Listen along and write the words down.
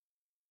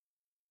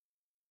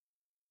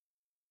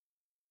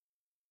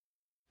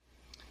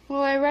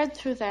Well, I read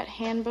through that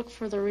handbook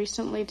for the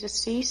recently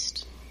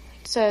deceased.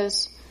 It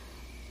says,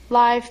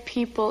 live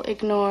people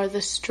ignore the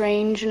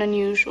strange and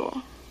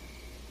unusual.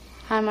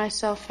 I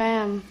myself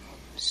am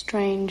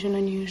strange and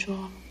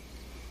unusual.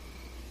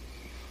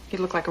 You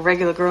look like a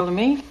regular girl to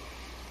me.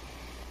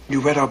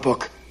 You read our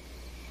book.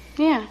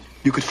 Yeah.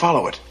 You could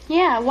follow it.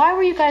 Yeah, why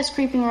were you guys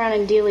creeping around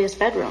in Delia's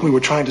bedroom? We were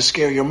trying to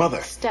scare your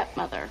mother.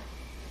 Stepmother.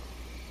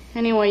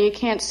 Anyway, you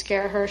can't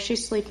scare her.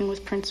 She's sleeping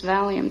with Prince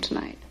Valium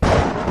tonight.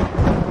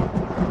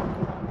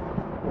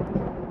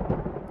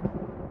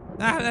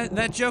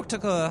 That joke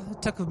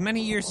took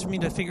many years for me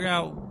to figure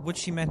out what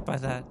she meant by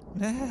that.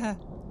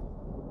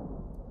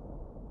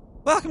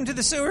 Welcome to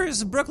the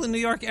sewers of Brooklyn, New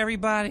York,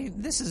 everybody.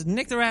 This is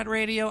Nick the Rat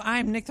Radio.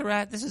 I'm Nick the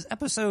Rat. This is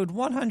episode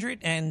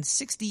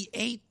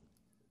 168.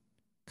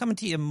 Coming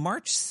to you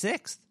March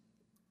 6th.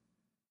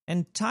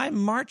 And time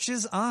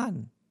marches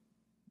on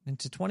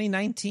into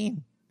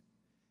 2019.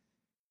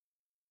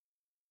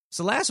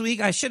 So last week,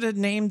 I should have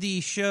named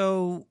the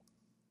show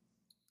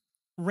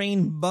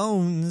Rain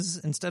Bones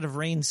instead of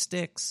Rain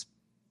Sticks.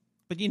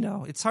 But, you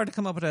know, it's hard to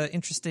come up with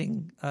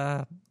interesting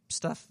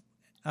stuff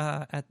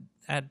at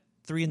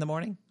 3 in the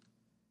morning.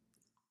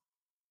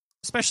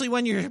 Especially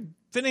when you're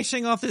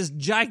finishing off this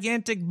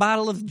gigantic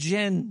bottle of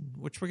gin,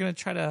 which we're going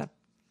to try to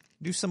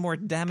do some more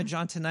damage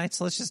on tonight.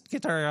 So let's just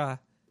get our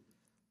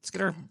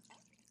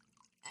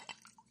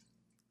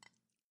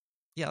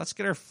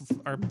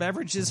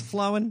beverages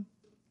flowing.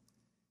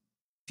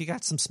 If you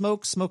got some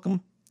smoke, smoke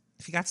them.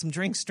 If you got some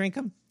drinks, drink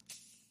them.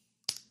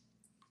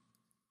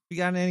 If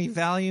you got any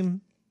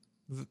Valium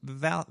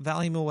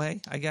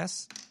away, I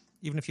guess.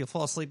 Even if you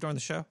fall asleep during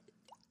the show.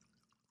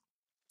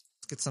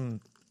 Let's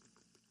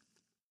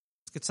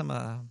get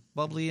some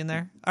bubbly in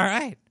there. All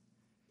right.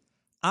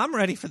 I'm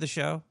ready for the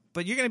show,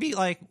 but you're going to be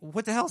like,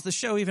 what the hell is the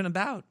show even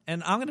about?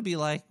 And I'm going to be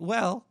like,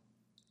 well,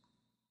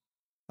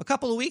 a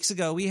couple of weeks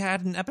ago, we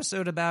had an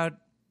episode about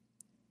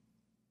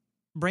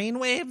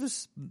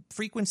brainwaves,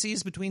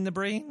 frequencies between the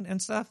brain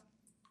and stuff.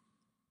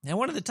 And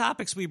one of the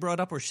topics we brought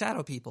up were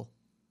shadow people.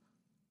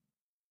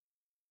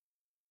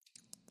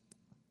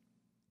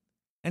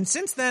 And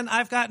since then,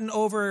 I've gotten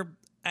over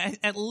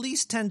at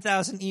least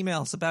 10,000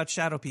 emails about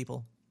shadow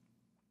people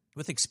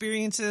with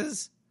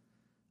experiences,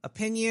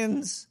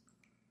 opinions,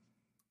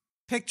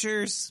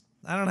 pictures.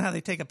 I don't know how they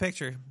take a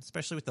picture,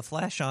 especially with the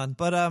flash on,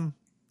 but I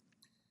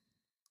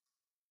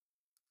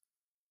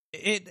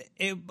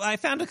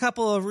found a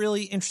couple of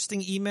really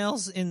interesting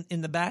emails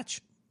in the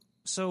batch.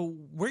 So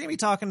we're going to be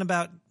talking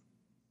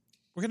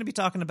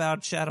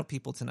about shadow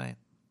people tonight.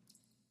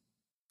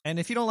 And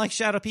if you don't like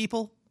shadow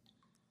people,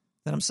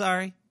 then I'm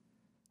sorry.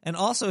 And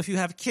also, if you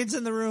have kids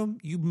in the room,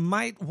 you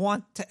might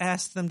want to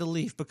ask them to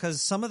leave,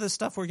 because some of the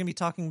stuff we're going to be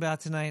talking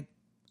about tonight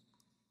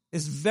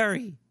is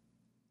very,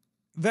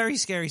 very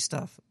scary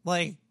stuff.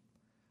 Like,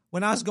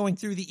 when I was going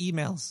through the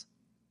emails,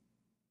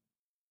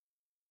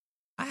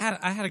 I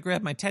had to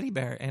grab my teddy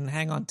bear and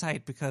hang on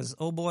tight, because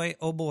oh boy,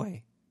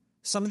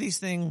 some of these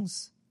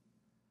things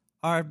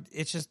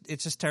it's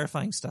just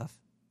terrifying stuff.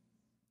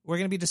 We're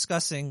going to be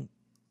discussing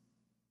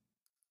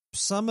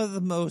some of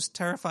the most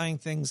terrifying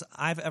things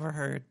I've ever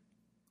heard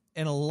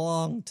in a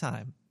long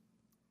time.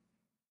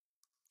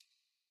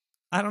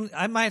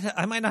 I might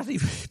not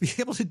even be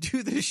able to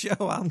do this show.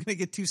 I'm going to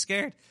get too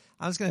scared.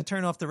 I'm just going to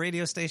turn off the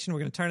radio station.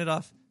 We're going to turn it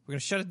off. We're going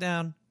to shut it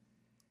down.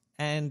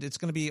 And it's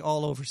going to be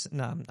all over.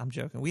 No, I'm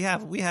joking. We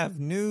have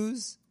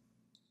news.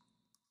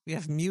 We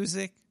have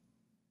music.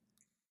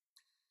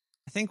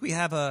 I think we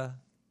have do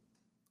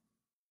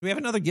we have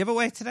another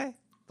giveaway today?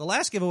 The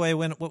last giveaway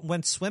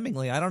went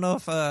swimmingly. I don't know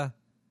if the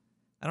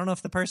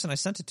person I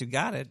sent it to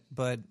got it,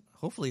 but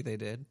hopefully they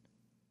did.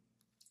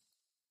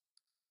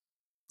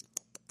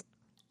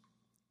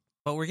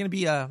 But we're going to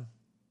be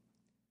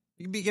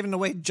giving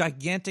away a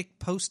gigantic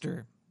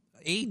poster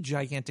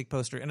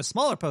and a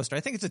smaller poster. I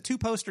think it's a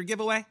 2-poster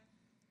giveaway.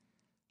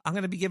 I'm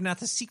going to be giving out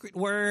the secret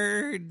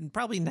word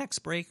probably next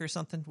break or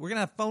something. We're going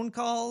to have phone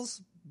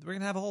calls. We're going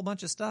to have a whole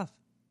bunch of stuff.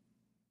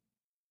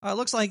 It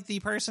looks like the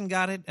person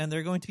got it, and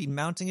they're going to be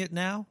mounting it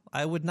now.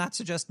 I would not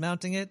suggest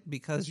mounting it,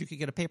 because you could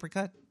get a paper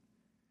cut.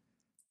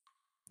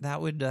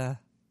 That would that'd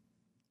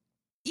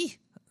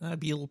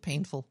be a little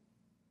painful.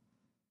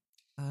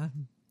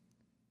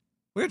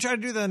 We're going to try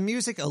to do the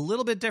music a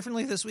little bit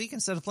differently this week.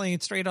 Instead of playing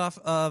it straight off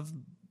of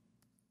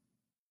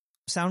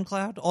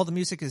SoundCloud, all the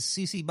music is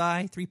CC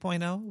BY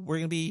 3.0. We're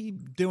going to be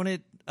doing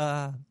it.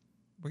 We're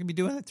going to be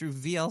doing it through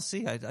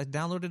VLC. I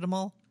downloaded them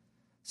all,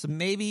 so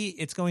maybe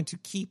it's going to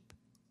keep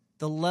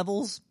the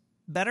levels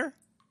better,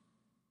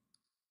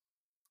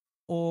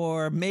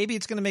 or maybe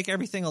it's going to make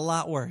everything a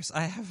lot worse.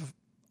 I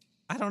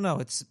don't know.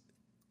 It's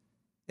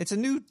a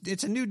new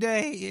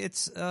day.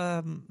 It's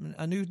a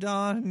new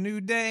dawn, new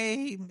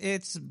day.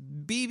 It's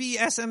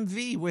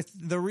BBSMV with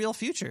The Real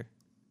Future.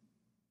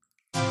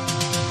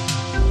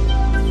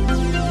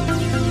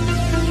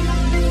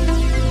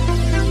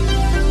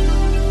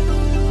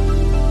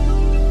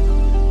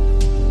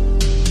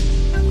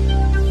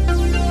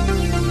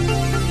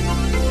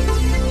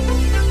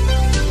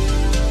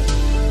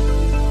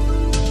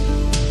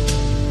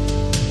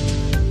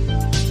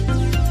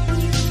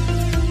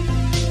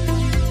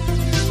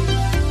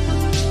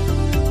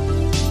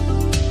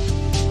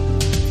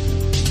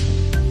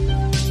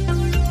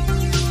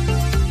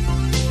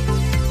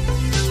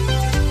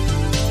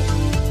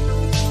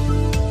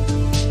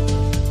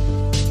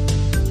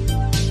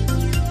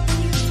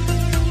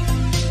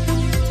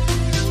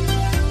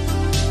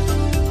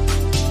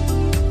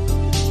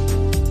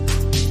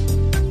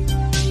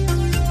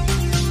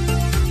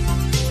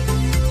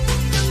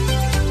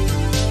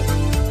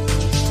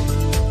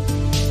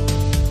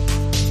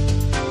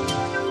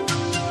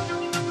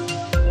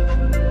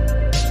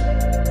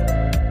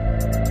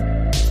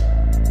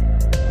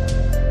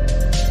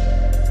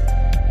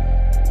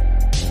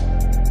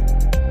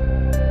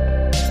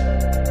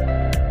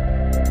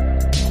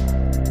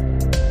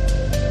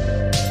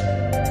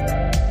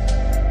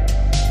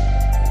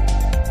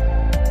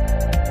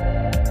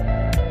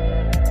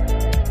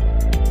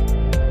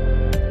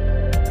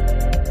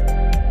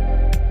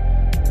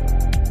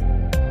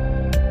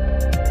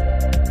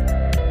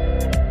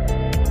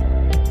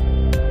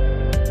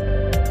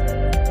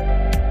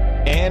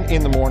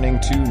 in the morning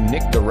to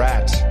Nick the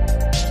Rat,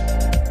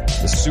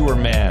 the sewer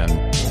man.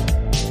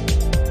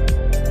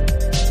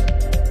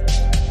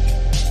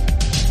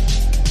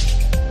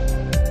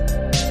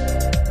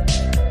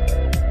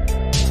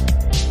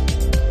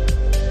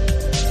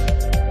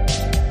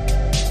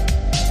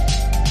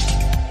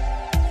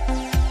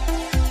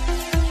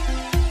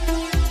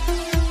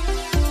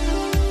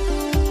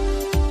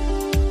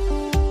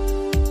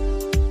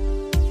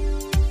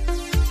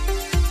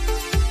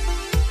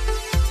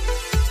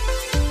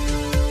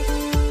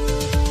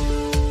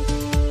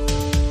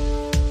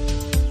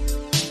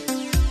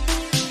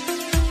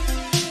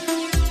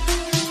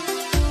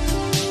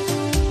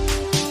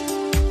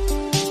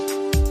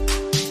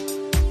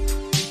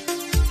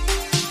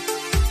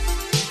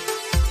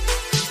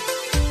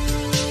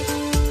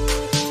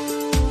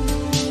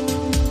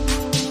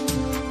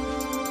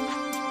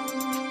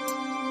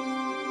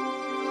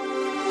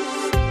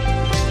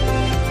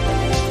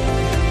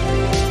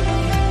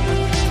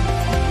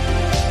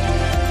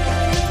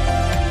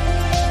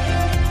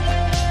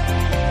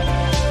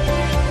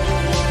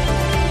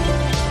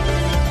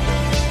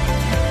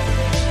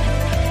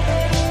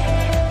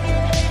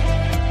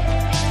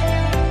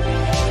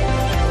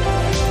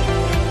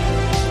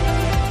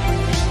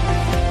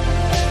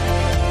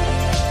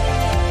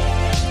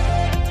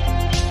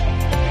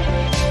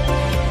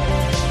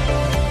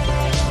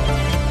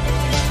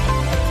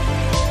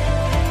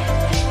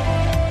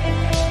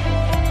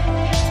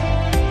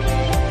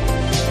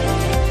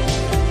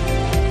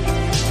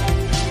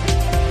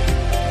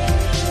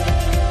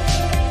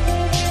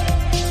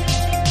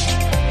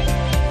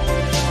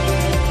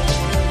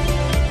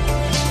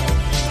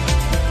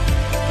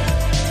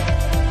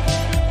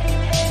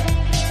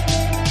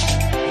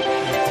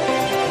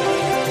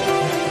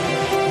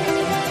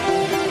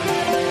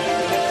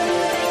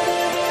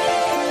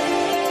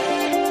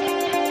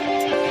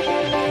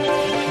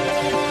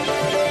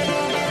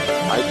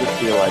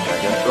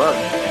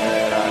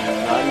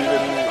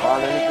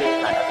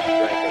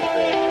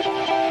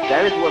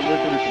 That is what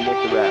listening to Nick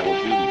the Rat will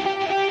do to you.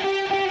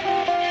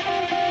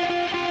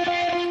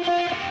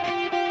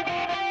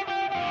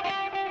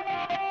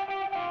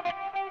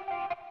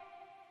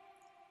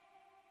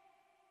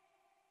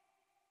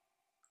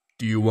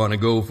 Do you want to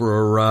go for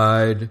a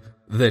ride?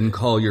 Then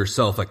call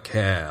yourself a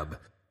cab.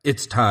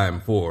 It's time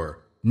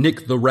for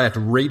Nick the Rat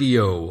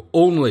Radio,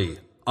 only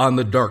on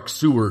the Dark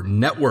Sewer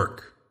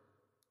Network.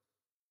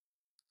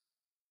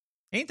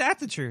 Ain't that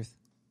the truth?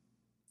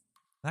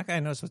 That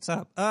guy knows what's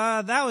up.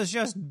 That was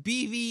just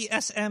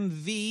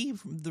BVSMV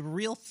from The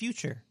Real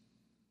Future.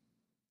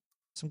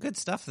 Some good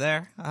stuff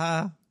there.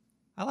 I'm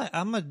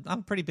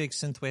a pretty big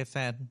synthwave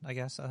fan, I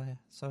guess.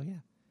 So yeah.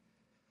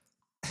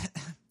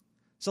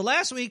 So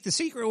last week, the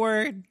secret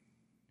word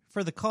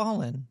for the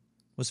call-in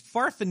was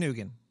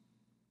Farfanugan.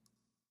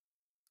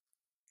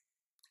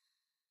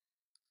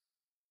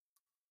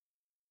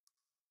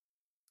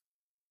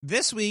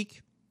 This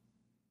week,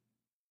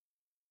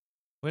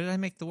 what did I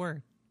make the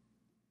word?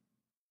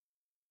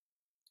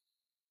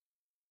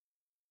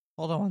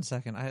 Hold on one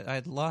second.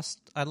 I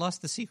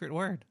lost the secret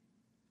word.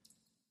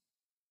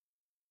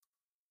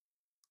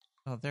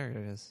 Oh, there it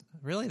is.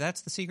 Really?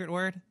 That's the secret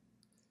word?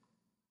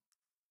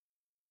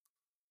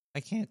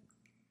 I can't.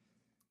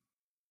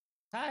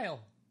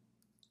 Kyle.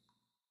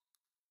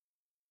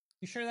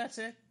 You sure that's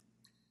it?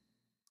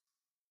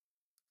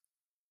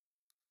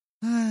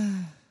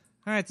 All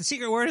right, the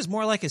secret word is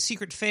more like a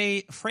secret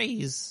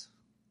phrase.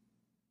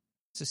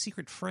 It's a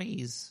secret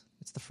phrase.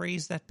 It's the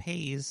phrase that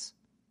pays.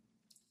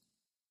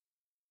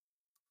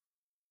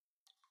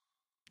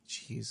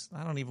 Jeez,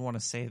 I don't even want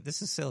to say it.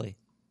 This is silly.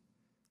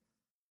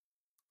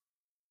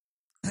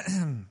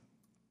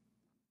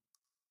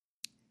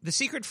 The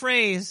secret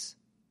phrase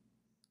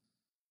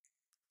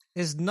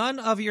is none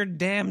of your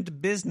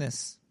damned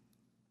business.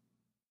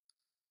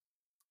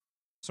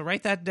 So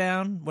write that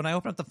down when I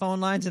open up the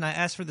phone lines and I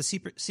ask for the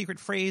secret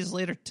phrase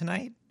later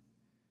tonight.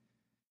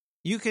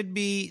 There's going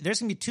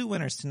to be two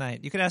winners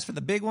tonight. You could ask for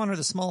the big one or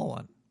the small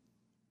one.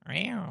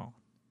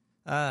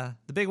 The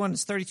big one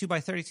is 32 by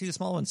 32, the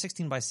small one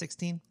 16 by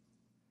 16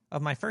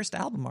 of my first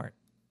album art.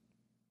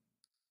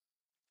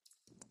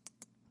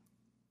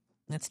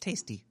 That's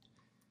tasty.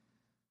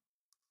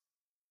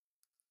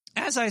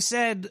 As I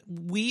said,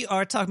 we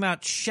are talking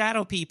about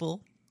shadow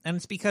people, and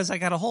it's because I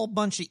got a whole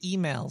bunch of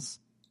emails.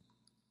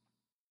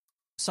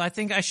 So I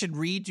think I should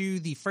read you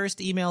the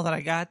first email that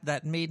I got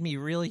that made me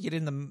really get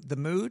in the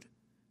mood.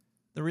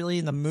 Really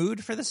in the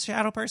mood for this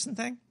shadow person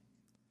thing.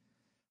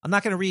 I'm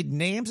not going to read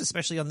names,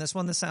 especially on this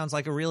one. This sounds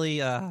like a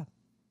really,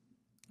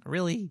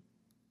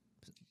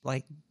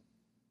 like,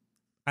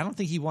 I don't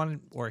think he wanted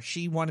or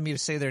she wanted me to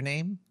say their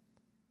name.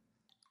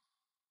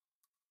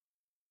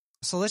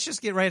 So let's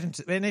just get right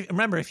into it. And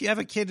remember, if you have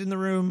a kid in the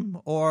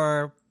room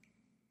or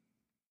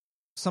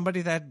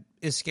somebody that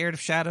is scared of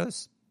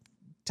shadows,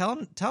 tell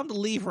them to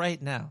leave right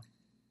now.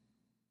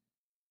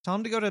 Tell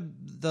them to go to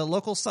the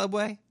local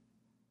Subway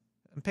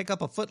and pick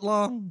up a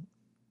foot-long,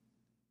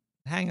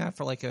 hang out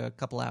for like a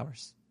couple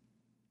hours.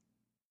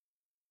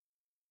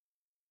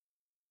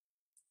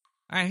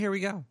 All right, here we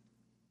go.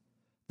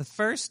 The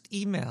first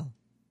email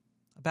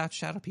about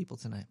shadow people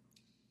tonight.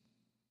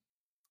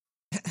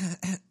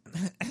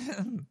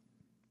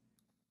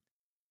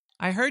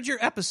 I heard your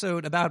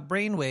episode about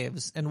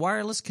brainwaves and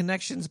wireless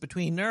connections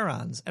between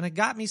neurons, and it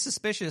got me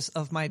suspicious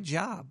of my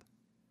job.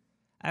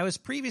 I was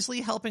previously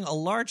helping a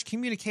large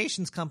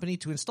communications company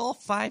to install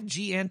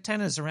 5G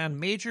antennas around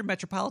major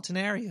metropolitan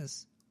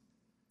areas.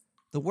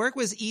 The work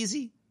was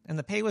easy and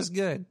the pay was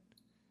good,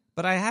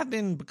 but I have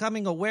been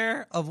becoming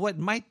aware of what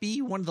might be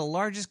one of the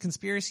largest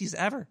conspiracies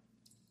ever.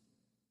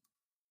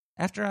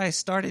 After I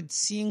started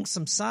seeing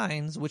some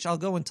signs, which I'll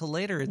go into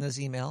later in this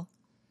email,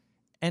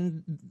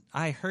 and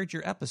I heard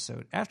your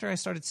episode. After I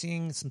started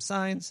seeing some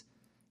signs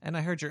and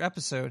I heard your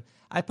episode,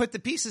 I put the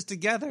pieces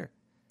together.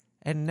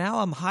 And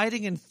now I'm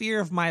hiding in fear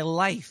of my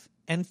life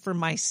and for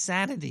my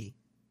sanity.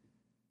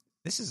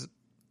 This is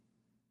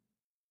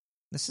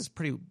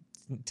pretty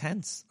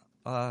intense.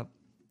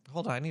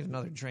 Hold on, I need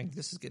another drink.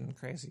 This is getting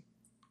crazy.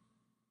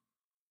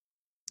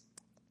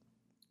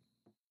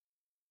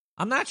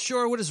 I'm not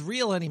sure what is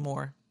real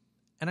anymore,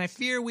 and I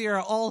fear we are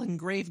all in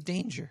grave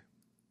danger.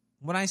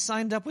 When I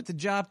signed up with the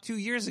job 2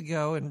 years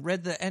ago and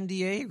read the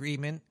NDA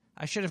agreement,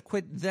 I should have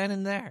quit then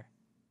and there.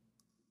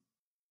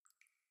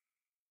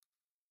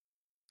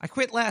 I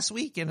quit last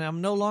week and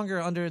I'm no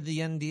longer under the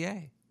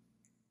NDA.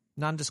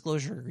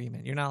 Non-disclosure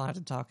agreement. You're not allowed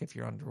to talk if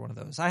you're under one of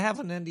those. I have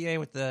an NDA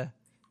with a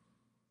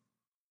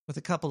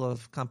couple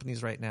of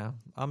companies right now.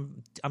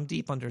 I'm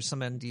deep under some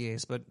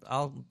NDAs, but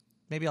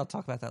maybe I'll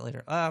talk about that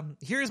later.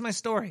 Here's my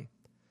story.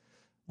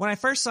 When I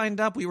first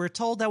signed up, we were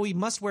told that we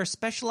must wear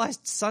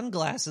specialized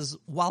sunglasses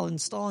while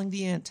installing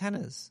the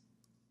antennas.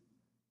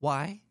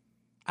 Why?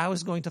 I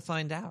was going to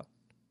find out.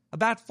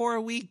 About 4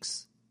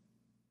 weeks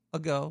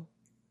ago,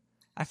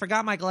 I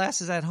forgot my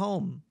glasses at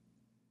home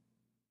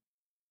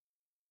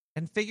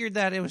and figured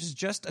that it was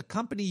just a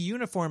company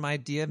uniform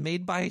idea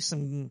made by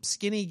some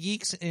skinny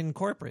geeks in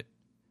corporate.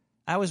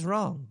 I was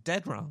wrong,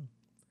 dead wrong.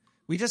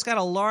 We just got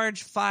a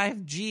large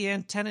 5G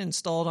antenna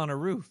installed on a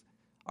roof.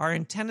 Our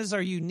antennas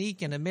are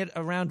unique and emit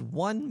around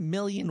 1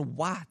 million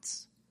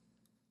watts.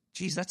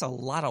 Geez, that's a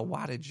lot of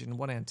wattage in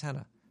one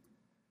antenna.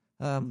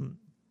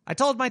 I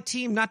told my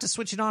team not to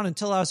switch it on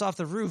until I was off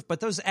the roof, but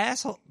those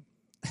assholes,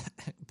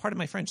 pardon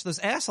my French, those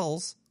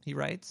assholes, he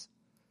writes,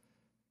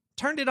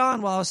 turned it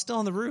on while I was still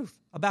on the roof,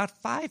 about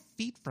 5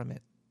 feet from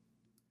it.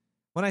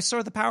 When I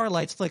saw the power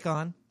lights flick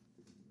on,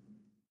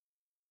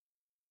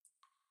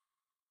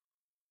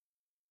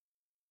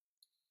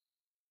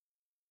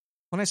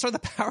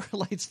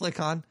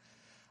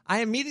 I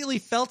immediately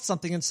felt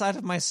something inside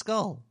of my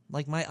skull,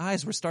 like my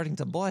eyes were starting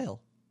to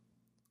boil.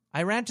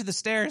 I ran to the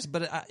stairs,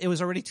 but it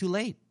was already too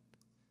late.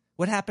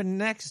 What happened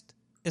next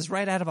is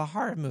right out of a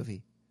horror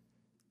movie.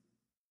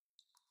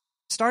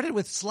 Started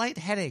with slight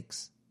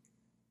headaches,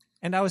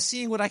 and I was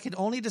seeing what I could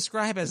only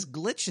describe as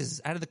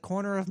glitches out of the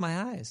corner of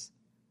my eyes.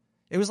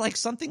 It was like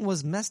something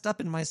was messed up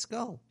in my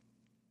skull.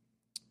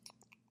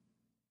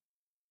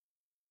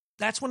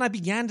 That's when I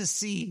began to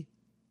see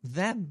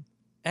them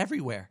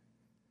everywhere.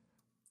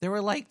 There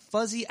were like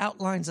fuzzy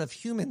outlines of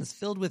humans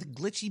filled with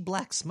glitchy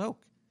black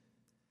smoke.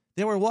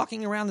 They were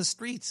walking around the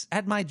streets,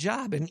 at my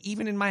job, and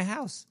even in my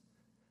house.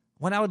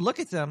 When I would look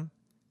at them,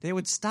 they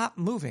would stop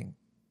moving.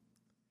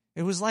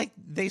 It was like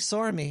they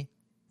saw me.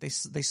 They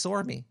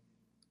saw me.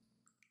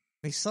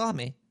 They saw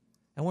me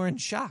and were in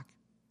shock.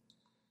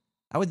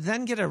 I would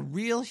then get a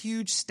real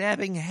huge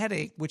stabbing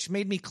headache, which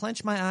made me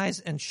clench my eyes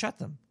and shut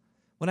them.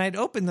 When I'd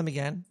open them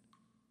again,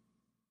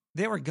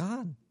 they were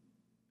gone.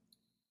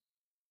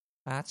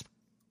 That's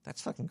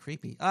fucking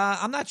creepy.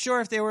 I'm not sure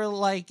if they were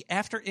like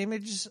after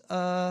images.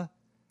 I'm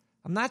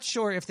not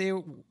sure if they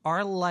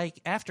are like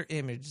after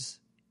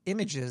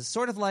images,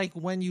 sort of like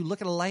when you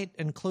look at a light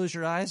and close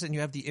your eyes and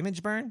you have the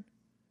image burn.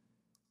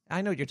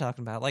 I know what you're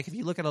talking about. Like if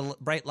you look at a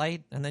bright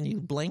light and then you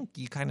blink,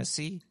 you kind of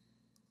see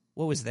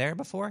what was there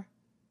before.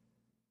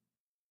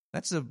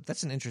 That's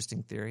an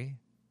interesting theory.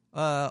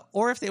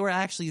 Or if they were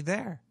actually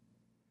there.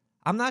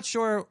 I'm not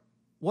sure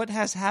what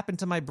has happened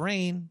to my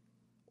brain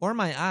or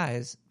my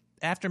eyes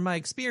after my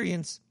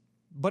experience,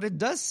 but it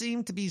does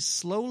seem to be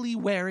slowly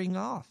wearing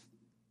off.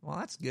 Well,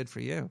 that's good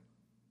for you.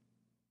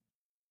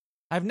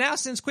 I've now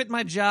since quit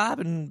my job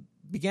and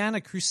began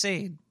a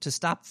crusade to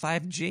stop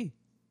 5G.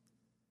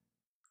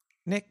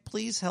 Nick,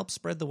 please help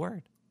spread the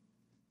word.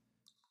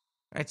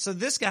 All right, so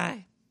this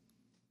guy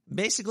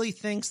basically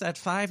thinks that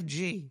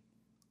 5G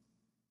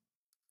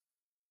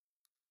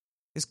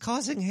is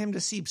causing him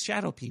to see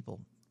shadow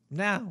people.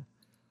 Now,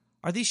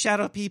 are these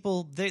shadow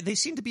people, they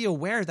seem to be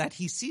aware that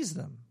he sees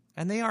them,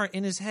 and they are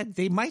in his head.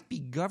 They might be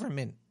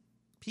government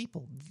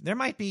people. There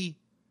might be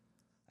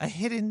a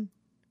hidden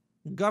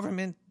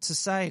government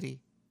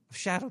society of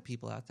shadow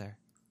people out there.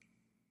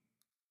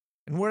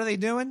 And what are they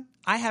doing?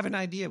 I have an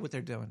idea what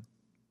they're doing.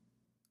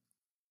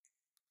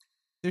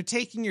 They're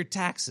taking your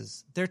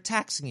taxes. They're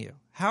taxing you.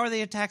 How are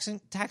they taxing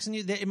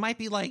you? It might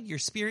be like your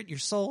spirit, your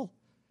soul,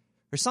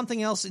 or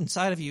something else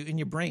inside of you in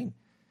your brain.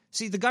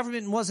 See, the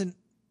government wasn't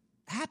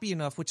happy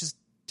enough, which is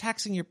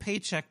taxing your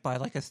paycheck by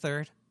like a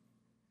third.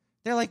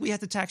 They're like, we have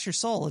to tax your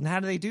soul. And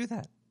how do they do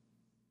that?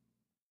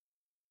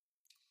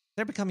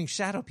 They're becoming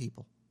shadow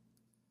people.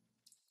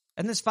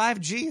 And this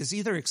 5G is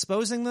either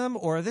exposing them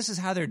or this is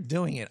how they're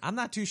doing it. I'm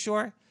not too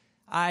sure.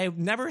 I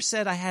never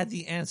said I had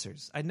the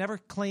answers. I never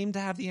claimed to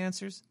have the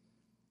answers.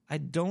 I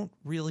don't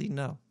really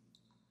know.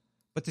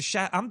 But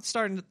I'm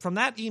starting from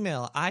that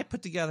email I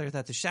put together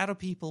that the shadow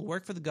people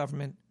work for the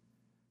government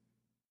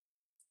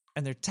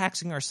and they're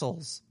taxing our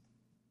souls.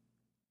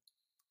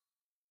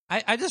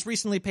 I just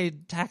recently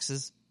paid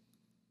taxes.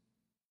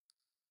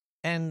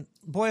 And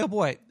boy, oh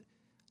boy,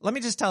 let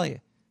me just tell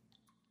you.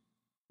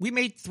 We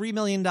made $3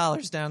 million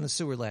down the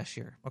sewer last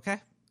year,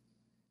 okay?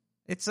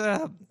 It's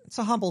a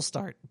humble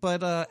start.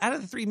 But out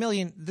of the $3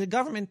 million, the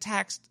government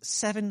taxed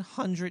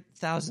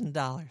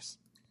 $700,000.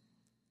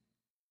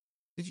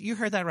 You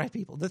heard that right,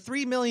 people. The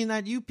 $3 million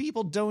that you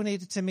people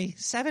donated to me,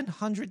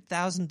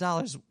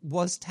 $700,000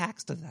 was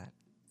taxed of that.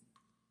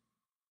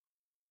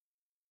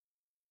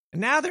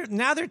 And now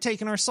they're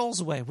taking our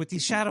souls away with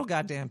these shadow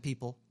goddamn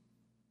people.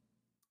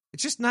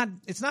 It's just not.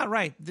 It's not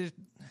right. It's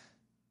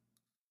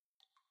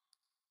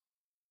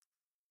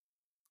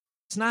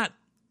not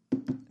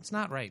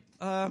right.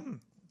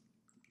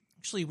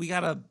 Actually, we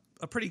got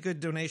a pretty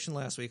good donation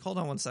last week. Hold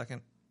on one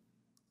second.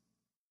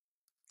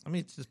 Let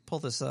me just pull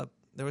this up.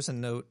 There was a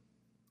note.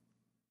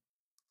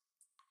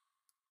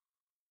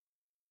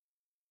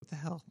 What the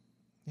hell?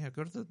 Yeah,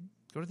 go to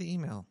the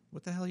email.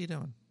 What the hell are you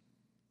doing?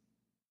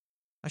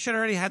 I should have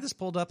already had this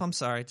pulled up. I'm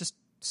sorry. Just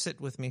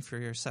sit with me for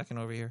a second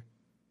over here.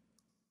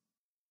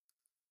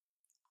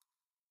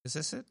 Is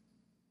this it?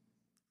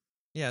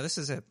 Yeah, this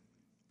is it.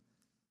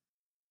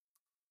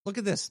 Look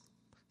at this.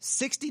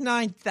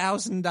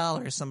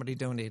 $69,000 somebody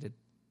donated.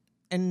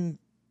 And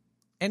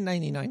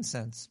 99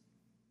 cents.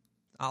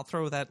 I'll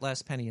throw that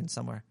last penny in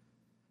somewhere.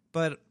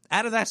 But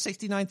out of that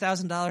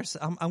 $69,000,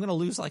 I'm going to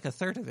lose like a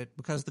third of it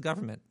because of the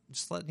government.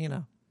 Just letting you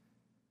know.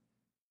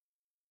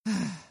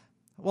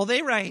 Well,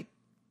 they write.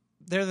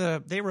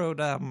 They wrote,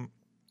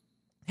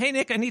 hey,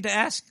 Nick, I need to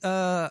ask,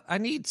 I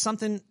need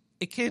something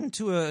akin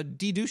to a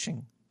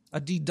de-douching, a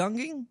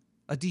de-dunging,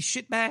 a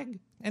de-shitbag.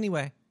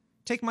 Anyway,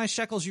 take my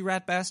shekels, you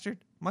rat bastard.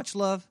 Much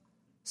love,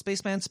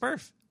 Spaceman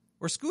Spurf,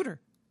 or Scooter.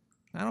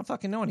 I don't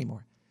fucking know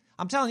anymore.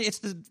 I'm telling you, it's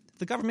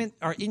the government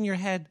are in your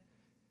head.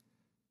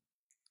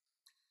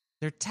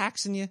 They're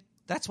taxing you.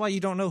 That's why you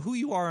don't know who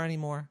you are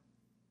anymore.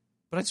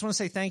 But I just want to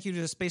say thank you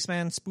to the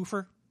Spaceman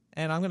Spoofer.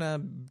 And I'm going to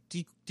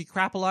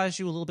decrapalize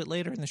you a little bit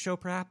later in the show,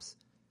 perhaps.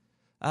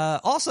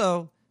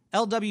 Also,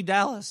 LW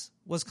Dallas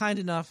was kind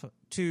enough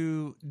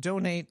to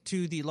donate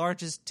to the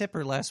largest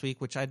tipper last week,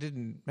 which I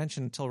didn't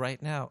mention until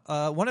right now.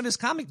 One of his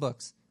comic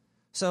books.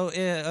 So,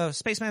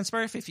 Spaceman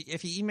Spurf,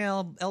 if you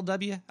email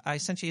LW, I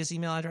sent you his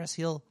email address.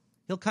 He'll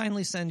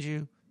kindly send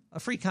you a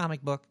free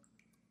comic book,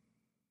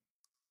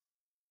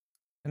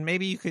 and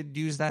maybe you could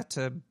use that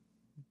to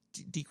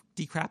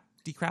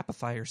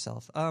decrapify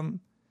yourself.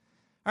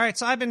 All right,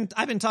 so I've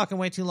been talking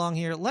way too long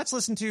here. Let's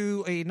listen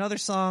to another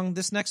song.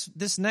 This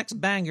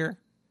next banger,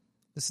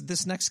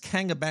 this next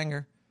kanga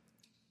banger.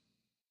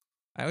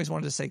 I always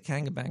wanted to say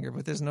kanga banger,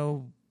 but there's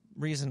no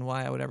reason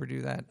why I would ever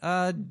do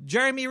that.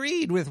 Jeremy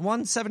Reed with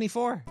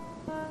 174.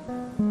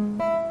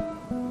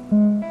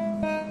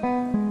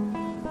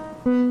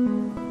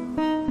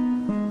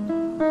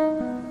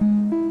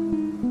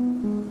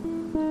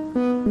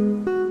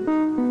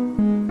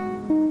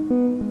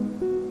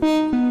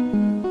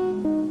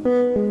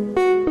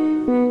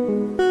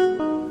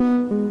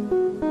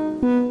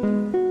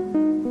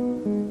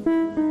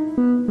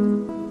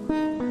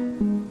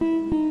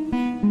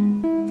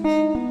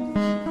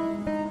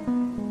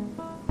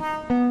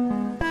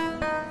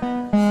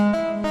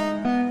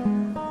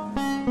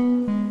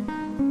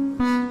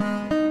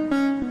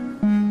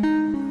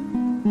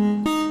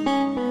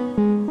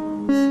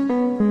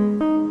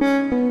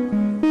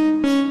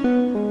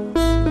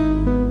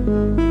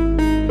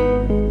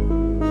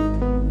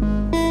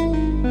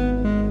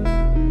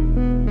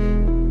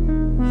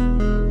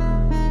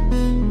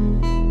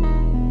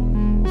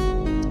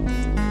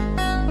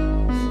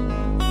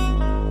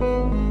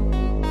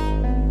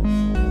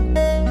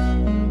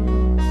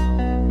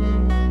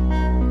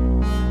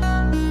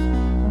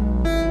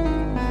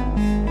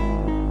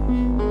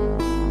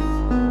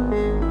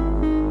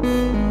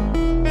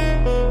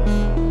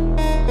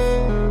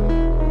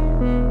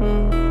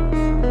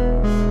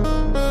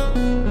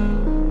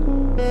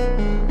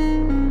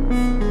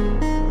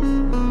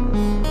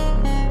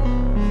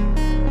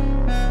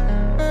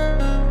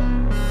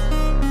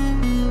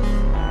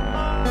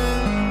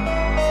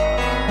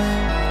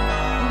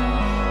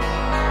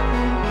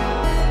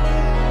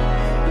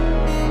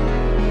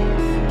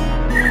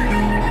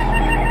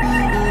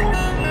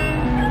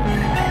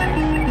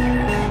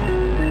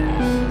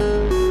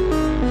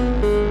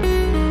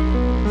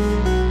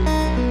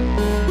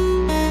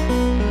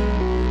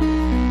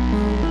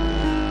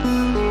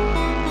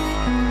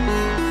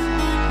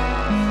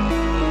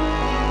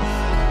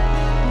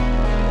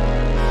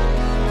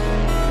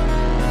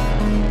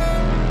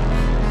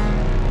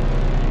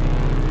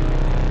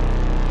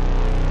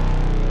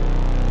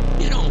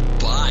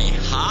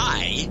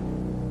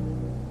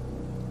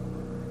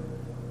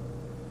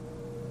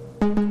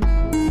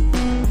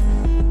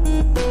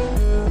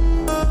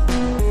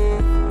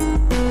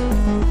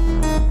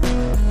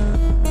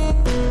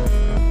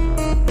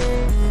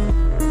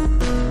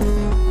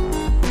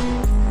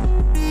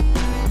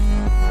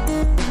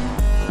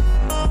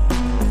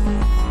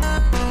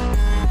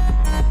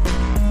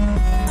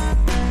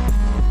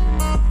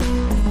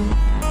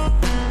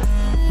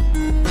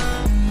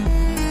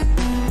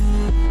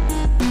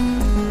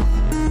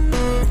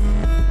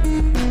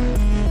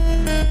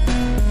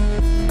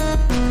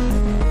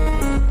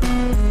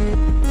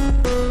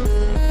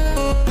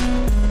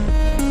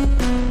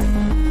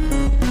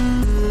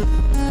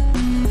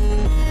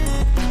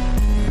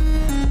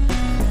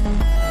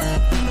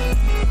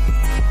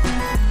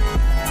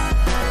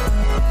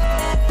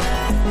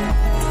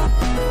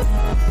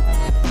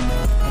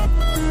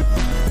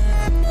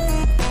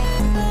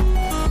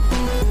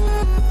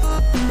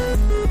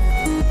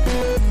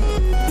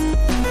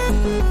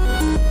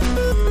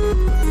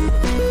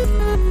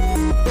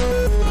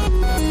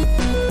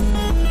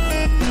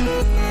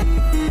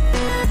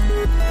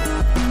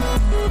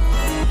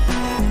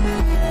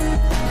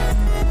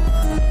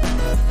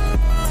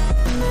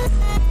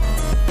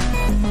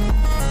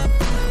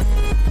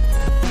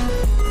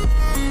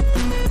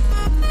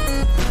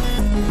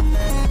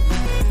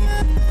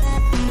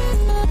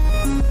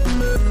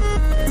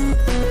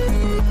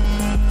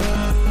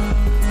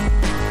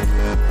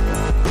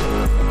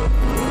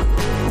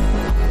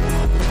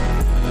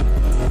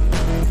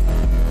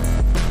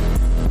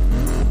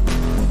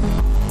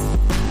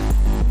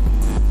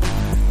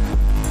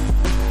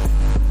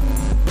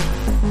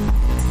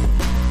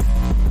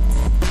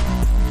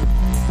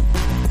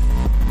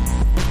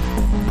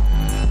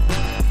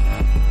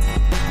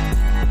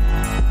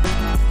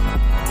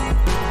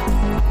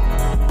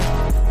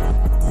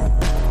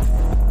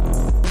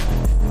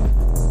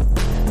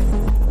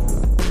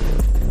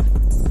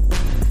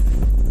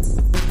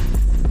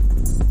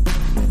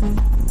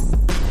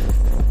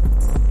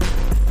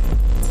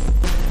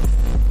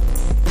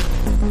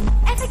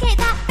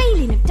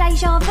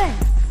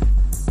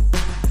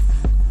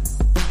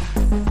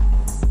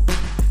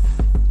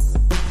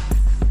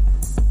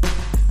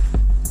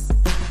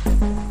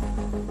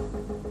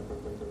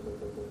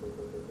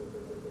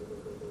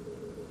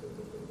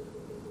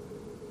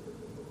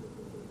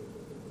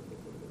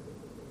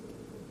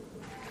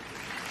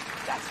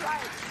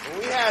 right. When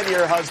we had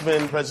your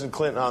husband, President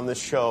Clinton, on the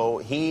show,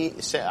 he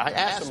said, I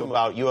asked him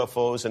about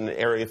UFOs in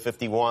Area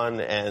 51,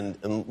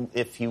 and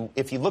if you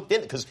looked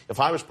in, because if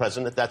I was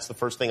president, that's the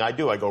first thing I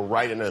do. I go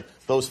right into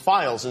those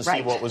files and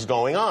see what was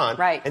going on.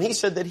 Right. And he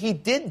said that he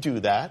did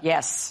do that.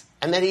 Yes.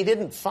 And that he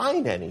didn't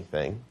find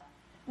anything.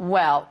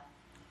 Well,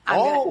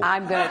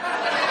 I'm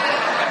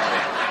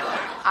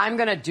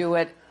gonna do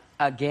it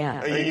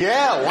again.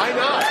 Yeah, why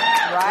not?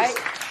 Right?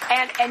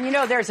 And you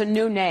know, there's a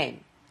new name.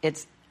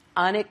 It's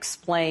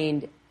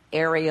unexplained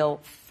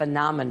aerial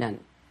phenomenon.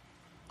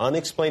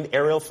 Unexplained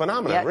aerial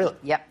phenomenon, really?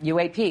 Yep,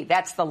 UAP.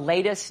 That's the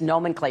latest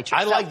nomenclature.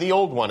 I like the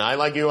old one. I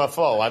like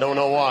UFO. I don't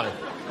know why.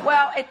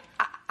 Well,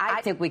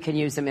 I think we can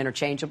use them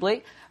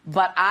interchangeably,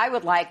 but I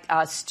would like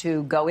us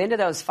to go into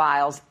those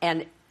files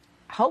and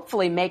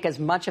hopefully make as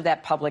much of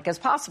that public as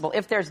possible.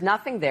 If there's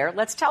nothing there,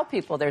 let's tell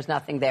people there's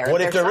nothing there.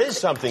 What if there is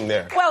something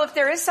there? Well, if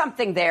there is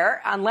something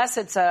there, unless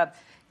it's a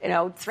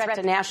threat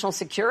to national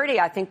security,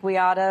 I think we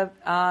ought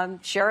to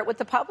share it with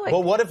the public.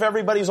 Well, what if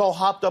everybody's all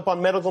hopped up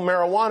on medical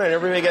marijuana and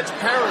everybody gets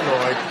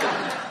paranoid?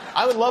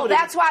 I would love it.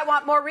 That's why I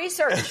want more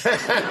research.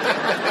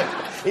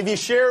 If you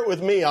share it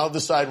with me, I'll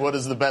decide what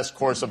is the best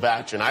course of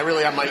action. I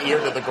really have my ear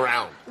to the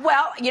ground.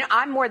 Well,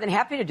 I'm more than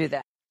happy to do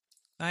that.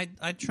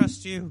 I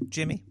trust you,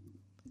 Jimmy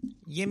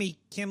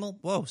Kimmel.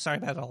 Whoa, sorry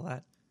about all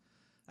that.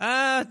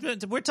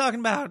 We're talking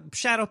about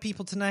shadow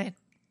people tonight.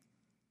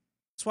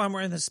 That's why I'm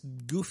wearing this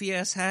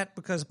goofy-ass hat,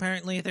 because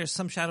apparently there's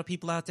some shadow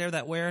people out there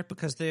that wear it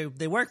because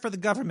they work for the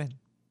government.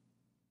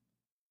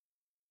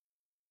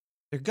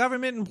 They're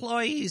government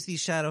employees, these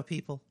shadow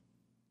people.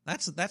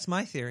 That's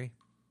my theory.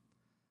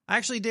 I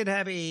actually did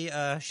have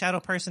a shadow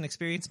person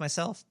experience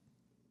myself.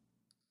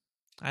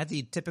 I had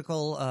the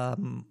typical.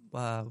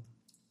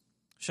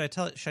 Should I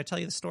tell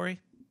you the story?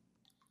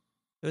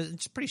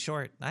 It's pretty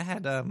short. I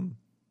had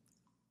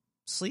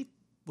sleep.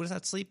 What is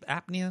that? Sleep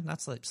apnea?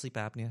 Not sleep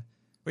apnea.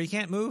 Where you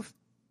can't move.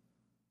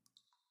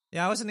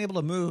 Yeah, I wasn't able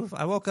to move.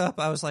 I woke up.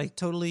 I was like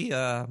totally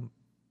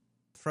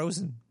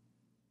frozen.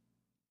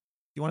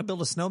 You want to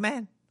build a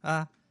snowman?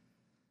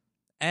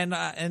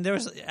 And there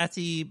was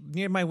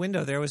near my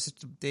window there was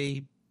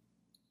a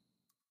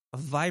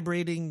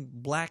vibrating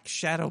black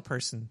shadow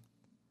person.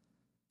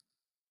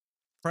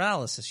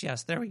 Paralysis.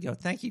 Yes, there we go.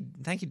 Thank you,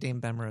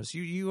 Dame Bemrose.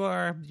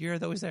 You're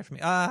always there for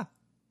me.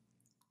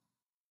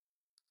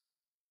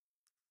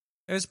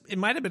 It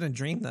might have been a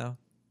dream though,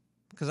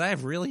 because I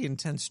have really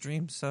intense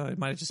dreams, so it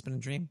might have just been a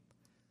dream.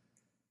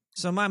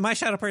 So my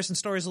shadow person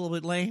story is a little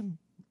bit lame.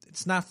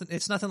 It's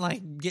nothing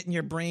like getting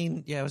your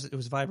brain. Yeah, it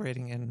was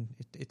vibrating and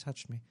it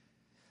touched me.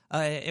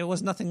 It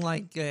was nothing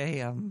like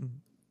a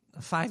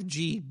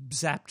 5G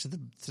zap to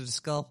the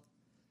skull.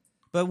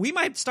 But we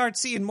might start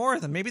seeing more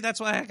of them. Maybe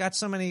that's why I got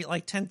so many,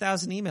 like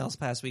 10,000 emails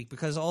past week,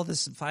 because all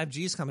this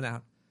 5G is coming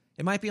out.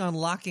 It might be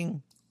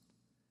unlocking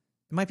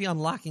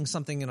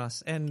something in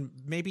us, and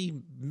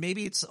maybe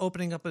it's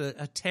opening up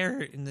a tear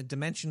in the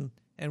dimension,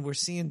 and we're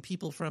seeing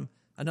people from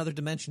another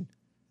dimension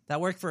that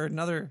work for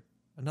another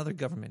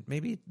government.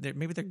 Maybe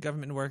they're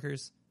government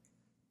workers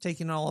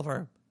taking all of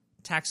our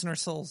taxing our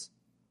souls.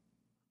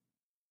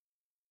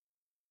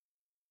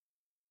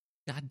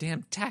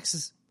 Goddamn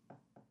taxes.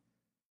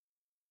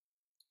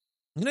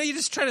 You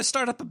just try to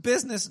start up a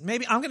business.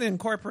 Maybe I'm going to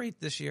incorporate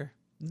this year.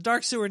 The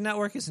Dark Sewer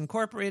Network is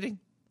incorporating,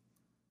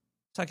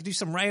 so I can do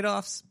some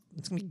write-offs.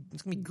 It's gonna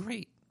be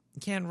great.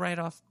 You can't write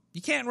off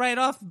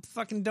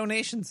fucking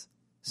donations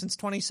since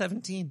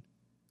 2017.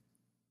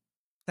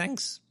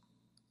 Thanks,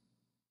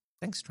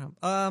 Trump.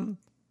 Yeah,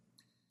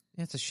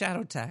 it's a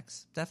shadow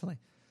tax, definitely.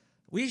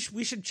 We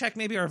should check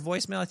maybe our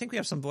voicemail. I think we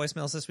have some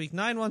voicemails this week.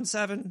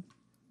 917.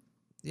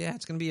 Yeah,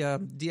 it's gonna be a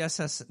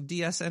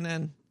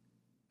DSNN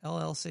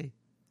LLC.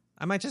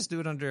 I might just do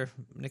it under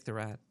Nick the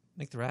Rat.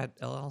 Nick the Rat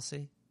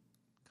LLC.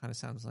 Kind of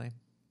sounds lame.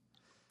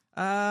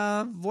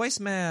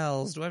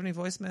 Voicemails. Do I have any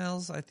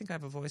voicemails? I think I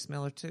have a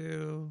voicemail or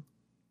two.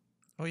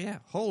 Oh, yeah.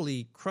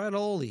 Holy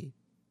crudoli.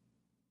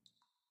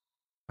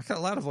 I got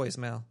a lot of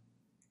voicemail.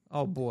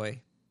 Oh,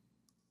 boy.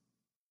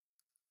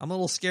 I'm a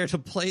little scared to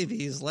play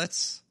these.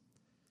 Let's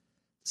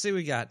see what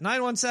we got.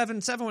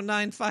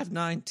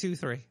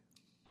 917-719-5923.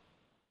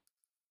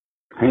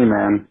 Hey,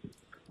 man.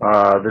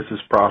 This is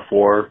Prof.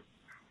 War.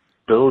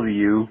 Bill to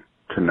you,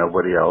 to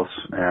nobody else.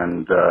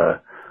 And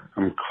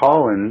I'm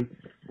calling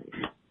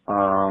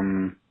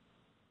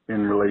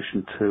in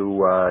relation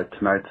to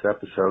tonight's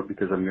episode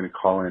because I'm going to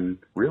call in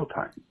real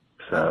time.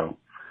 So,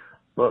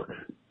 look,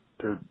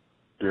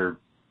 their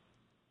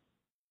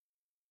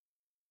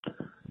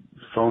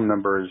phone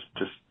number is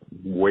just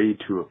way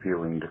too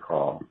appealing to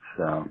call.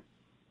 So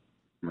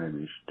maybe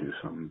you should do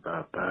something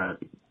about that.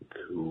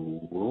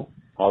 Cool.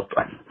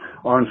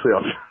 Honestly,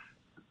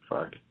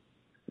 fucked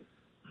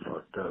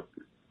up.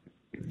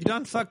 You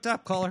done fucked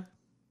up, caller.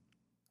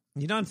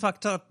 You done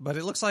fucked up, but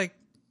it looks like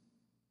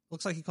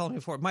you called me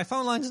before. My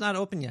phone line's not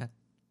open yet. I'm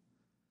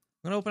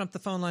going to open up the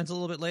phone lines a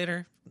little bit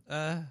later. We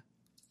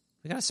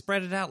got to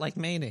spread it out like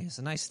mayonnaise,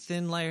 a nice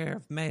thin layer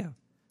of mayo.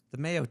 The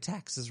mayo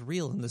tax is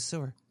real in the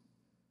sewer.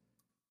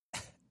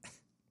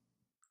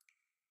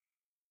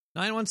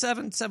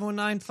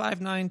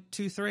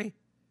 917-719-5923.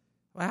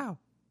 Wow.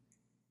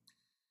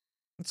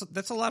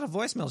 That's a lot of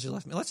voicemails you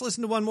left me. Let's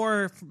listen to one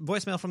more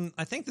voicemail from,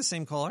 I think, the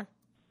same caller.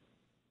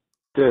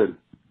 Dude,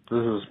 this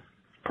is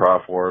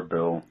Prof. or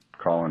Bill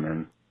calling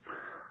in.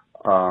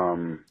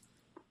 Going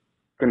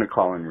to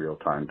call in real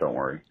time, don't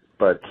worry.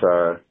 But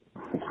why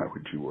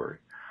would you worry?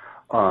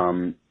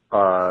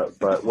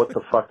 But what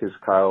the fuck is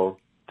Kyle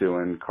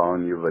doing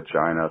calling you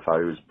vagina? I thought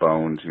he was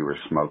bones you were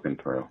smoking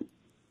through.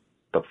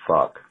 The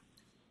fuck?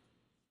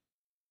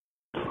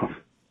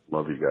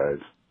 Love you guys.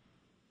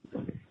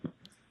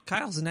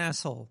 Kyle's an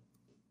asshole.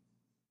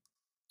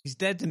 He's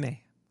dead to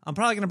me. I'm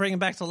probably going to bring him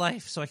back to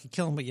life so I can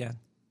kill him again.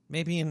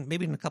 Maybe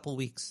in a couple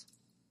weeks.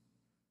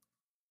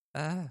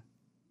 Do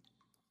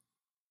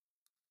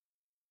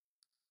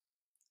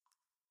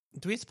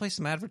we have to play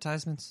some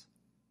advertisements?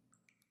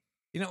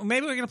 You know,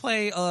 maybe we're going to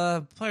play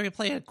a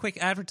quick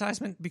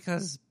advertisement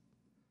because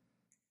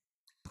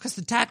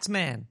the tax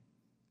man,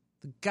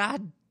 the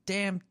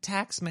goddamn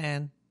tax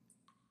man,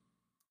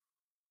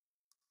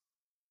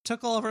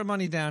 took all of our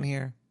money down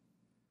here.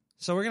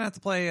 So we're going to have to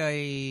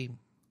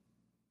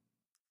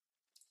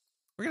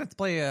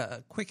play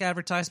a quick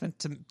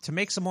advertisement to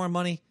make some more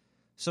money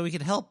so we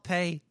can help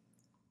pay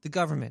the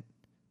government.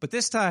 But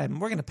this time,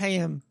 we're going to pay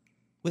him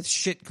with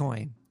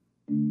shitcoin.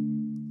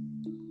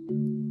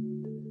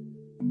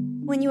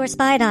 When you are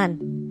spied on,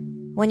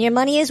 when your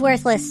money is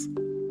worthless,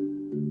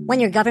 when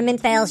your government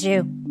fails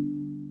you,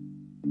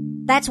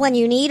 that's when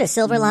you need a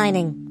silver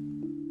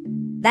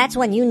lining. That's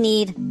when you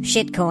need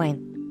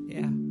shitcoin.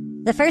 Yeah.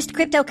 The first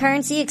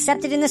cryptocurrency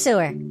accepted in the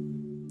sewer.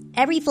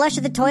 Every flush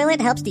of the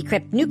toilet helps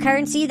decrypt new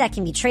currency that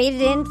can be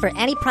traded in for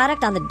any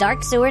product on the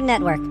Dark Sewer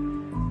Network.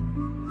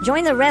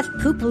 Join the Rev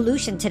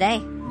Poopolution today.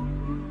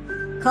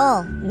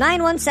 Call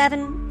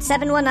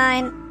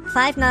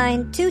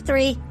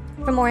 917-719-5923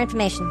 for more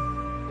information.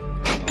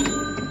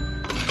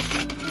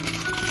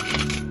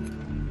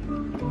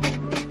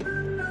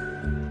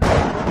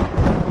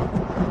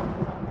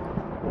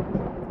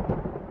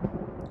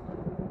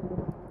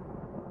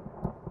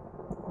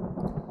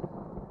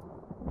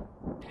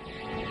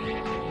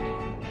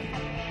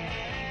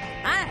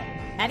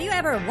 Have you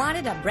ever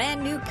wanted a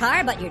brand new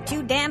car but you're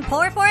too damn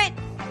poor for it?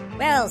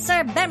 Well,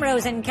 Sir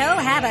Bemrose & Co.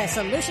 have a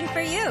solution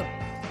for you.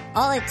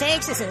 All it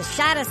takes is a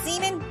shot of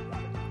semen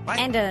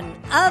and an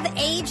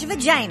of-age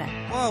vagina.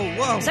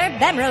 Whoa. Sir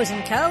Bemrose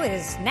 & Co.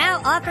 is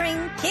now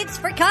offering kids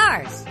for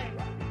cars.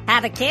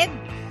 Have a kid?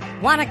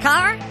 Want a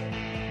car?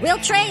 We'll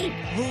trade.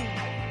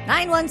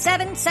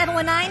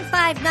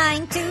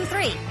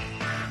 917-719-5923.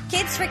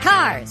 Kids for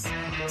cars.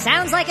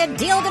 Sounds like a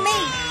deal to me.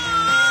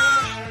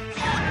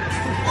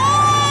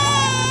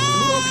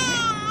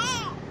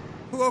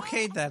 Who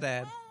okayed that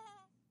ad?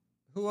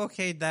 Who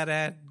okayed that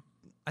ad?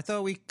 I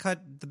thought we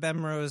cut the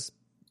Bemrose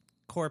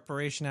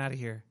Corporation out of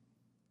here.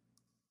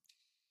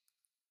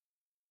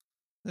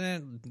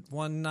 Then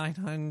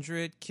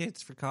 1-900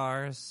 kids for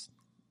cars.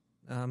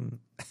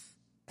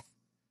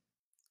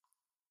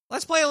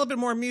 Let's play a little bit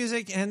more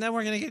music, and then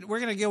we're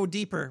gonna go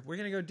deeper. We're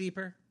gonna go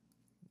deeper.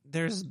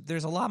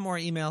 There's a lot more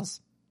emails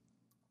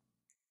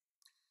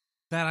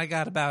that I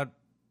got about.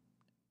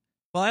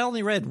 Well, I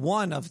only read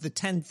one of the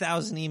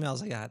 10,000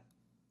 emails I got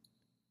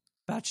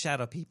about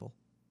shadow people.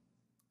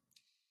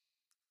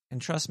 And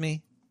trust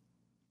me,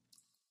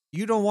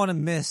 you don't want to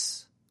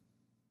miss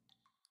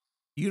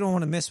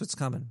what's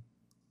coming.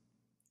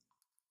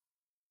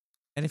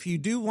 And if you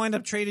do wind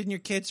up trading your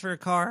kids for a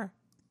car,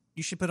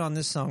 you should put on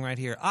this song right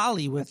here.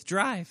 Ollie with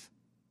Drive.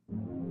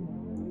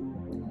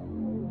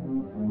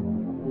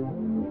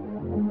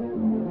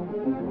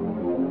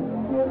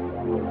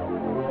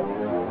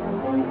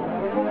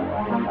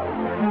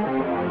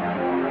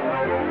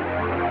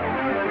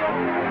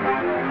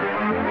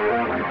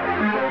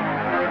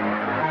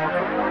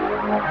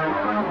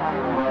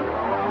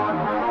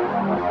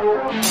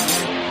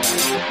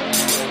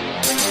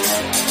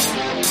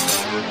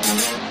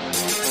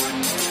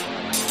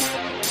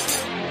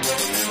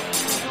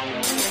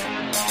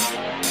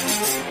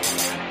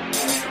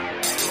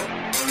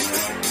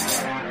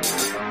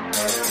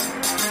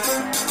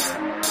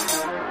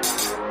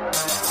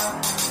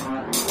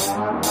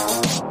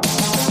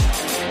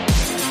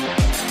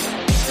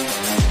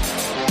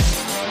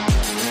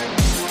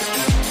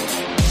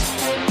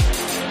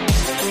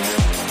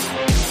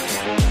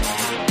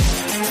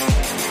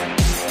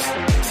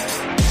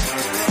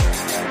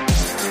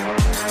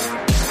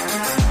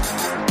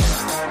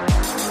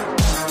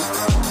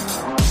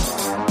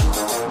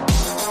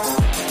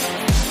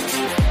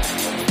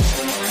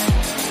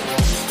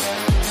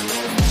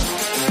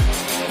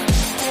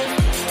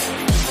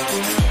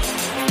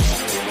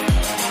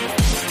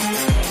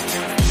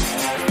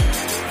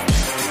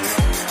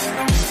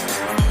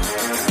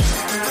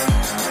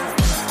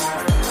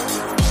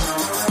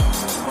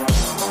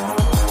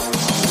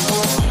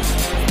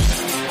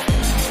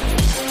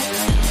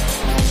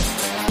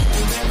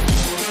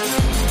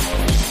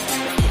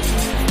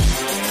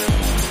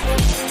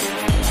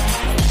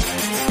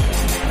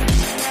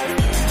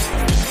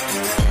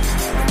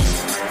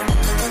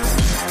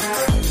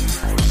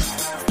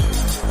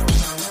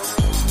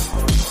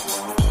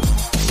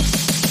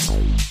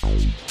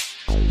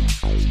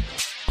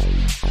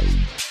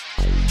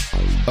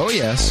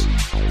 yes,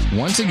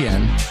 once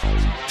again,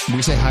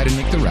 we say hi to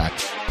Nick the Rat.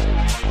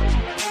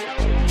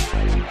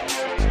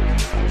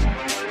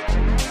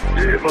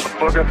 Yeah,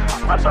 motherfucker,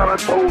 I thought I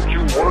told you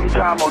one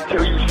time, I'll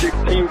tell you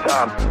 16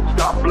 times.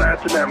 Stop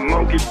blasting that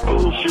monkey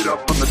bullshit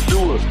up from the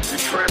sewer. You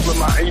trampling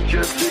my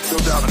HS signal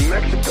down in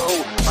Mexico.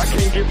 I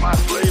can't get my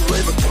slave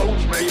labor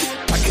coast made.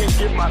 I can't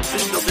get my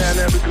signal down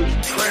there because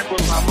you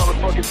trampling my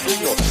motherfucking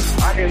signal.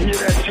 I can hear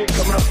that shit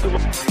coming up to my...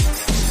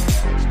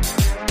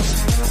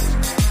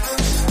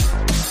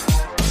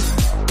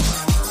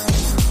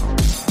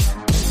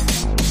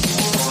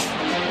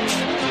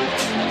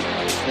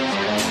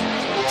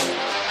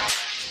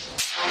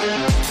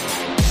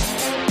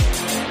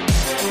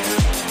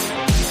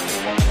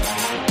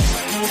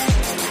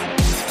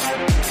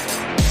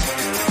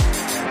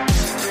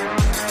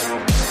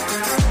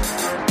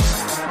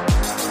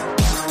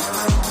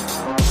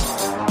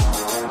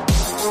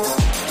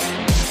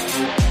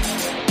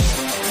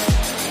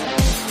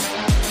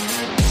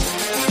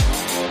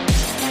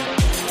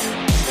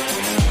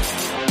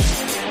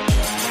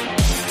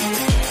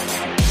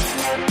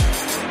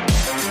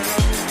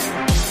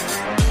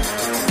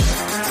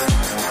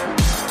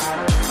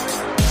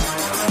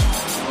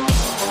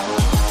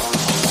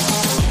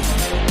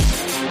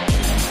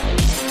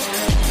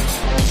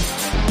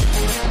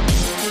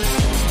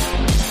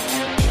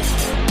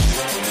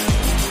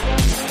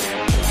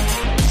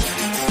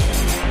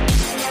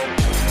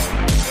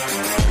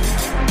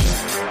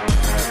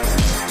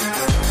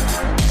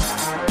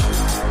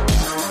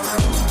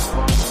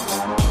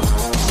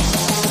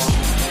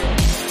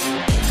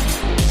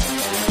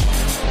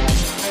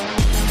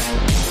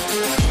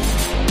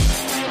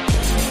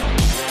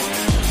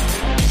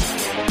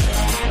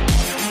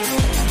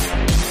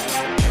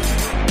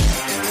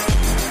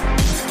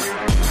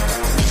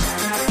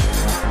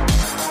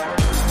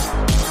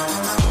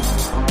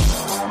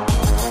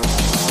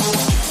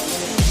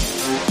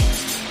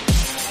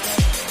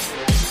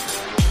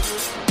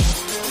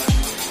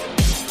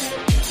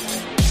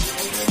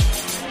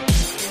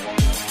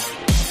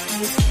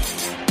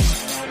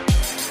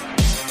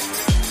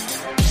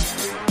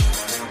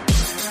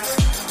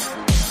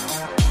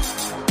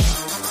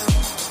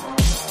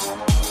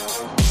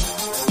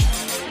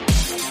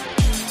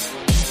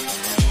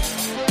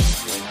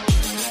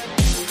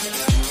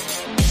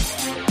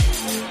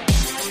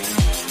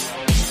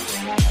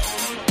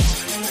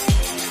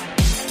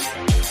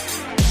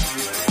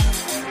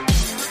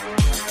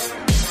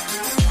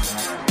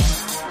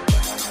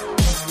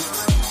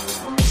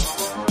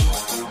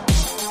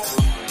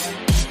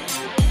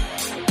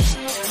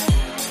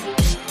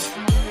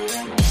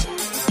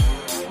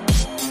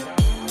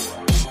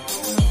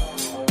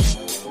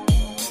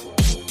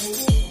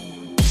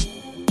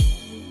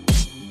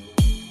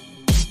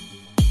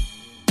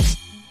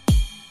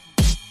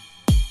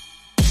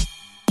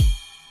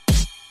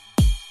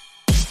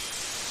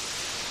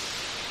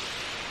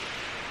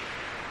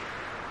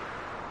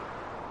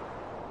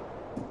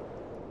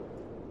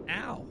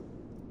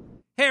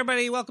 Hey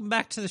everybody, welcome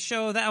back to the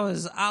show. That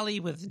was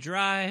Ali with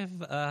Drive.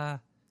 Just want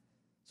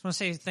to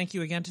say thank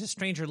you again to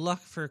Stranger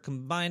Luck for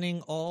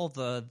combining all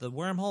the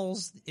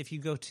wormholes. If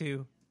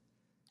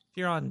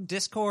you're on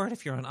Discord,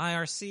 if you're on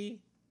IRC, if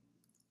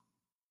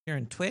you're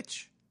on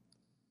Twitch,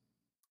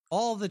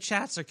 all the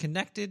chats are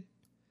connected.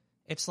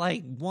 It's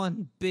like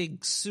one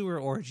big sewer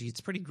orgy.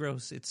 It's pretty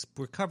gross.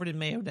 We're covered in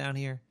mayo down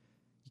here.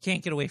 You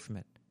can't get away from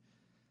it.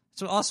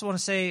 So I also want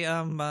to say,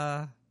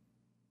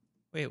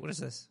 wait, what is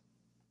this?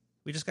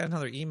 We just got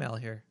another email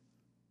here.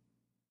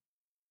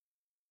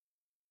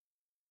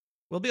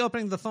 We'll be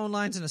opening the phone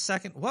lines in a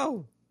second.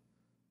 Whoa,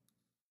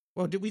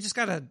 we just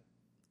got a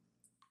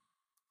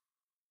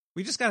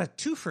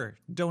twofer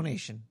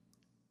donation.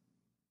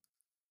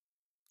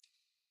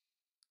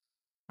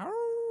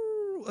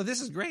 Oh,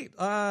 this is great.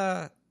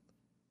 How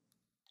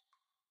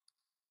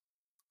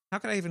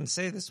could I even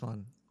say this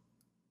one?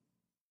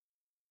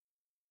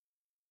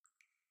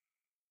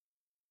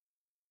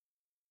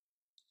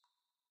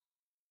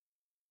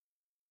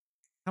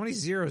 How many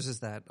zeros is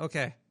that?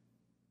 Okay.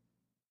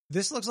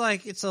 This looks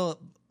like it's a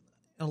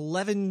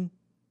 $11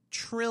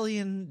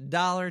 trillion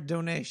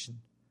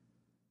donation.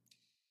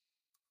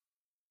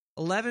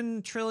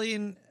 11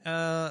 trillion,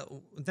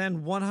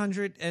 then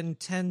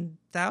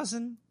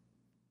 110,000?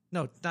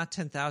 No, not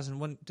 10,000,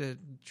 1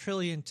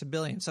 trillion to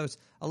billion. So it's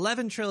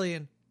 11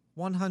 trillion,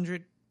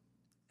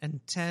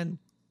 110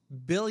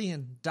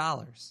 billion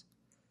dollars.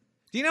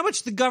 Do you know how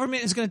much the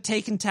government is going to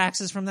take in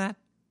taxes from that?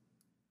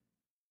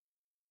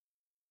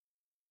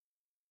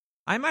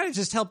 I might have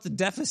just helped the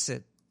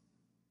deficit.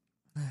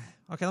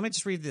 Okay, let me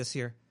just read this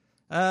here.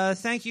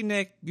 Thank you,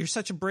 Nick. You're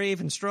such a brave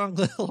and strong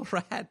little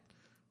rat.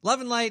 Love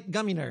and light,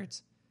 Gummy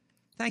Nerds.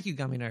 Thank you,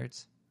 Gummy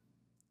Nerds.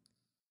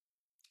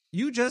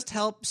 You just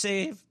helped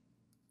save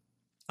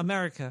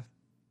America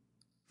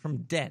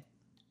from debt.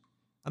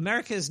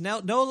 America is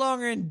now no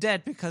longer in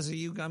debt because of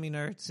you, Gummy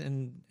Nerds,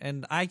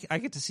 and I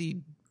get to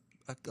see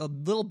a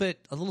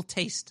little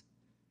taste,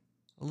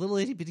 a little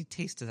itty bitty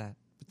taste of that.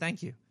 But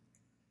thank you.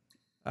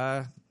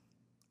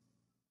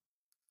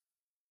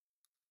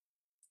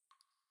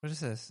 What is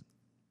this?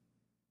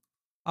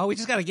 Oh, we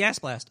just got a gas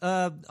blast.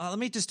 Let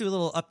me just do a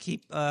little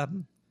upkeep.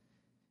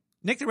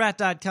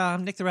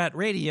 NickTheRat.com,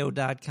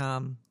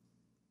 NickTheRatRadio.com.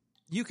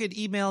 You could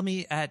email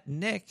me at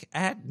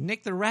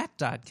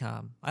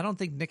nick@nicktherat.com. I don't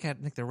think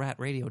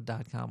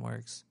nick@nicktheratradio.com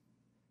works.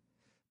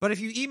 But if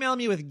you email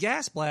me with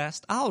gas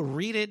blast, I'll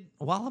read it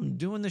while I'm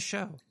doing the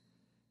show.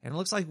 And it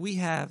looks like we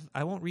have,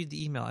 I won't read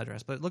the email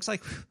address, but it looks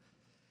like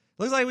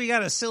we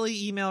got a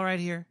silly email right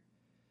here.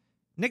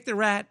 Nick the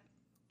Rat,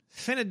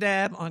 finna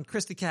dab on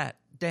Chris the Cat.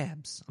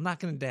 Dabs. I'm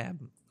not going to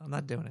dab. I'm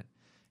not doing it.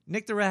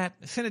 Nick the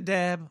Rat, finna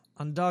dab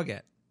on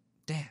Doggett.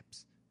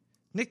 Dabs.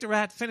 Nick the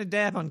Rat, finna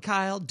dab on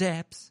Kyle.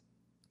 Dabs.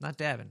 Not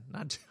dabbing.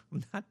 I'm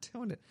not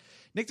doing it.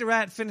 Nick the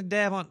Rat, finna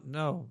dab on,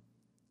 no.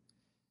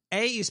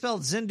 A, you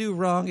spelled Zindu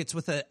wrong. It's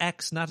with an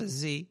X, not a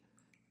Z.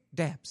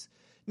 Dabs.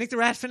 Nick the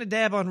Rat, finna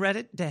dab on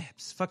Reddit.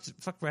 Dabs. Fuck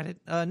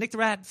Reddit. Nick the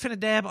Rat, finna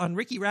dab on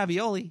Ricky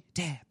Ravioli.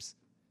 Dabs.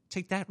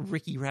 Take that,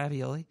 Ricky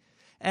Ravioli.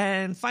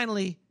 And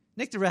finally,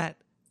 Nick the Rat,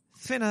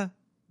 finna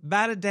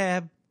bat a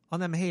dab on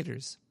them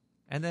haters.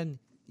 And then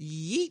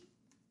yeet.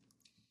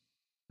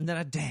 And then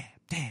a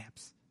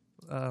dabs.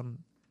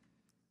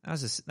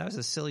 That was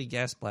a silly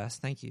gas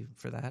blast. Thank you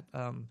for that.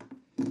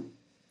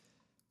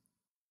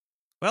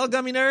 Well,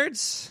 gummy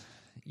nerds,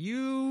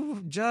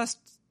 you just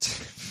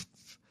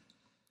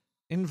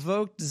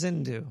invoked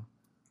Zindu.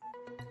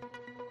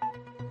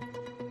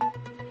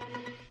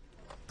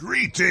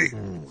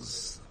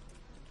 Greetings.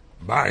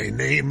 My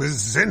name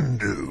is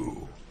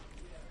Zindu,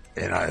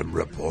 and I'm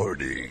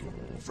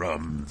reporting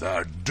from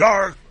the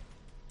Dark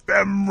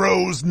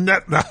Bemrose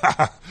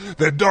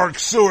the Dark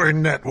Sewer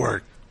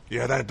Network.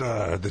 Yeah,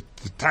 the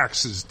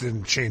taxes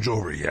didn't change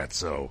over yet,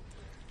 so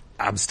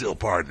I'm still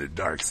part of the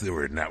Dark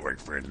Sewer Network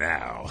for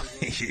now.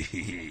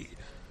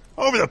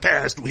 Over the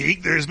past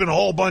week, there's been a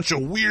whole bunch of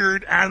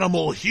weird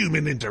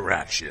animal-human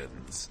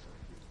interactions.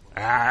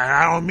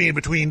 I don't mean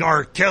between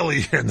R.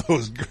 Kelly and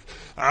those.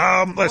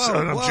 I'm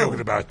joking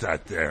about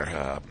that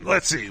there.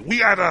 Let's see. We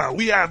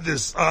have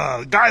this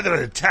guy that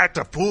attacked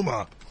a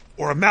puma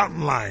or a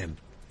mountain lion.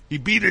 He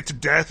beat it to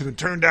death, and it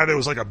turned out it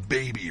was like a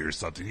baby or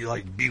something. He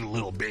beat a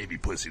little baby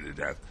pussy to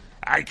death.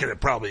 I could have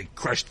probably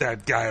crushed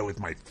that guy with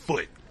my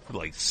foot,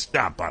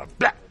 stomp on him,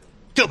 blah,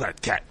 kill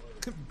that cat.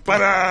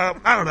 But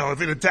I don't know. If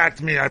it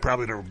attacked me, I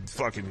probably would have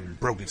fucking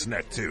broke its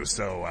neck too.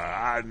 So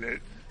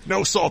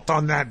no salt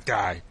on that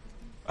guy.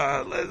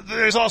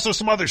 There's also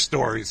some other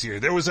stories here.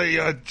 There was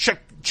a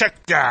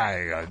Czech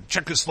guy, a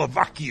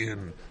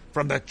Czechoslovakian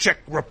from the Czech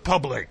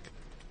Republic,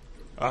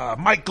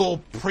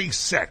 Michael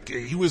Prasek.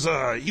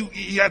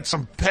 He had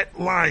some pet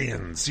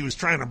lions. He was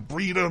trying to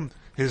breed them.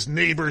 His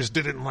neighbors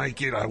didn't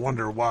like it. I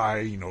wonder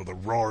why. The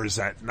roars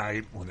at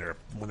night when they're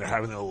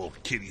having their little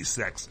kitty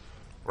sex.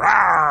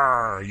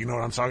 Rawr! You know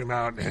what I'm talking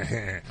about?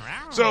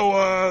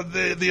 So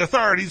the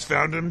authorities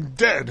found him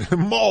dead,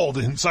 mauled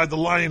inside the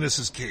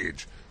lioness's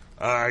cage.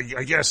 I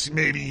guess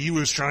maybe he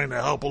was trying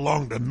to help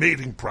along the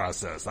mating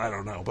process. I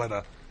don't know,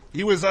 but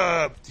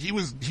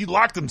he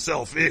locked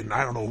himself in.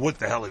 I don't know what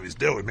the hell he was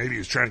doing. Maybe he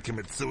was trying to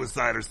commit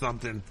suicide or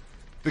something.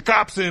 The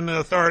cops and the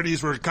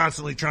authorities were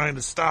constantly trying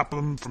to stop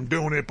him from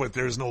doing it, but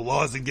there's no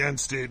laws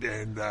against it.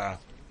 And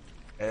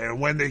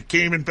when they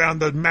came and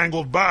found the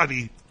mangled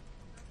body,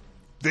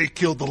 they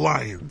killed the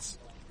lions.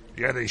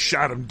 Yeah, they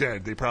shot him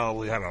dead. They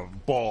probably had a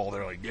ball.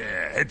 They're like,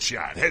 yeah,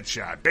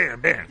 headshot,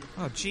 bam, bam.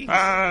 Oh, jeez.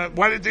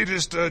 Why did they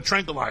just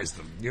tranquilize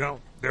them,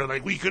 They're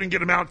like, we couldn't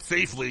get him out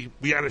safely.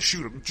 We had to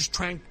shoot him. Just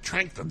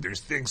trank them. There's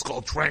things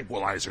called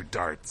tranquilizer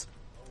darts.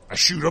 I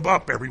shoot them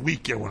up every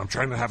weekend when I'm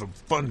trying to have a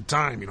fun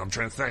time, I'm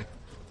trying to say.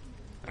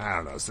 I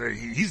don't know, say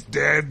he's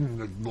dead and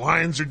the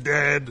lions are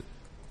dead.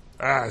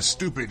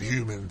 Stupid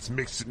humans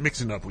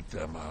mixing up with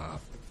them.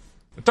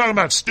 We're talking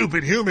about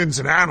stupid humans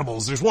and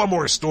animals. There's one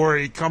more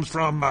story. It comes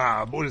from,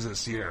 what is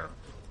this here?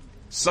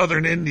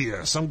 Southern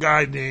India. Some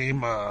guy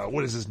named,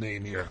 what is his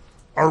name here?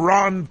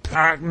 Arun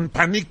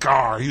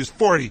Panikar. He was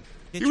 40.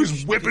 He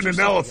was whipping an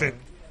elephant.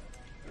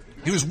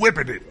 He was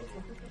whipping it.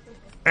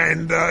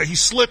 And he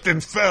slipped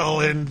and fell,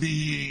 and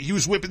he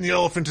was whipping the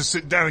elephant to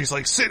sit down. He's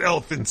like, sit,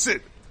 elephant,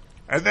 sit.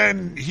 And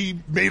then he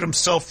made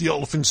himself the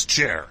elephant's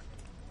chair.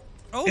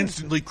 Oh.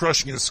 Instantly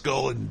crushing his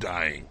skull and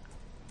dying.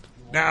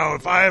 Now,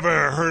 if I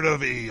ever heard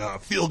of a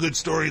feel-good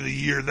story of the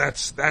year,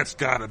 that's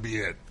gotta be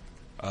it.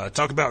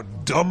 Talk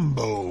about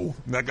Dumbo.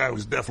 That guy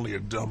was definitely a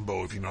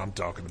Dumbo, if you know what I'm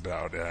talking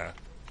about.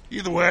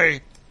 Either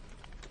way,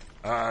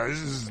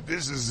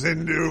 this is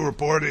Zindu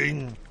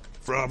reporting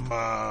from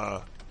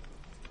the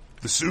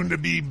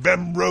soon-to-be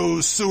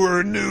Bemrose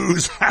Sewer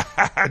News.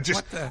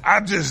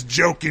 I'm just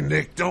joking,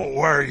 Nick. Don't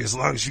worry. As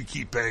long as you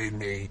keep paying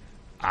me,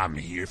 I'm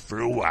here for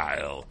a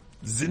while.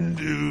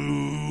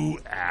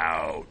 Zindu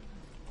out.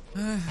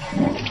 All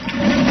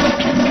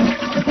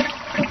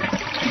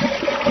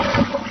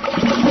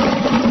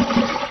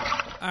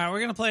right, we're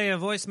going to play a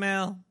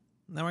voicemail,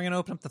 and then we're going to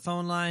open up the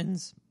phone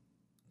lines.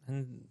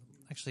 And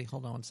actually,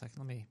 hold on one second.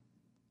 Let me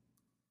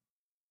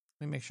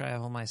make sure I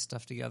have all my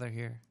stuff together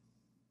here.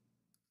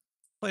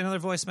 play another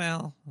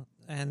voicemail,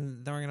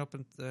 and then we're gonna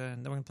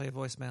then we're gonna play a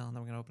voicemail, and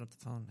then we're gonna open up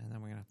the phone, and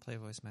then we're gonna play a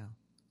voicemail.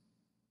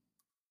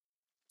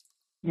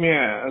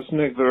 Yeah, it's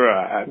Nick the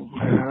Rat.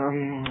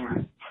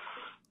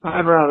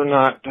 I'd rather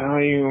not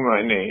tell you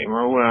my name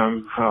or where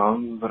I'm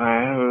from, but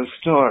I have a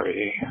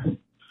story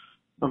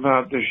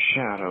about the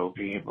shadow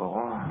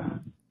people.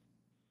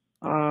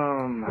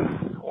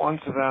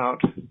 Once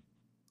about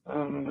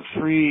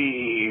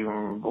 3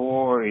 or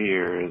 4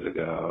 years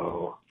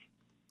ago,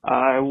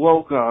 I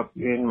woke up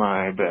in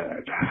my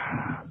bed.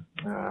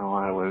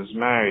 I was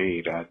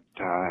married at the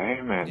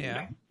time,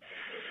 and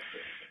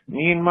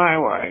me and my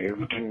wife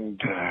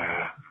didn't,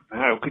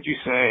 how could you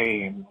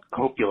say,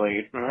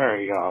 copulate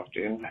very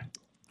often.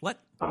 What?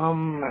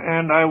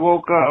 And I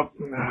woke up,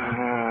 it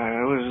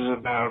was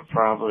about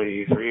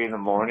probably 3 in the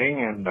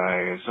morning, and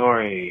I saw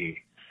a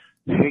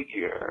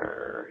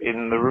figure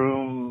in the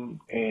room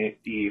at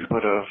the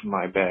foot of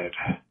my bed.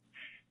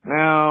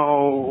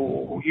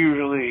 Now,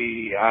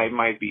 usually I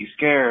might be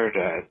scared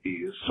at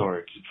these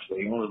sorts of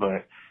things,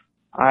 but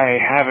I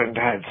haven't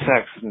had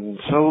sex in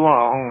so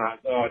long, I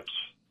thought,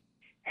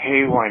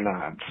 hey, why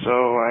not?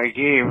 So I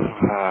gave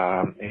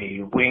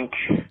a wink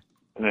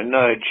and a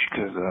nudge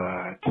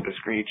to this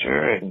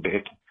creature, and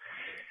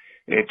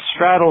it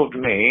straddled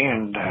me,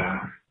 and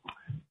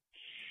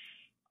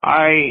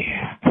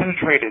I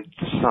penetrated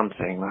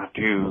something, not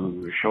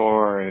too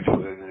sure if it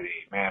was a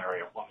man or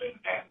a woman,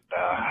 and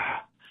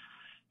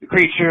the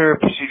creature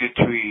proceeded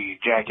to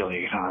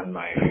ejaculate on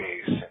my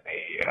face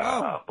in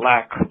a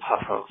black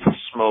puff of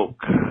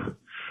smoke.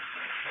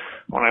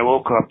 When I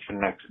woke up the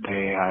next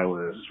day, I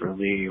was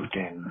relieved,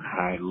 and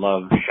I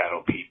love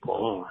shadow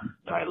people.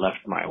 I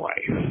left my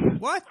wife.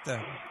 What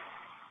the?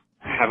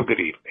 Have a good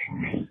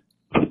evening.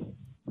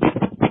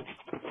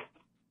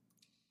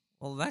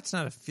 Well, that's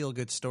not a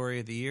feel-good story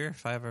of the year,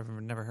 if I've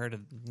ever never heard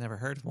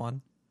of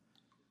one.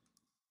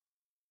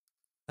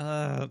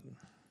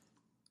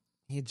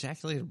 He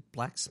ejaculated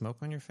black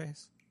smoke on your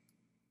face?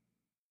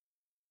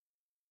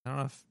 I don't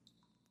know if...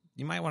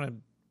 You might want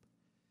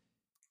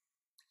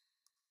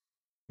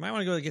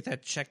to go get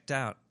that checked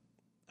out.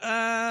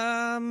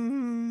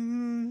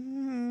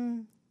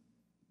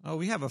 Oh,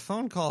 we have a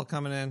phone call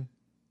coming in.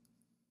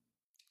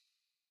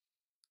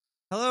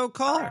 Hello,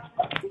 caller.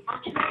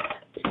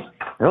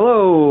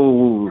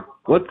 Hello.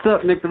 What's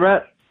up, Nick the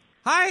Rat?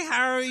 Hi,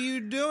 how are you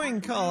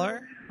doing,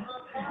 caller?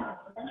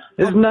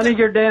 It's none of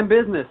your damn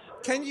business.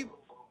 Can you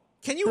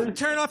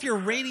turn off your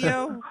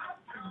radio?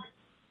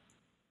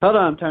 Hold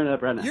on, I'm turning it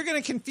up right now. You're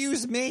going to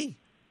confuse me.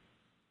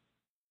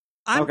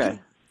 Okay.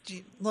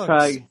 Look,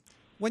 Try.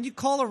 When you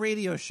call a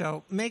radio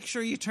show, make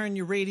sure you turn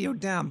your radio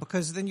down,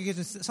 because then you get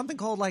something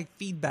called like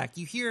feedback.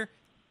 You hear,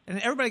 and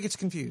everybody gets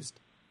confused.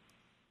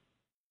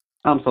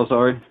 I'm so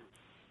sorry.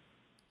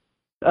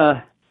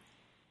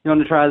 You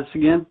want to try this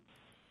again?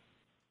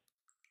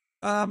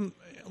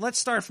 Let's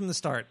start from the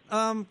start.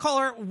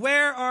 Caller,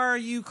 where are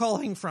you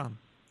calling from?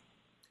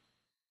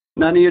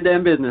 None of your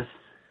damn business.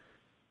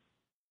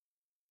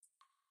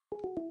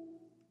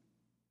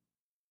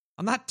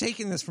 I'm not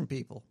taking this from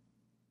people.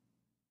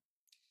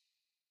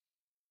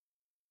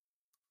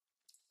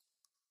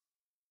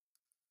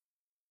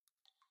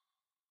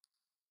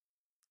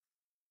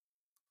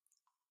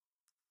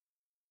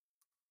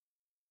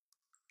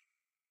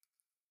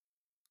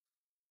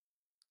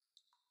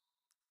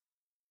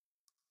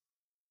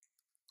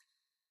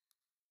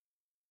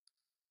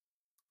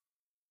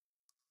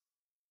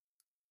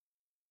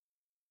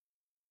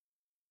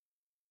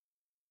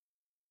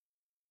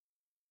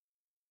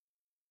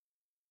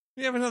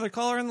 We have another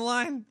caller in the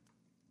line.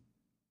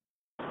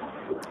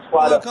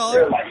 Hello,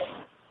 caller.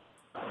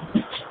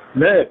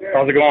 Nick,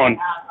 how's it going?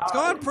 It's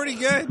going pretty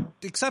good,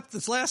 except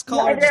this last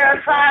caller.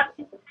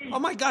 Oh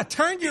my God!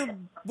 Turn your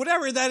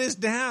whatever that is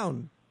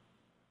down.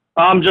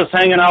 I'm just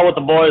hanging out with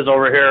the boys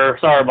over here.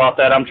 Sorry about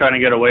that. I'm trying to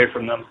get away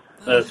from them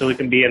so we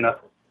can be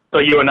so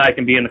you and I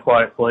can be in the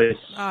quiet place.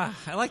 I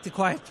like the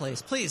quiet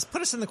place. Please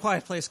put us in the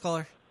quiet place,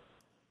 caller.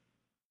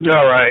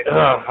 All right.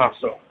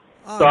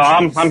 So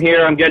I'm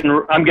here. I'm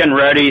getting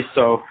ready.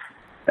 So,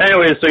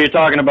 anyways, so you're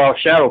talking about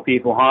shadow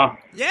people, huh?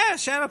 Yeah,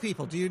 shadow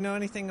people. Do you know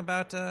anything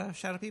about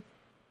shadow people?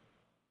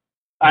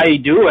 I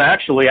do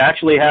actually. I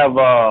actually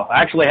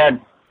had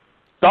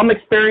some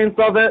experience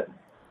of it.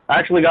 I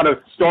actually got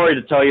a story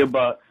to tell you,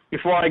 but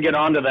before I get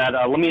on to that,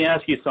 let me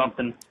ask you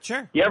something.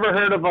 Sure. You ever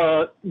heard of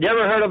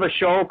a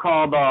show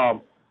called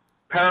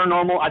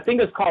Paranormal? I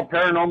think it's called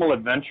Paranormal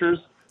Adventures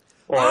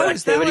or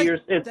is that Activity.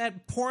 like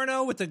that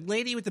porno with the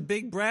lady with the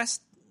big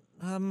breast?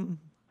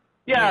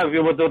 Yeah,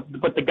 with the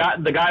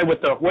guy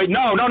with the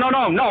no,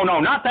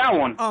 not that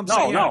one. Oh, I'm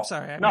sorry. I'm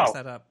sorry, I messed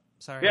that up.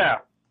 Sorry.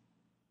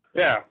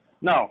 Yeah,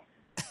 no.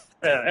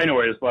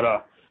 Anyways,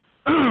 but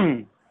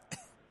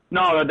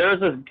no,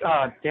 there's this.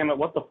 Damn it,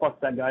 what the fuck's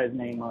that guy's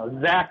name?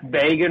 Zach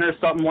Bagan or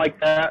something like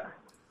that.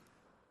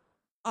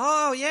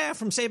 Oh yeah,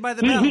 from Saved by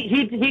the Bell.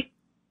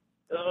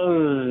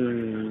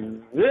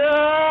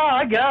 Yeah,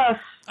 I guess.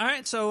 All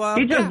right, so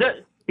he just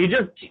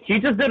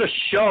did a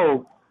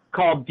show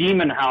called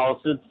Demon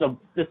House.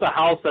 It's a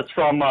house that's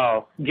from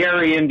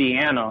Gary,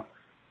 Indiana,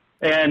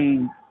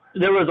 And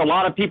there was a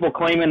lot of people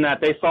claiming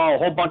that they saw a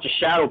whole bunch of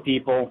shadow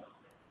people,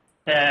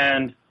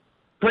 and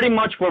pretty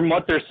much from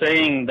what they're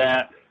saying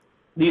that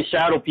these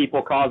shadow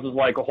people causes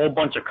like a whole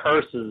bunch of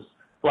curses.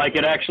 Like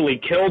it actually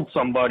killed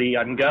somebody,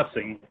 I'm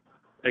guessing.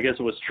 I guess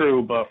it was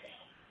true, but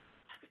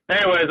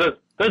anyways,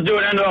 this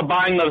dude ended up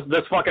buying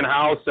this fucking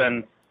house,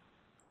 and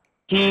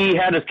he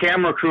had his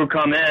camera crew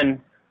come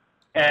in,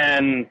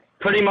 and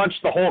pretty much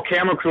the whole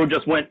camera crew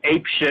just went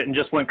ape shit and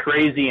just went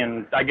crazy,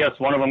 and I guess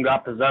one of them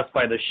got possessed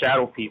by the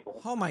shadow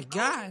people. Oh my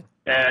God.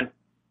 And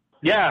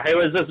yeah,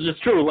 this is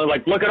just true.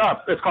 Like, look it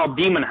up. It's called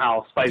Demon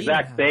House by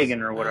Zach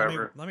Bagan or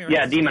whatever. Let me write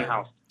yeah, this Demon down.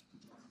 House.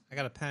 I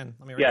got a pen.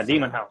 Let me write Yeah, this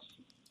Demon down. House.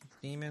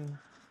 Demon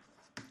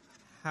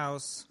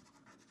House.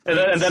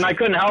 And then I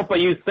couldn't help but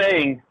you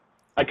saying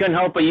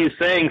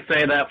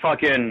say that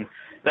fucking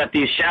that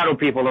these shadow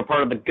people are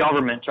part of the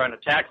government trying to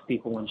tax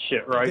people and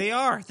shit, right? They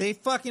are. They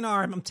fucking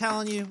are. I'm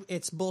telling you,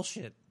 it's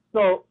bullshit.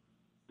 So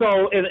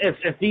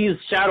if these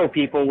shadow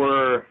people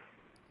were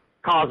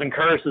causing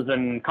curses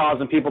and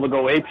causing people to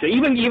go apeshit,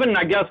 even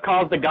I guess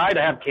caused a guy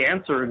to have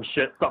cancer and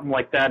shit, something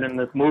like that in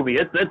this movie.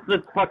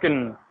 It's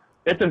fucking,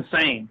 it's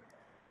insane.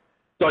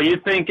 So you're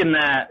thinking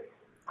that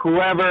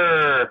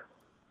whoever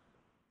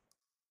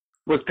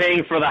was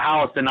paying for the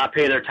house and not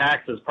pay their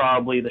taxes,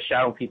 probably the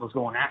shadow people's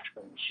going after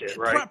them and shit,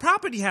 right?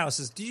 Property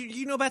houses. Do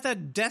you know about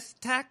that death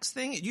tax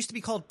thing? It used to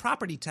be called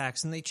property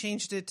tax, and they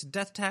changed it to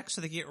death tax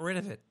so they get rid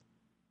of it,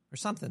 or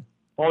something.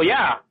 Well,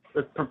 yeah,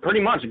 it's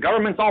pretty much.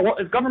 Government's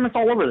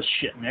all over this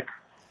shit, Nick.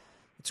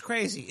 It's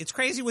crazy. It's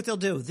crazy what they'll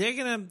do. They're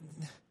gonna.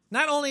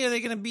 Not only are they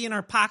gonna be in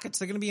our pockets,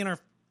 they're gonna be in our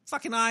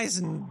fucking eyes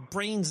and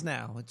brains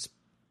now. It's.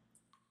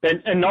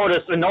 And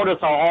notice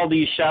how all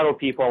these shadow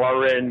people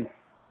are in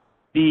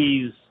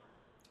these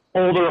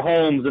older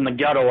homes in the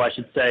ghetto, I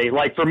should say.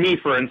 Like for me,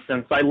 for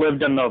instance, I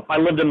lived in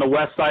the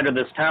west side of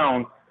this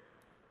town,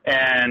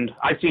 and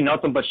I see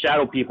nothing but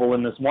shadow people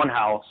in this one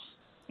house.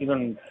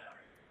 Even,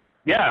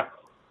 yeah,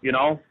 you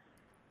know.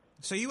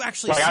 So you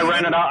actually like I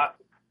rented out.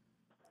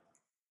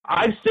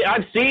 I've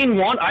seen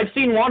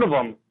one of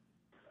them.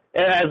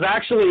 It's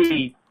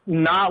actually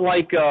not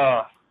like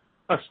a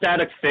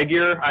static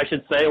figure, I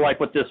should say, like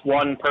what this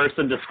one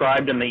person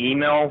described in the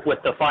email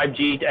with the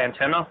 5G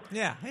antenna.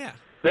 Yeah, yeah.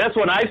 This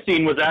one I've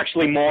seen was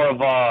actually more of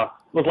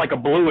was like a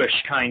bluish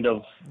kind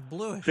of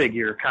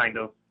figure, kind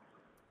of.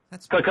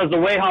 Because the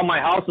way how my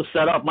house is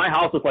set up, my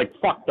house is like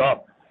fucked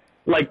up.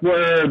 Like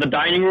where the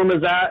dining room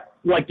is at,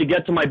 like to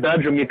get to my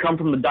bedroom, you come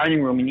from the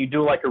dining room and you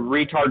do like a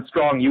retard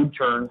strong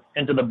U-turn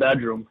into the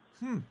bedroom.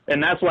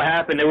 And that's what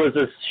happened. It was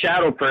this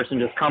shadow person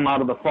just come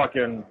out of the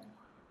fucking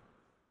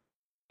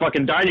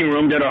dining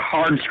room, did a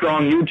hard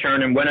strong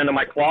U-turn and went into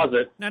my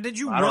closet. Now, did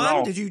you I don't run?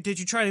 know. Did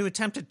you try to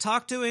attempt to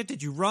talk to it?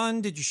 Did you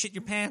run? Did you shit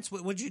your pants?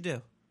 What'd you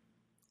do?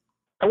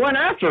 I went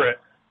after it.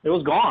 It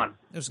was gone.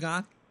 It was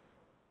gone?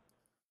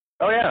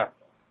 Oh, yeah.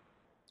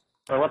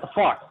 Or what the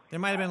fuck? There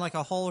might have been like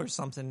a hole or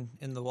something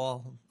in the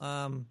wall.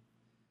 A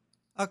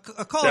Yeah,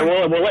 caller.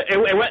 well,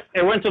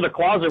 it went to the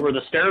closet where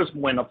the stairs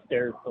went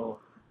upstairs. So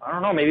I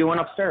don't know. Maybe it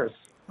went upstairs.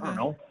 I don't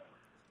know.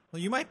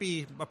 Well, you might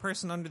be a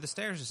person under the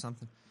stairs or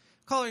something.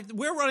 Caller,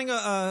 we're running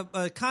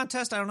a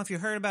contest. I don't know if you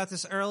heard about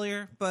this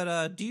earlier,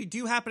 but do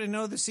you happen to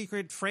know the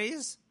secret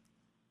phrase?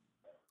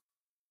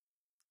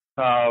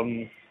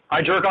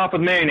 I jerk off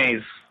with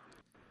mayonnaise.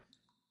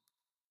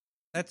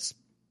 It's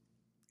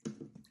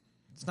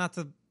not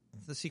the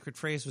secret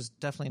phrase was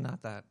definitely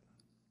not that.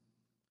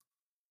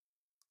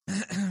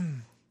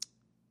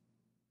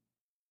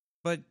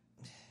 But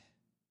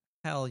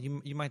hell,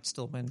 you might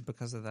still win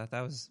because of that.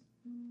 That was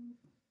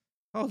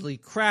holy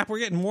crap. We're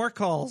getting more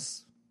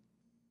calls.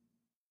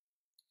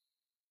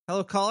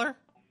 Hello, caller.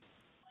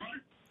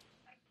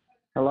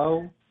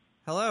 Hello.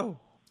 Hello.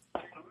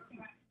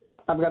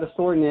 I've got a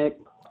story, Nick.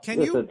 Can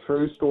it's you- a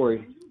true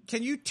story.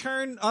 Can you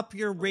turn up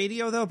your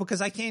radio though,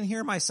 because I can't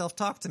hear myself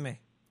talk to me?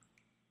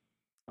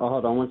 Oh,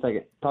 hold on one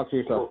second. Talk to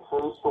yourself.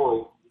 True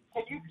story.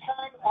 Can you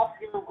turn up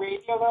your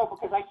radio though,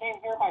 because I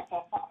can't hear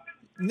myself?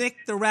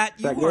 Nick the Rat,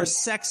 Is that you are good?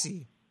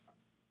 sexy.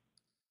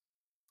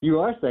 You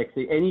are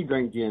sexy, and you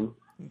drink gin.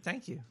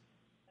 Thank you.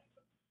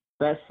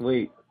 That's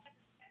sweet.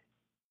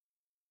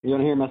 You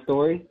want to hear my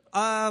story?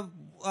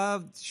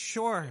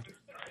 Sure.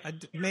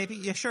 Maybe,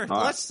 yeah, sure.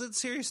 All right.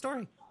 Let's hear your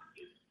story.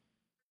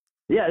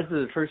 Yeah, this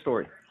is a true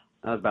story.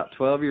 I was about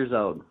 12 years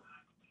old.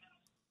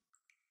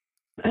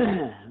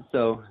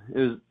 So it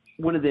was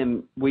one of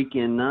them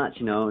weekend nights,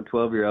 a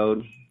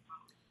 12-year-old.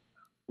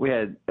 We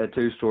had a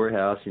 2-story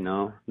house,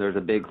 There's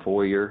a big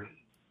foyer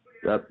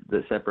up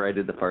that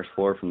separated the first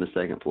floor from the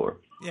second floor.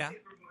 Yeah.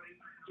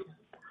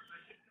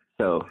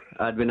 So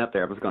I'd been up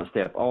there. I was going to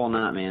stay up all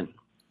night, man.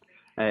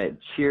 I had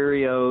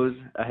Cheerios.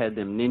 I had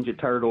them Ninja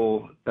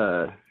Turtle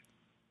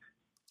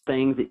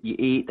things that you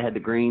eat. They had the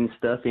green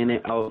stuff in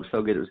it. Oh, it was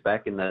so good. It was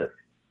back in the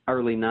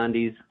early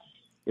 90s.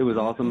 It was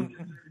awesome.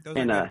 Those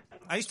And are good.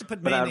 I used to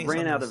put but I mayonnaise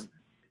ran on out those. of.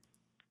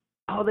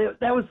 Oh,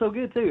 that was so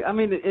good too. I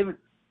mean,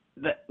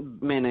 that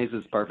mayonnaise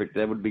was perfect.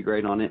 That would be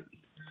great on it.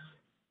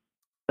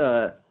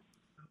 But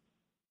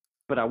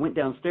but I went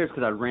downstairs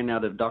because I ran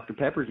out of Dr.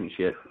 Peppers and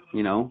shit,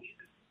 you know.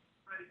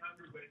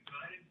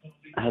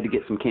 I had to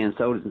get some canned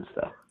sodas and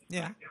stuff.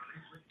 Yeah.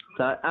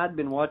 So I'd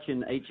been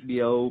watching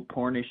HBO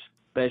pornish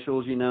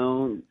specials, you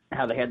know,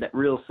 how they had that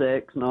real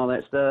sex and all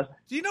that stuff.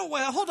 Do you know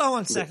what? Hold on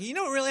one second. You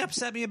know what really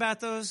upset me about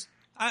those?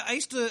 I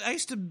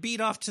used to beat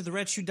off to the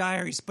Red Shoe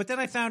Diaries, but then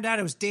I found out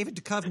it was David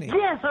Duchovny.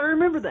 Yes, I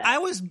remember that. I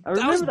was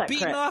that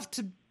beating crap. off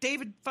to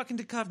David fucking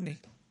Duchovny.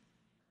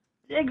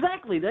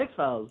 Exactly, the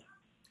X-Files.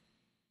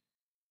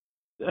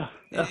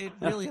 It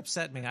really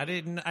upset me. I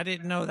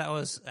didn't know that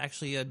was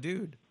actually a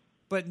dude.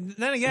 But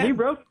then again, he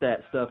wrote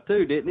that stuff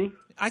too, didn't he?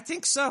 I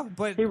think so.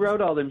 But he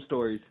wrote all them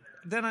stories.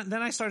 Then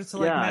I started to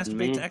God, masturbate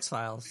man. to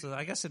X-Files, so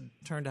I guess it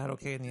turned out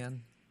okay in the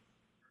end.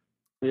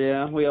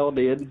 Yeah, we all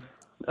did.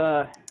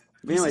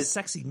 He's Anyways, a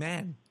sexy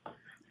man.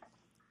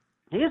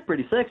 he is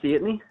pretty sexy,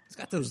 isn't he? He's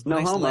got those No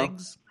nice homo.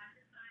 legs.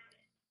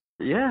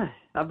 Yeah,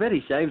 I bet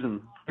he shaves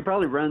them. He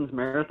probably runs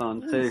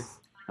marathons too.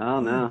 I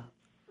don't know.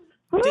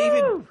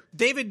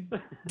 David,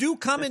 do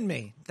come in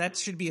me. That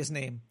should be his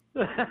name.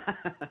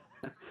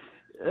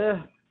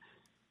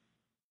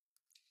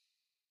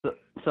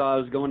 So I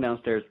was going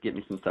downstairs to get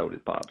me some soda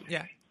pops.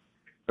 Yeah.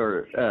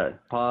 Or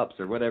pops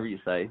or whatever you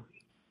say.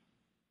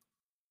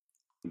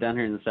 Down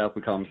here in the South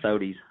we call them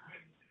sodies.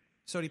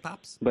 Sody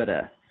pops? But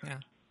Yeah.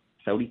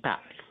 sody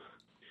pops.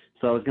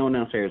 So I was going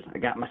downstairs. I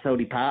got my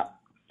sody pop.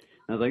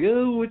 I was like,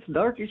 oh, it's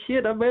dark as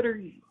shit. I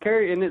better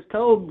carry it. And it's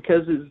cold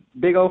because it's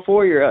big old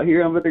foyer out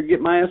here. I better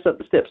get my ass up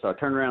the steps. So I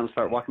turned around and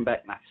started walking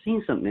back, and I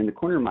seen something in the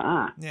corner of my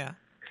eye. Yeah.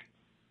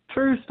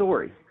 True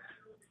story.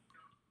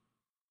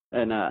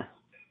 And so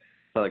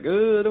I was like,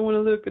 oh, I don't want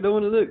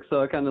to look.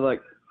 So I kind of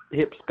like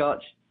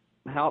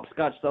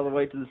hopscotched all the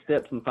way to the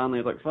steps, and finally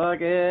I was like,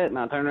 fuck it. And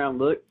I turned around and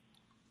looked,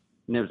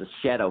 and there was a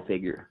shadow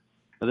figure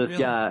of this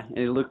guy, and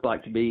it looked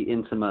like to be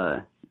in some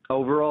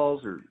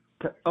overalls,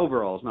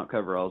 not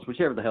coveralls,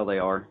 whichever the hell they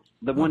are.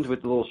 The ones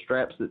with the little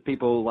straps that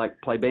people like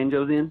play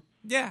banjos in.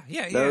 Yeah.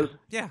 Those?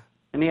 Yeah.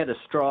 And he had a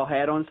straw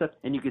hat on and stuff,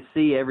 and you could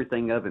see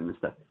everything of him and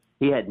stuff.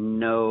 He had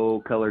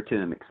no color to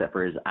him except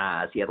for his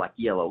eyes. He had like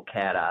yellow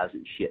cat eyes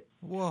and shit.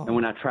 Whoa. And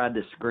when I tried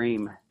to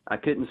scream, I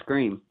couldn't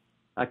scream.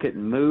 I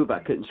couldn't move. I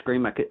couldn't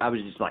scream. I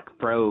was just like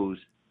froze.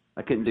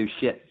 I couldn't do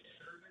shit.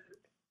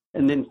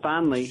 And then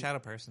finally, Shadow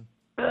person.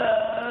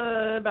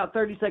 about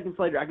 30 seconds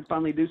later, I could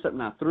finally do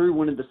something. I threw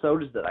one of the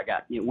sodas that I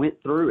got. It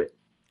went through it.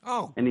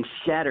 Oh. And it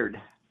shattered.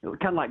 It was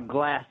kind of like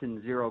glass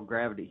in zero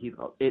gravity.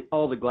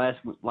 All the glass,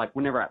 like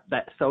whenever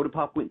that soda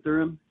pop went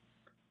through him,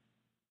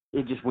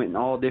 it just went in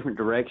all different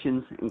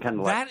directions and kind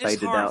of like That is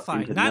faded out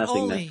horrifying. into Not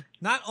nothingness.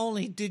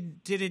 only did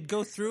it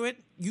go through it,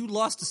 you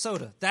lost a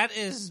soda. That's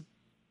And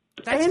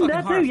fucking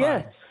that too, horrifying.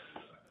 yeah.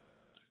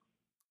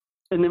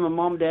 And then my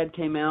mom and dad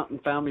came out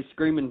and found me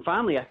screaming.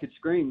 Finally, I could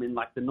scream, and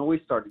like the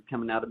noise started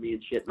coming out of me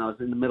and shit. And I was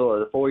in the middle of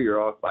the foyer,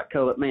 all like,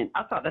 man,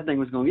 I thought that thing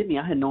was going to get me.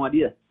 I had no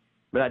idea,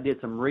 but I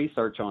did some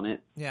research on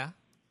it. Yeah.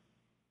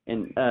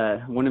 And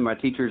one of my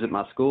teachers at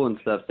my school and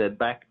stuff said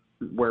back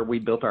where we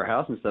built our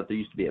house and stuff, there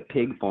used to be a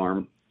pig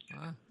farm.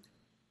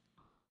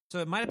 So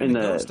it might have been And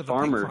the the ghost of a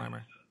farmer- pig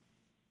farmer.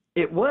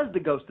 It was the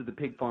ghost of the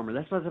pig farmer.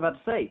 That's what I was about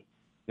to say.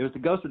 It was the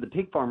ghost of the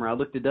pig farmer. I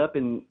looked it up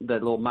in the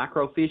little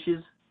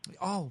microfishes.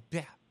 Oh,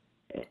 yeah.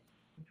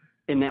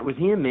 And that was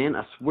him, man.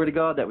 I swear to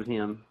God, that was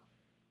him.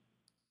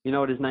 You know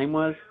what his name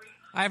was?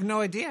 I have no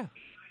idea.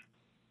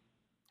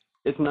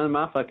 It's none of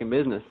my fucking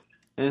business.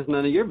 And it's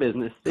none of your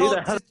business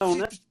either. I don't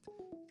know.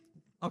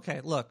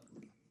 Okay, look.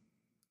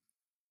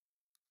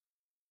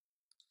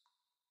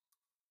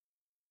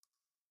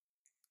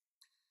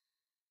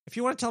 If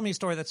you want to tell me a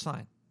story, that's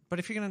fine. But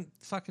if you're going to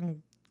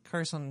fucking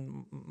curse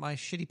on my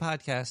shitty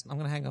podcast, I'm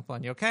going to hang up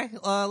on you, okay?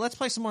 Let's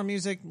play some more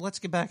music. Let's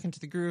get back into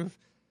the groove.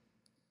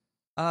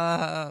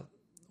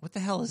 What the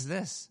hell is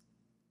this?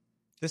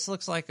 This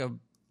looks like a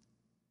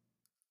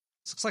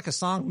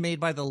song made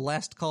by The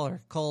Last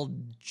Caller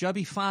called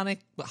Jubbyphonic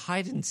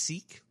Hide and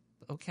Seek.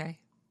 Okay.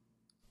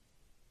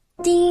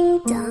 Ding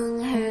dong,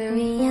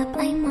 hurry up,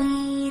 I'm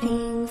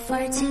waiting,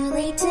 far too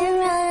late to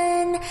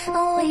run.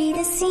 I'll wait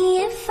to see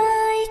if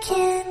I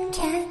can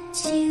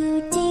catch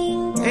you.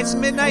 Ding dong, It's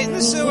midnight in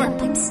the sewer. hurry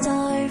up, I'm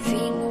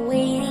starving,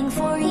 waiting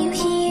for you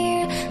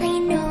here. I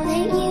know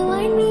that you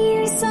are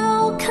near,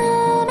 so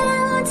come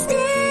out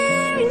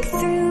staring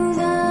through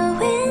the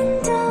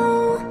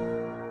window.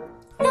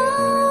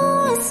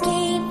 No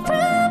escape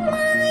from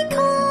my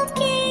cold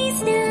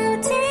gaze,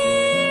 now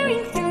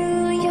tearing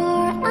through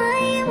your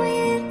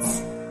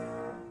eyelids.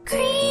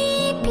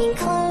 Creeping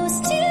close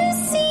to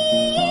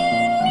see you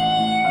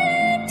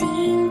near.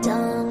 Ding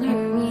dong,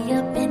 hurry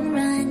up and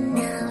run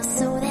now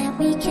so that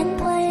we can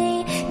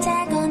play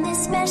tag on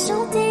this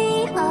special day.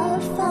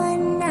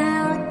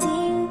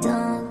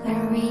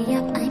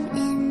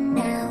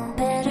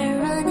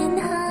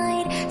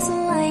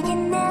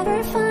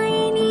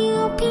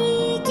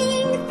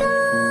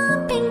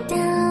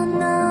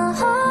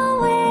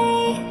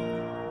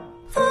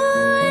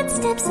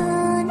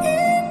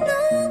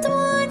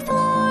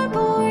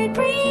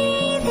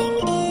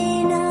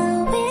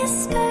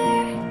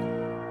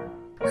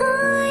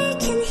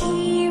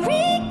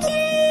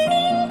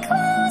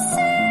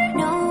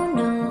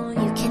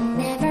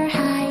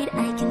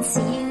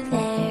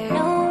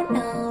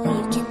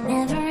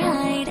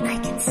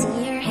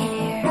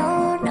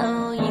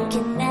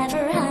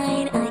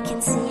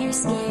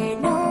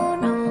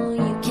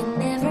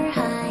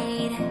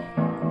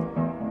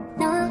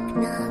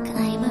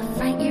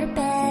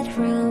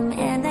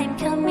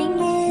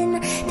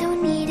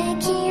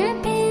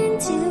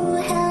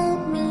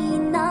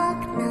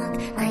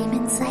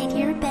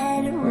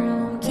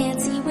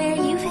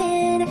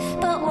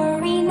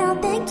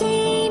 the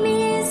game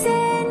is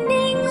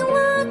ending.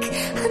 Look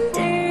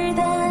under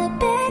the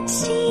bed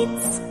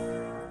sheets.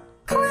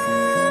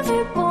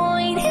 Clever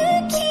boy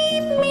who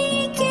keep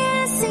me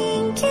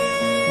guessing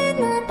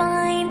cannot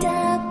find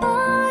a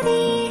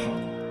body.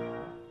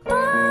 But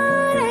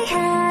I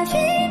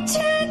haven't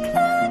checked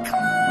the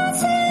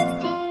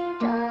closet. Ding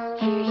dong,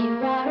 here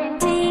you are.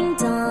 Ding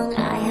dong,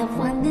 I have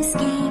won this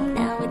game.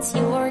 Now it's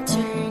your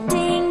turn.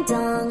 Ding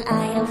dong,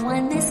 I have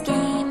won this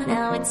game.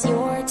 Now it's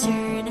your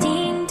turn.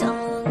 Ding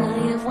dong, I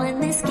have won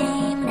this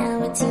game.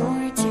 Now it's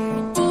your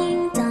turn.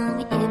 Ding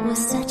dong, it was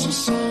such a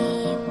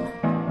shame.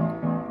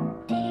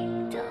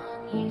 Ding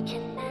dong, you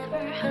can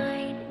never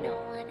hide. No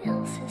one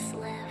else is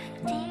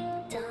left.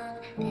 Ding dong,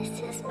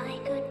 this is my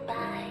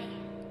goodbye.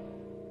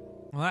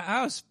 Well,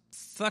 that was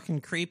fucking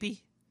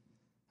creepy.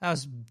 That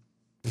was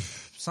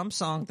some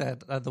song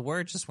that the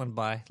word just went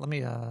by. Let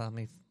me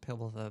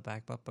pull the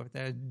back up over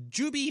there.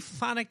 Juby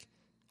Phonic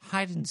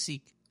Hide and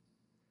Seek.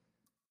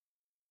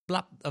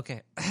 Blop.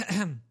 Okay.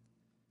 I'm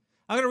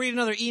going to read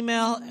another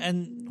email,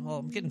 and, well,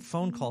 I'm getting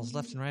phone calls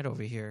left and right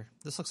over here.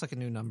 This looks like a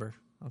new number.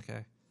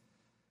 Okay.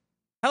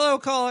 Hello,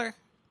 caller.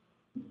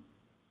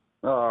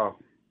 Oh,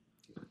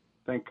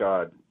 thank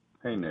God.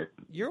 Hey, Nick.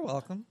 You're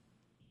welcome.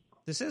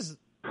 This is...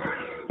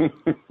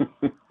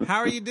 How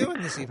are you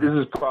doing this evening?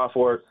 This is Prof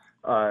War.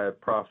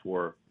 Prof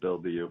War, Bill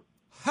to you.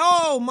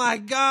 Oh, my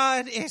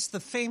God. It's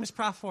the famous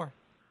Prof War.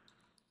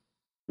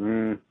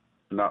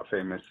 Not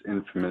famous,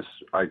 infamous,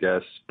 I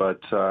guess. But,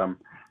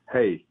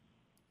 hey,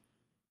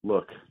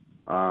 look,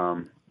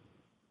 I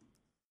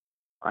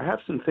have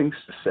some things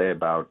to say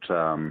about,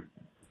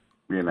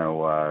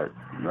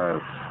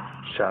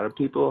 shadow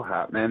people,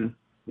 hat men,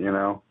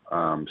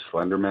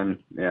 Slenderman.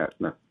 Yeah,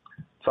 no,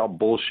 it's all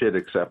bullshit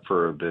except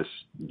for this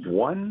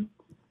one.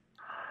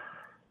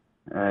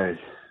 Hey,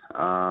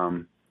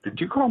 did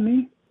you call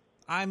me?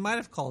 I might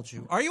have called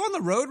you. Are you on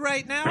the road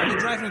right now? Are you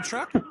driving a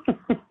truck?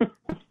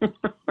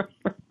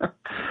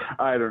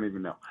 I don't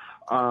even know.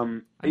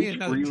 I need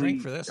another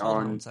drink for this. Hold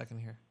on 1 second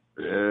here.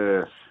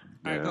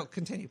 All right, go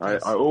continue,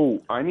 please.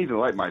 I need to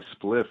light my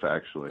spliff,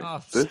 actually.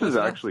 Oh, this is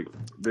spliff. actually,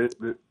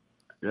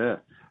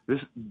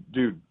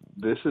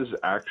 this is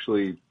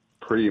actually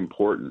pretty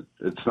important.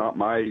 It's not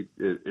my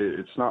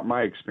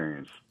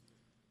experience,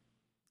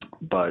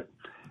 but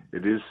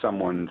it is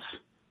someone's,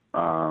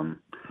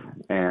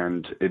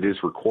 and it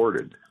is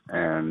recorded,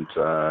 and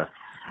the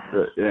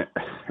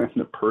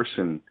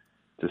person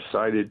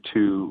decided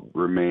to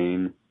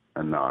remain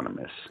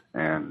anonymous,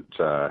 and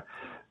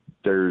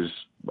there's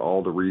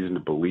all the reason to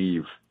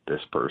believe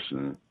this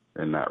person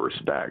in that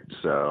respect.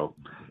 So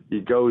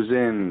he goes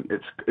in.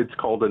 It's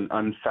called an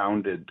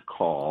unfounded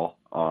call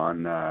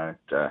on. I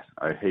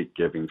hate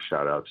giving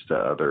shout outs to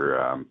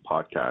other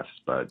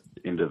podcasts, but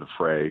Into the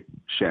Fray,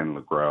 Shannon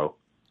LeGros.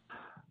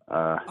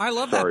 I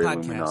love that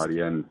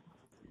podcast.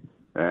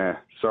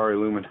 Sorry,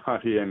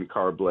 Illuminati and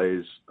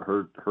Carblaze.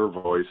 Her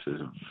voice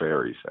is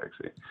very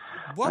sexy.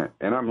 What?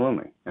 And I'm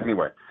lonely.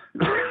 Anyway.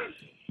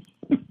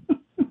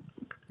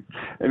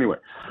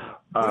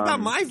 What about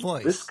my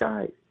voice? This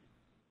guy.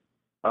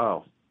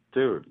 Oh,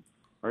 dude,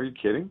 are you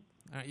kidding?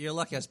 You're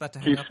lucky. I was about to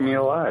hang up. Keeps me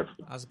alive.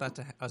 I was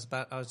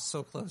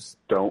so close.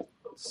 Don't.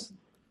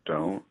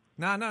 No.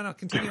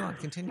 Continue on.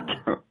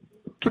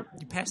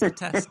 You passed the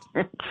test.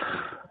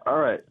 All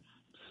right.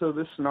 So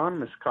this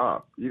anonymous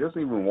cop, he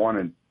doesn't even want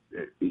to.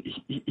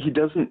 He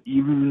doesn't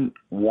even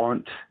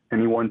want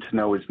anyone to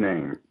know his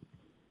name.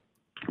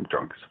 I'm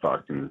drunk as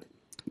fuck and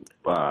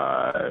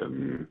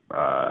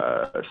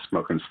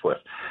smoking spliff.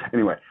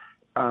 Anyway,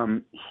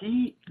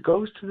 he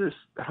goes to this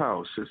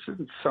house. It's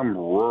in some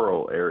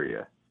rural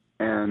area,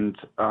 and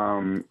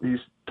he's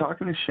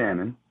talking to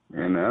Shannon,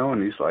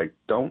 and he's like,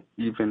 "Don't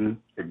even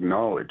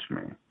acknowledge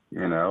me,"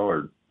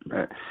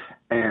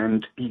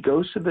 and he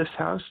goes to this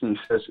house and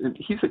he says,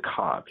 he's a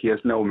cop. He has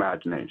no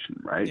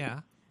imagination, right?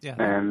 Yeah.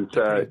 And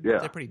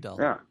they're pretty dull.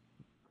 Yeah.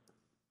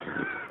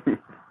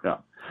 Yeah.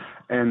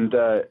 And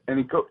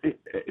he goes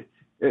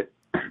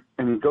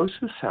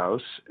to this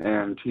house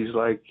and he's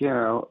like,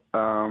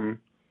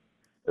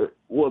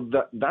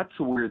 that's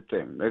a weird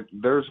thing.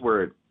 There's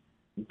where it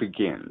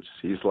begins.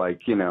 He's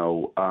like,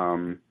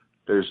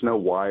 there's no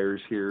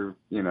wires here.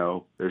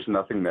 There's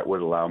nothing that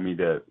would allow me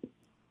to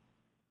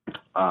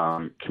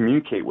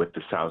communicate with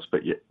this house,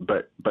 but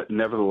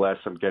nevertheless,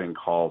 I'm getting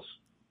calls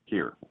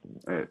here,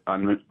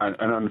 an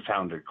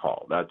unfounded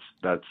call.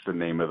 That's the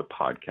name of the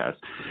podcast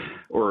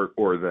or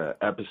the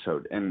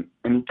episode. And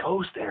he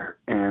goes there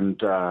and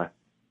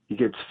he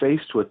gets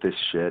faced with this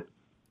shit.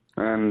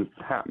 And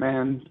Hat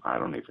Man, I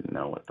don't even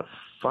know what the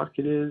fuck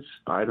it is.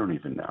 I don't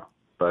even know.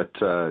 But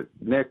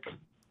Nick,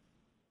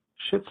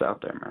 shit's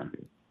out there, man.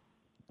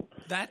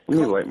 Let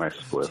me light my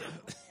split.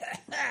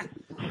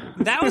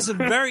 That was a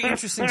very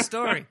interesting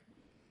story.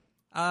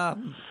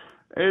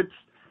 It's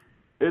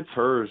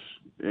hers,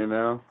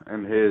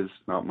 and his,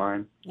 not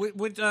mine.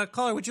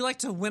 Caller, would you like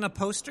to win a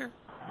poster?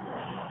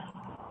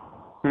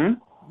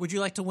 Would you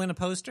like to win a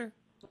poster?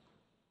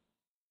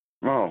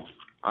 Oh,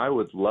 I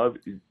would love.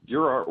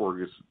 Your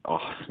artwork is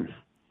awesome.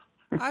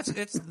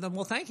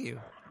 Well, thank you.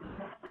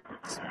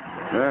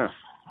 Yeah.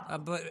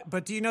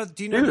 But do you know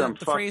Dude, the I'm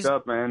phrase? fucked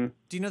up, man.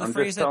 Do you know the I'm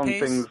phrase just that telling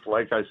pays? things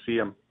like I see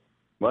them.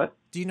 What?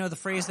 Do you know the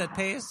phrase that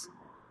pays?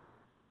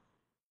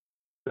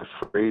 The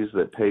phrase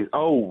that pays.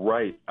 Oh,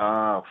 right.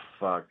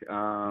 Fuck.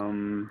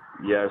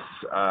 Yes.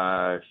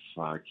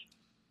 Fuck.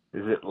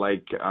 Is it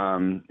like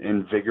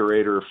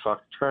Invigorator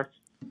fuck truck?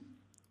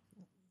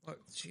 Oh,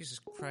 Jesus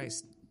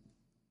Christ.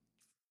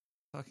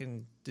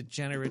 Fucking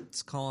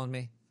degenerates calling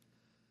me.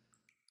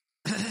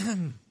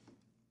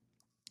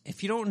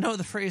 If you don't know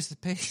the phrase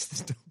that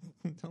pays,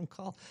 don't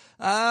call.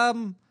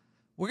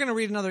 We're going to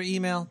read another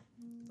email.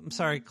 I'm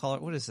sorry, caller.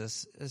 What is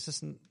this? Is this...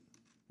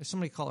 There's so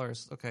many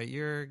callers. Okay,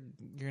 you're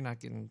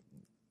not getting...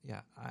 Yeah,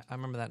 I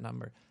remember that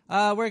number.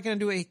 We're going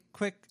to do a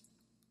quick...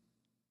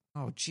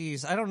 Oh,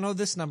 geez. I don't know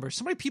this number.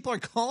 So many people are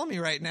calling me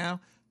right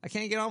now. I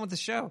can't get on with the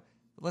show.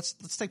 Let's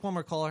take one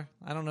more caller.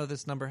 I don't know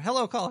this number.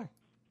 Hello, caller.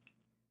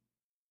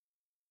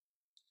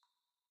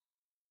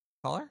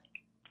 Caller?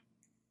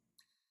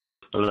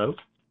 Hello?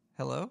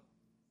 Hello?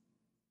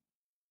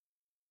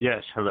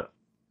 Yes, hello.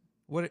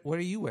 What are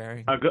you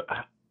wearing?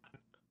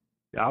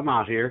 I'm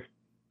out here.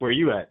 Where are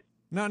you at?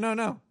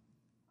 No.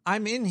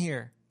 I'm in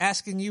here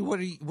asking you what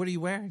are you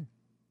wearing?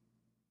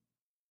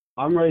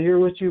 I'm right here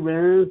with you,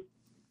 man.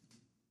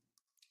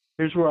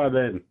 Here's where I've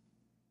been.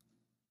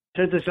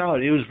 Check this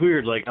out. It was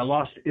weird. Like, I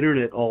lost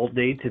internet all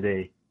day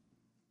today.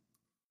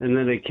 And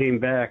then it came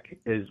back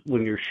as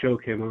when your show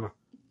came on.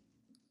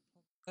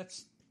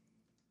 It's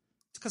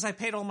because I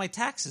paid all my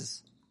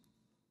taxes.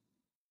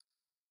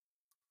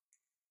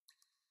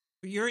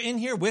 You're in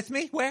here with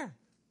me? Where?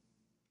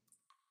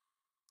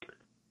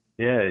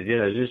 Yeah.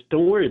 Just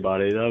don't worry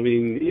about it. I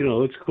mean,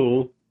 it's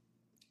cool.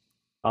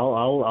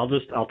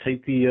 I'll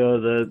take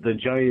the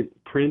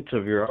giant print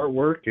of your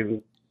artwork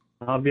and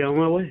I'll be on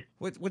my way.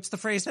 What's the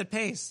phrase that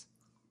pays?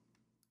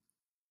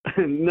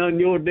 None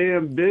your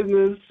damn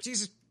business.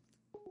 Jesus.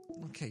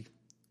 Okay.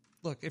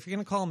 Look, if you're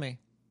gonna call me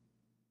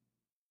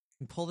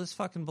and pull this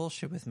fucking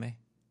bullshit with me.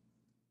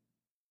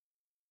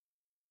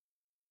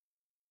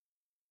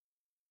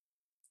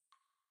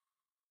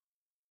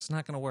 It's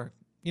not going to work.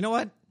 You know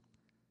what?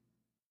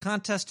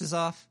 Contest is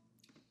off.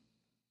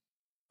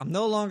 I'm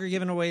no longer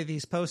giving away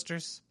these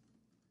posters.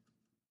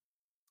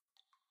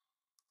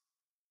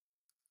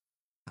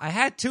 I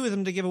had 2 of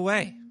them to give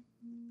away.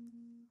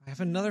 I have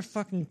another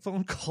fucking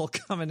phone call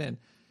coming in.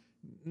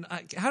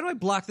 How do I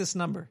block this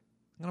number?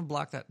 I'm going to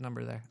block that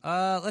number there.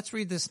 Let's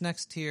read this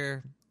next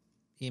tier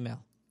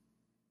email.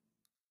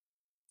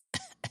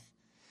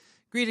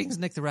 Greetings,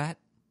 Nick the Rat.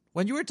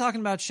 When you were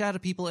talking about shadow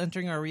people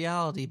entering our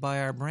reality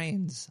by our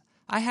brains,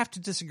 I have to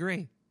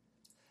disagree.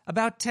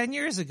 About 10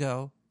 years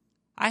ago,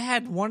 I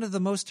had one of the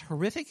most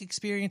horrific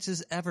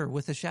experiences ever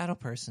with a shadow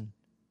person.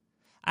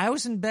 I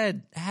was in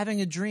bed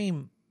having a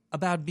dream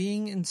about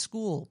being in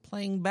school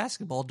playing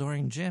basketball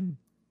during gym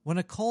when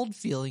a cold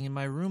feeling in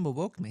my room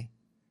awoke me.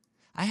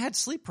 I had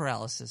sleep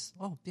paralysis.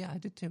 Oh, yeah, I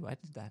did too. I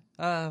did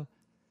that.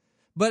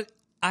 But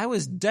I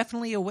was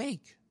definitely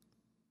awake.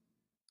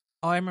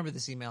 Oh, I remember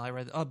this email I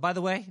read. Oh, by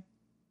the way,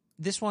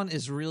 this one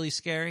is really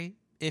scary.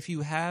 If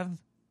you have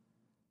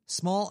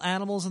small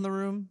animals in the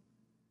room,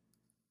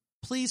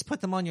 please put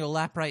them on your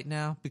lap right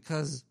now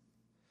because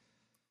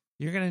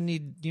you're gonna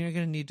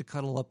need to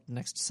cuddle up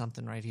next to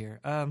something right here.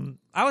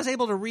 I was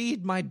able to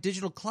read my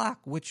digital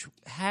clock, which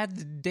had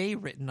the day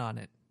written on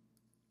it.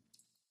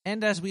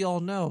 And as we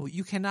all know,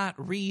 you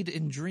cannot read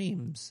in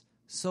dreams,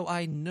 so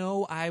I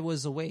know I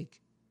was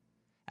awake.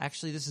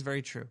 Actually, this is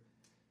very true.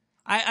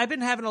 I've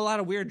been having a lot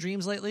of weird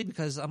dreams lately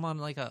because I'm on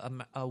like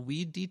a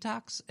weed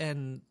detox,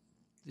 and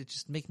it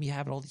just make me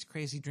have all these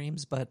crazy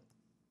dreams, but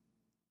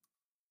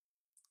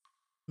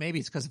maybe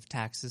it's because of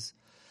taxes.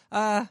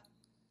 And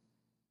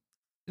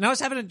I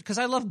was having because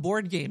I love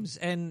board games,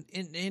 and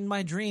in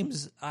my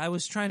dreams, I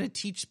was trying to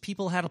teach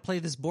people how to play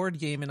this board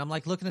game, and I'm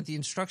like looking at the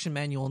instruction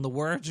manual, and the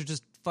words are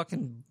just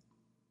fucking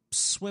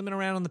swimming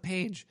around on the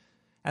page.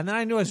 And then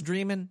I knew I was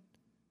dreaming,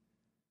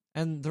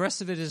 and the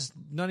rest of it is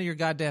none of your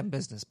goddamn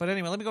business. But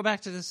anyway, let me go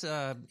back to this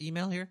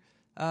email here.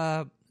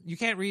 You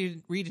can't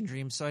read in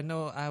dreams, so I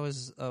know I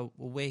was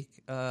awake.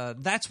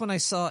 That's when I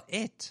saw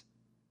it.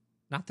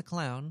 Not the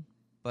clown,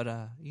 but,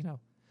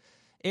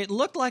 It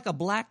looked like a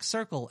black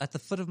circle at the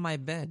foot of my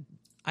bed.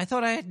 I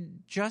thought I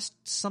had just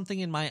something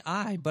in my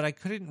eye, but I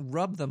couldn't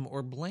rub them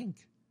or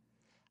blink.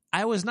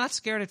 I was not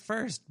scared at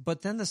first,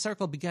 but then the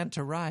circle began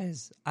to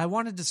rise. I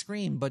wanted to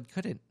scream, but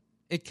couldn't.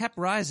 It kept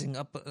rising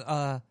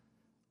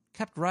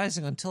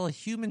until a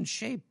human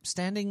shape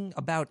standing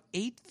about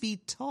 8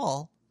 feet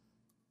tall,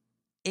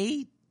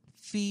 8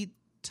 feet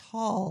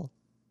tall,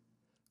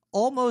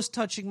 almost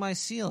touching my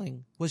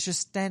ceiling, was just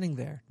standing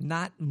there,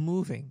 not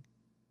moving.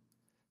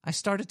 I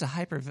started to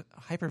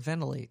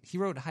hyperventilate. He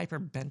wrote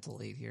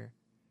hyperventilate here.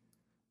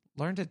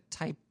 Learn to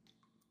type.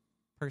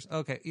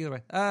 Okay, either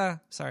way.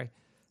 Sorry.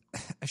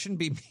 I shouldn't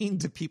be mean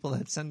to people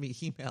that send me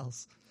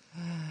emails.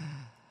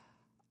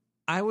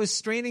 I was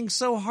straining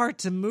so hard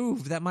to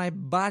move that my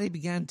body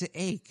began to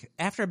ache.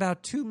 After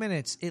about 2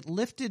 minutes, it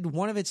lifted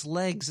one of its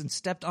legs and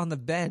stepped on the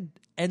bed,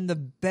 and the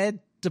bed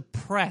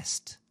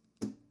depressed.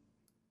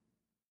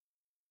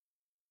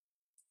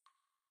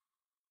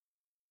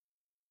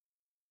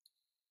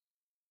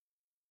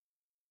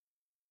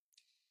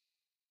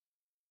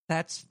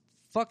 That's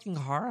fucking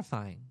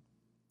horrifying.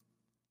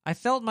 I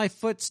felt my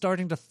foot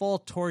starting to fall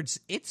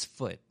towards its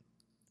foot.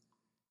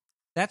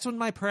 That's when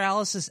my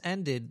paralysis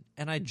ended,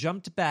 and I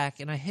jumped back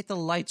and I hit the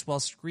lights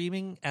while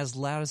screaming as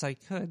loud as I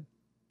could.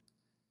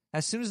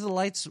 As soon as the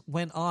lights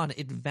went on,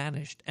 it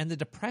vanished, and the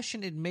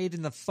depression it made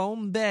in the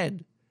foam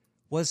bed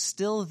was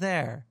still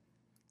there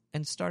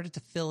and started to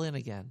fill in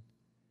again.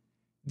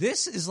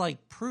 This is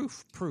like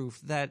proof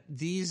that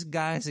these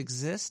guys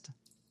exist.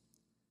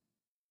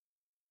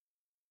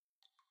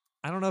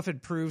 I don't know if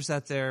it proves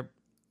that they're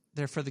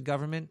for the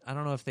government. I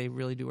don't know if they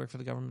really do work for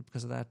the government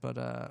because of that, but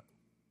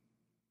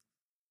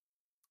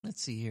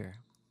let's see here.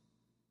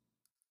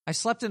 I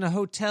slept in a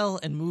hotel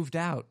and moved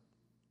out,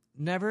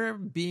 never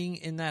being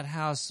in that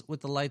house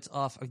with the lights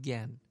off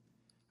again.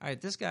 All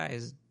right, he's got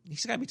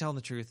to be telling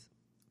the truth.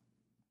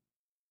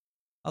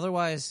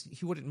 Otherwise,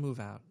 he wouldn't move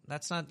out.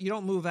 You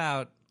don't move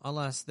out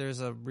unless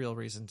there's a real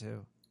reason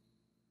to.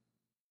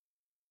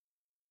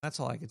 That's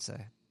all I could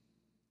say.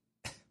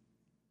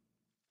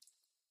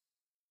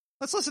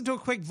 Let's listen to a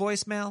quick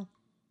voicemail.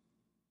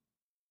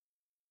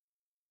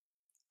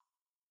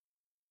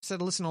 Instead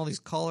of listening to all these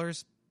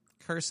callers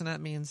cursing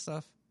at me and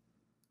stuff.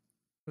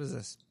 What is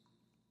this?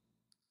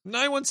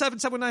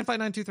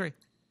 917-719-5923.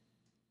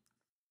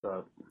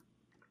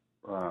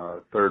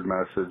 Third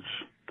message.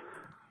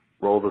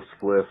 Roll the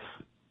spliff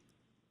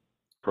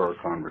for a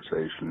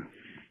conversation.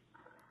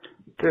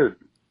 Dude,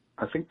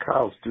 I think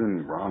Kyle's doing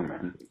me wrong,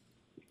 man.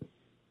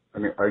 I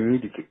mean, I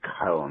need to get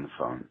Kyle on the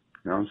phone.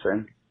 You know what I'm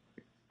saying?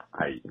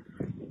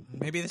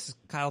 Maybe this is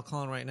Kyle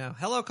calling right now.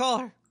 Hello,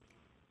 caller.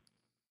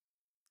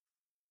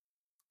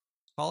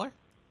 Caller?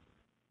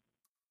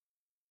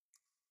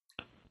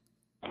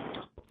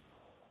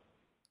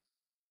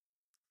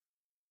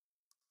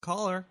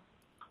 Caller.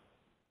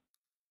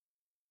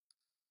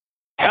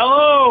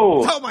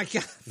 Hello! Oh, my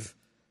God.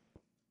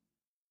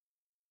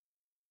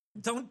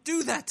 Don't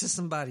do that to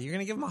somebody. You're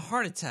going to give them a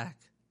heart attack.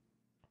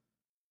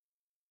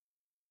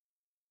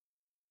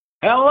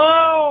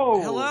 Hello!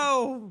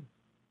 Hello!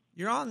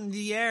 You're on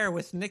the air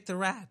with Nick the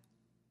Rat.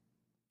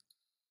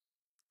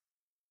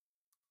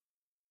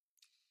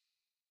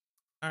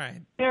 All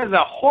right. There's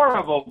a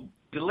horrible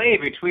delay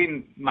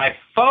between my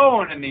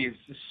phone and these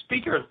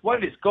speakers.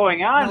 What is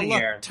going on Now,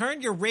 look, here?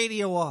 turn your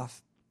radio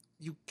off.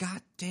 You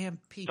goddamn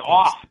people. It's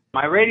off.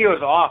 My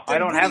radio's off. Then I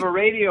don't have a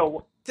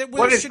radio. Then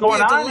What is going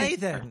be a on? delay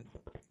then?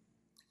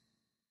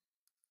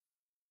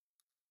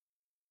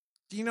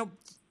 You know,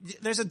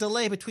 there's a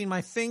delay between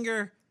my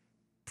finger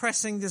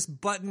pressing this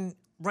button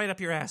right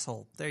up your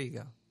asshole. There you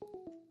go.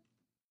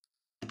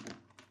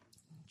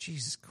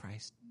 Jesus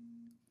Christ.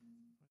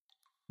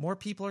 More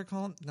people are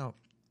calling? No.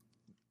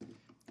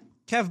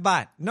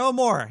 KevBot, no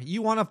more.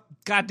 You want a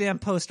goddamn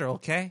poster,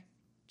 okay?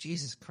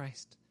 Jesus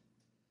Christ.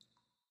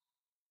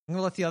 I'm going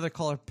to let the other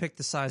caller pick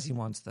the size he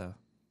wants, though.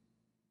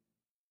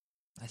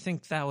 I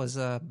think that was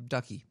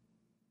Ducky.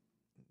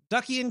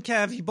 Ducky and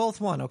Kev, you both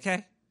won,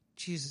 okay?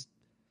 Jesus.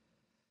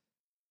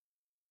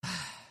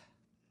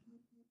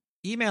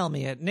 Email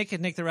me at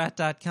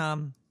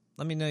nick@nicktherat.com.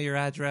 Let me know your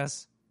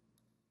address.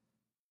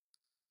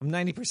 I'm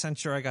 90%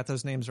 sure I got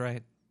those names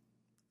right.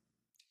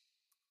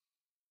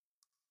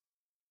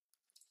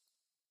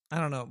 I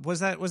don't know. Was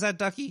that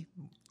Ducky?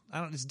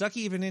 Is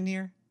Ducky even in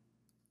here?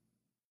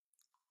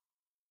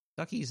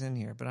 Ducky's in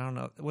here, but I don't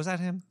know. Was that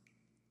him?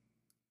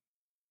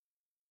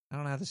 I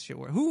don't know how this shit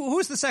works.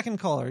 Who's the second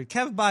caller?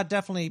 KevBot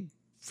definitely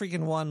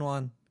freaking won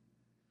one.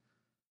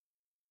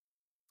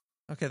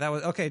 Okay, that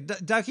was okay.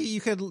 Ducky, you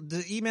could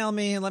email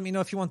me and let me know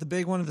if you want the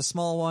big one or the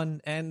small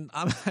one, and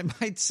I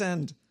might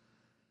send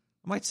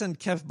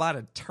KevBot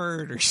a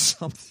turd or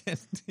something.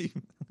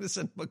 I'm gonna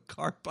send him a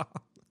car bomb.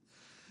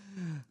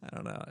 I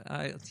don't know.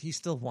 He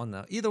still won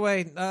though. Either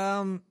way,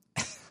 I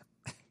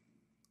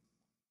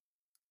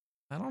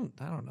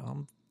don't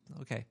know.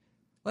 Okay,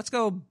 let's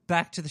go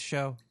back to the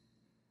show.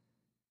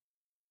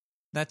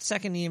 That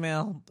second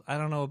email, I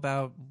don't know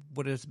about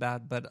what it's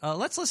about, but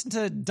let's listen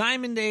to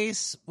Diamond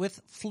Ace with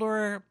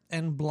Fleur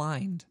and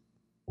Blind.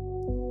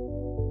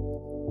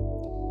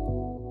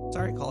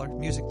 Sorry, caller.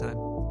 Music time.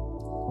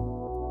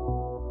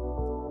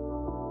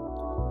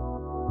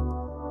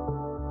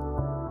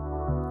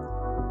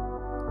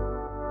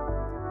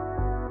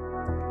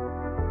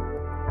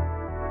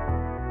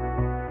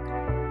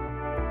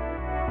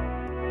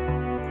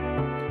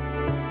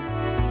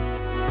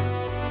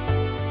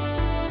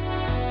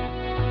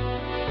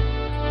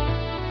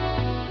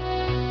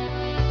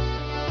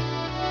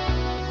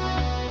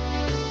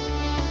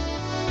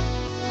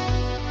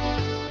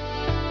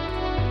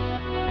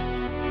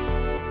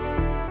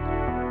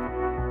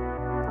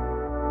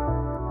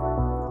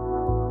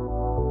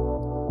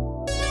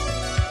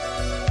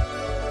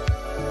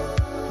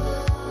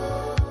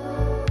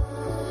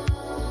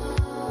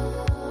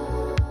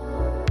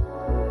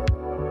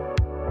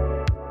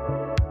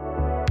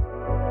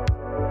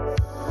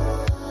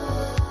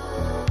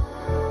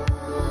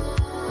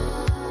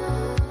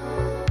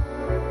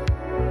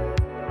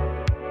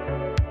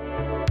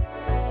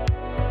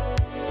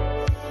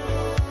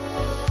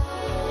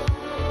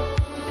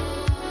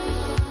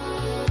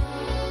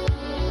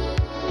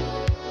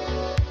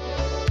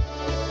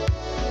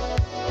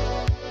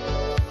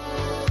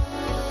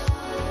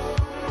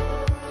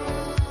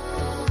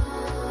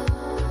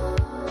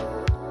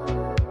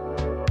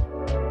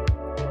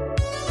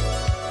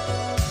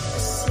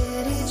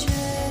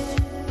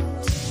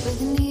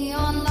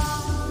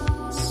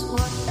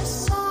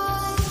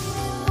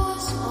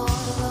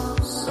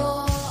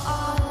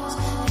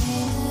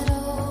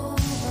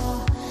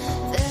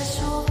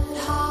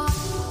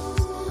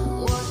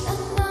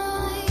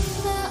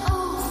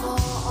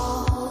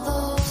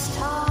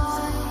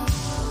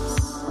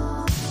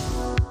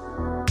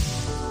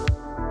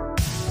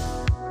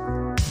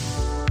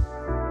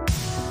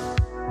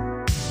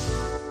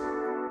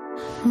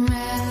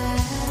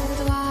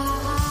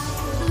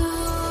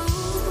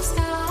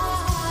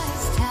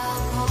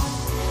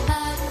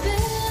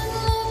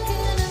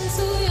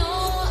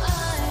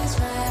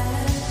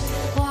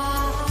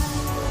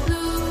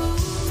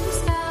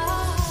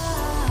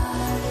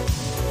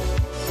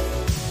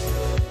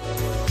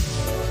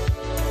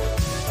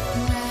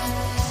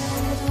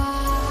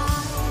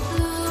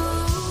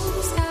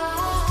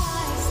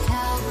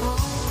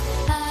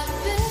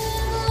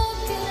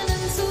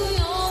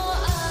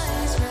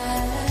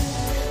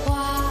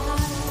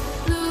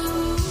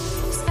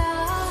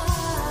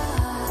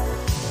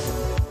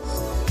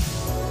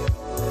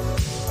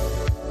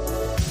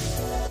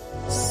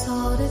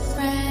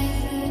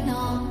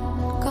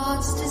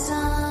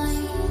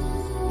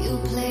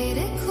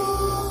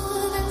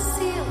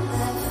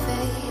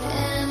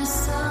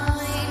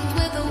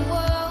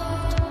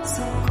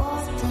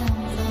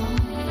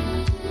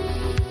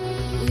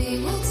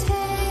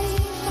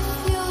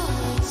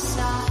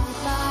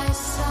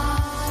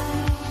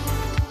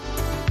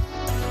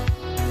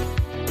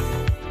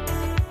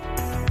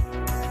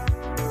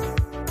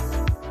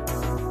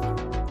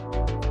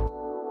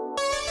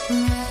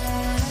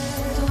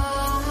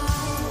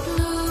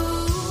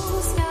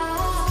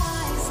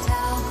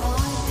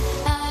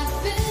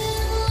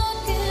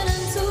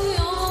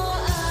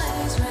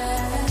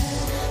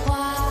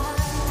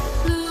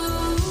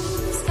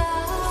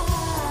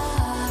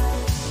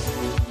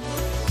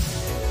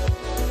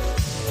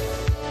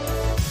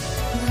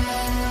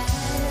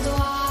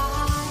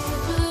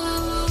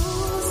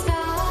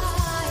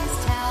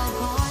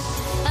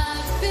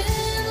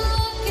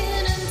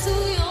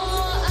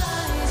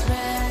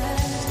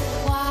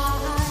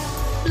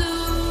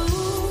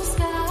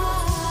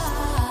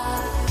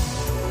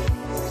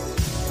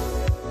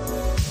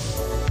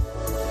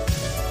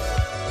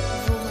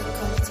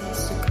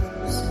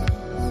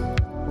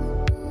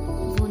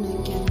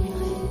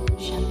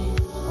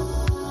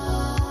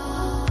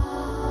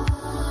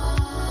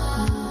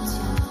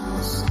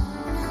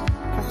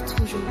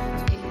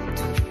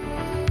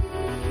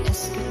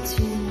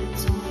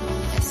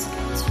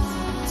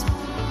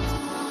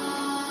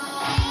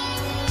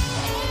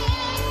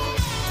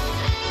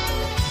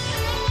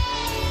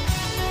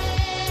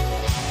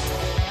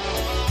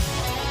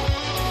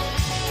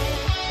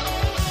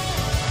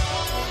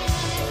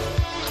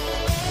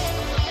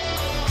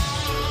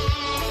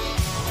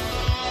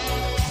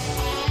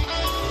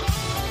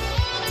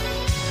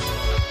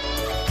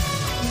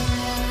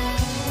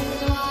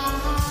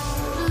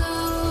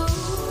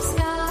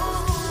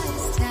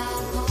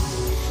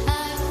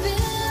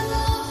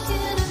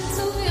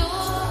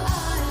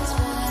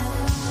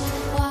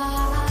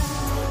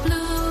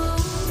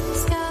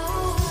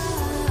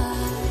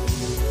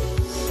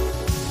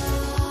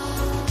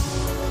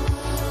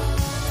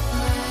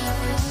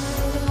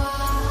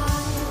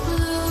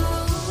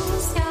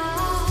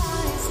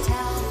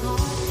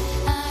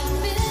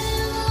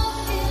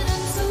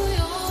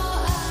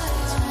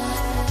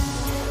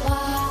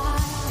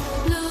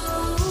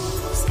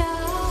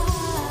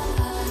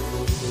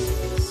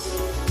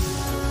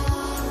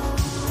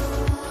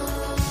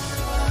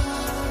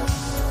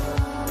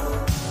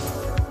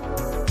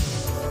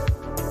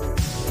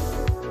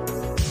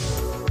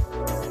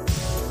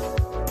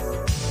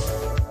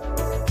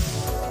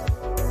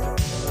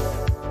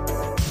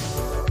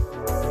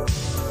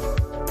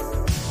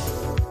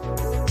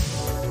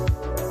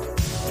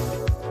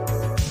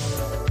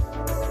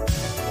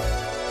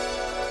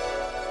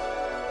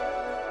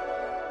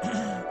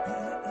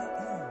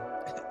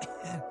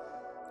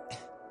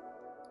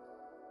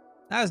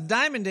 That was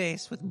Diamond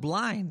Ace with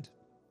Blind.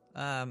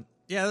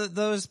 Yeah,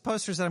 those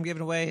posters that I'm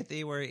giving away,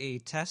 they were a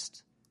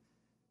test.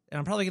 And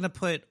I'm probably going to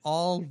put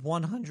all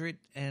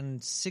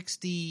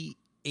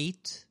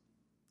 168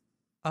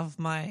 of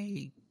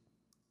my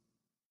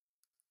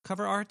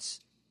cover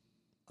arts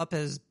up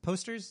as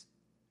posters,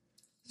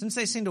 since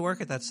they seem to work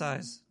at that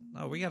size.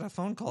 Oh, we got a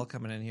phone call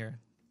coming in here.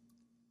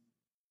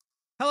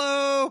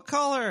 Hello,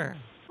 caller.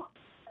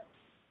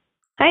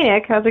 Hi,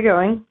 Nick. How's it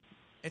going?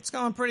 It's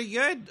going pretty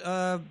good,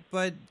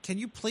 but can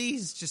you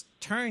please just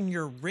turn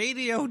your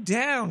radio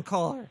down,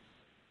 caller?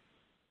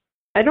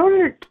 I don't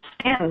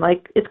understand.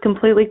 Like, it's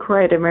completely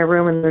quiet in my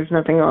room and there's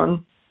nothing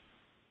on.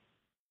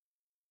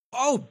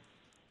 Oh,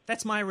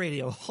 that's my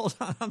radio. Hold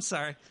on, I'm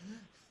sorry.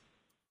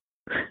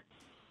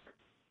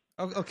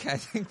 Oh, okay, I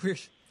think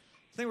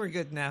we're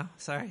good now.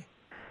 Sorry.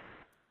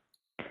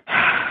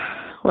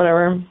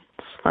 Whatever.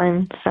 It's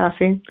fine.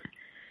 Sassy.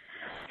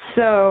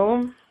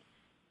 So,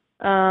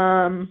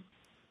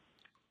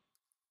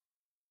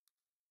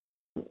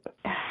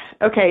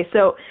 okay,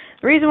 so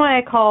the reason why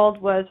I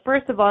called was,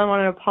 first of all, I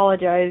wanted to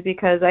apologize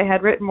because I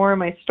had written more of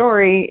my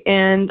story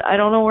and I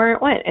don't know where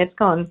it went. It's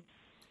gone.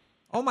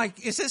 Oh my,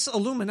 is this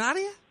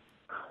Illuminati?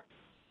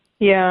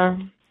 Yeah.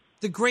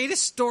 The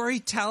greatest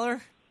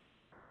storyteller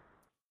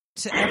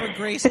to ever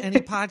grace any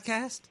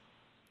podcast?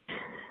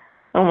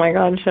 Oh my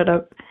God, shut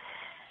up.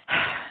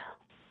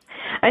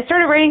 I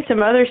started writing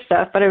some other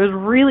stuff, but it was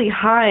really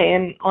high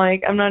and,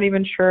 like, I'm not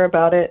even sure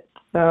about it.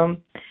 So,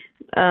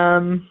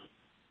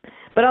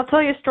 but I'll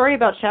tell you a story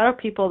about shadow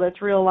people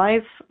that's real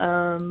life,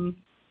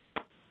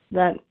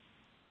 that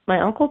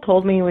my uncle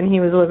told me when he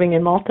was living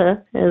in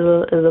Malta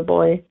as a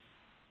boy.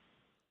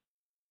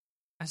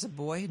 As a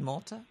boy in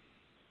Malta?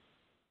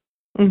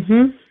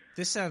 Mm-hmm.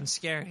 This sounds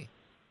scary.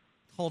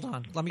 Hold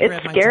on. Let me It's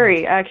grab my scary,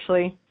 drink.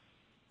 actually.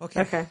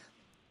 Okay.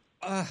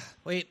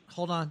 Wait,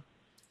 hold on.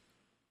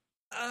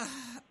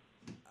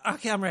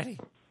 Okay, I'm ready.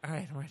 All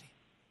right, I'm ready.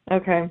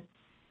 Okay.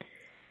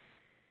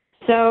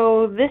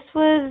 So this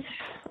was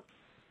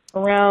in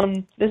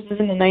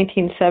the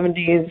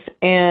 1970s,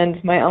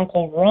 and my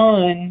Uncle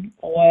Ron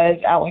was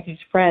out with his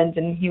friends,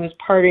 and he was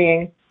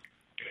partying.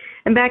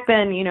 And back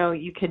then, you know,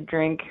 you could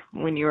drink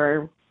when you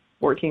were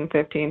 14,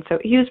 15. So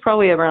he was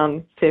probably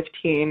around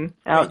 15,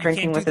 out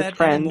drinking with his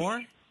friends.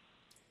 Anymore?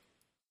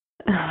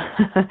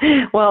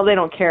 Well, they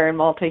don't care in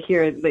Malta.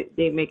 Here,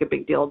 they make a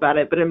big deal about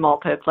it. But in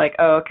Malta, it's like,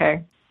 oh,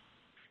 okay.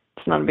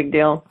 It's not a big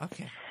deal.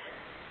 Okay.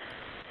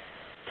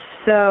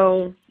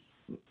 So,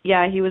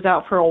 yeah, he was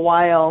out for a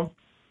while.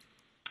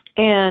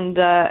 And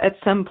at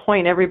some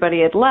point,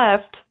 everybody had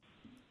left.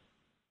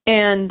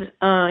 And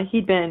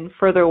he'd been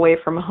further away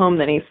from home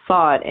than he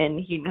thought, and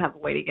he didn't have a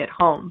way to get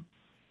home.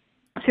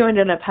 So he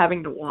ended up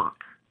having to walk.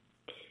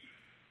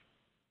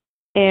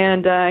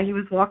 And he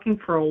was walking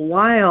for a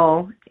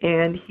while,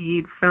 and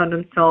he found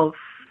himself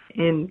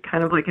in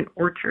kind of like an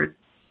orchard.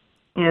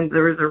 And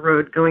there was a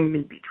road going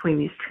in between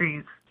these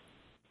trees.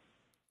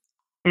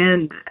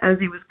 And as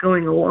he was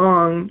going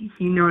along,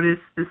 he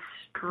noticed this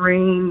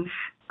strange,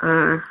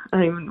 I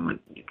don't even know what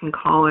you can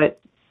call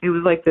it. It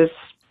was like this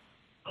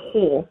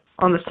hole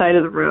on the side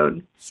of the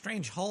road.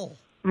 Strange hole.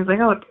 He was like,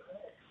 oh,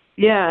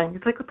 yeah.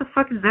 He's like, what the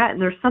fuck is that?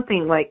 And there's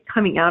something like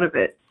coming out of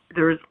it.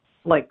 There was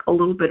like a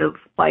little bit of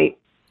light.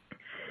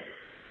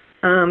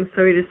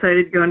 So he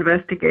decided to go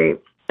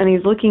investigate. And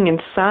he's looking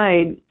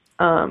inside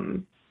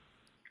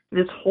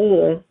this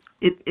hole.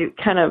 It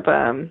kind of,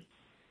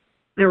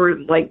 there were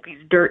like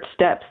these dirt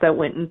steps that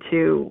went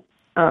into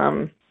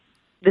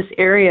this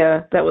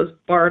area that was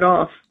barred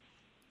off.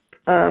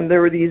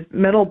 There were these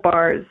metal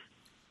bars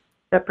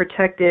that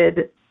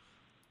protected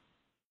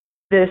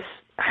this,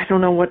 I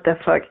don't know what the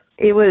fuck.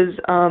 It was,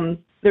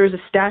 there was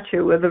a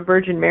statue of the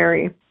Virgin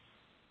Mary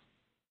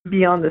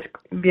beyond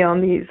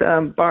these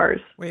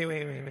bars.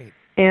 Wait.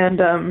 And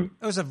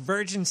it was a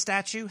virgin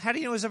statue? How do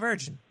you know it was a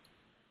virgin?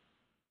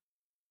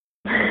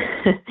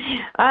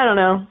 I don't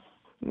know.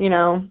 You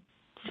know,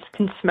 just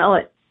can smell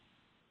it.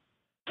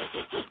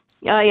 Oh,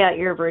 yeah,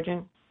 you're a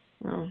virgin.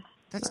 No,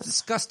 that's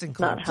disgusting,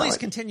 Cole. Please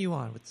continue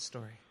on with the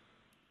story.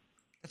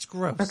 That's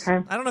gross. Okay.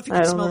 I don't know if you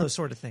can smell those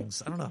sort of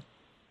things. I don't know.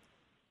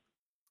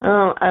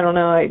 Oh, I don't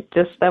know. I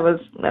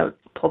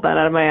pulled that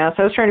out of my ass.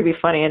 I was trying to be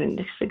funny. I didn't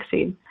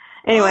succeed.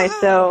 Anyway,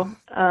 so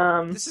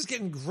this is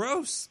getting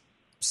gross.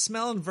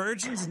 Smelling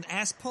virgins and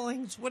ass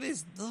pullings. What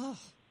is? Ugh.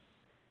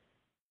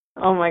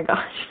 Oh my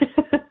gosh.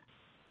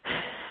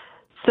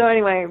 So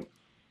anyway,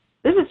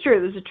 this is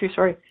true. This is a true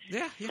story.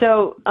 Yeah.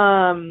 So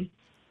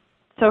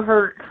so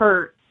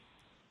her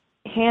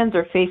hands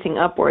are facing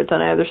upwards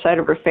on either side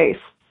of her face.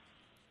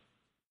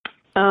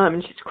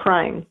 She's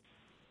crying,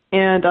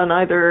 and on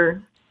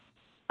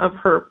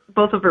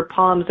both of her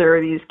palms, there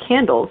are these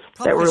candles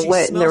that were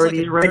lit, and there were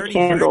these red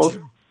candles.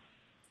 Virgin.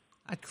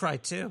 I'd cry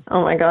too.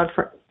 Oh my God!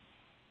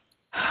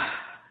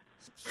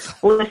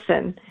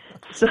 Listen,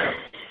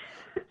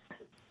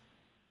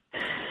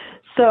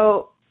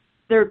 so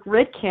they're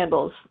red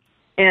candles,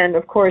 and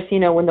of course, you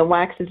know, when the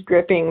wax is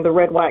dripping, the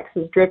red wax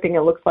is dripping.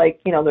 It looks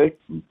like, you know, there's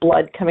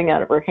blood coming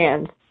out of her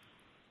hands,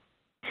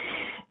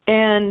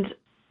 and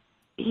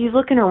he's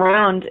looking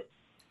around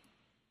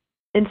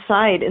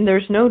inside, and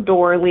there's no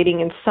door leading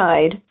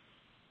inside,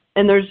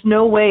 and there's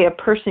no way a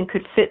person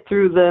could fit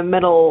through the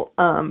metal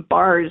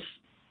bars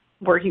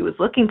where he was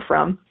looking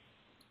from.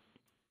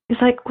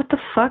 He's like, what the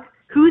fuck?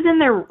 Who's in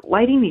there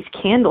lighting these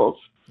candles?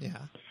 Yeah.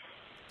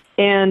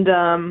 And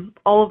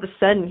all of a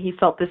sudden, he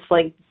felt this,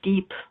 like,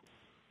 deep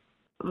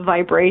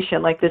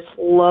vibration, like this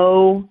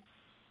low,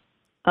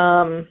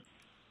 kind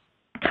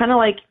of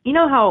like, you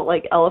know how,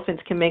 like,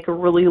 elephants can make a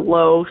really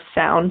low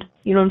sound?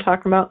 You know what I'm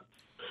talking about?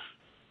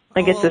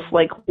 Like, it's this,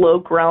 like, low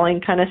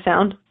growling kind of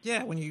sound.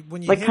 Yeah, when you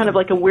like, hit kind of them,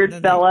 like a weird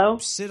then bellow.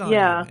 they sit on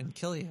Yeah. you and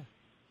kill you.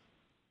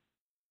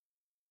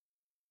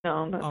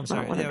 No, that's I'm not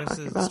sorry. what Yeah, I'm it was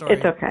talking a about. story.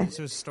 It's okay. This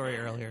was a story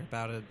earlier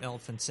about an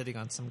elephant sitting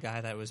on some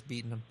guy that was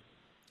beating him.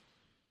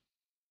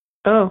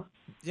 Oh.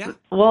 Yeah.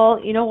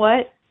 Well, you know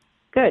what?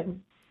 Good.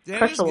 That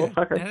Crush is the little good.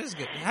 fucker. That is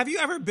good. Have you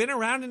ever been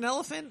around an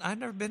elephant? I've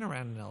never been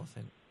around an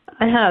elephant.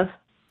 I have.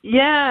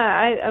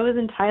 Yeah, I was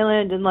in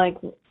Thailand, and, like,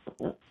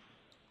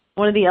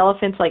 one of the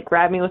elephants, like,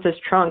 grabbed me with his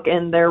trunk,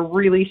 and they're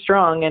really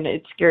strong, and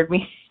it scared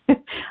me.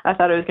 I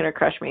thought it was going to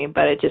crush me,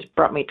 but it just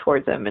brought me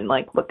towards him and,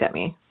 like, looked at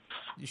me.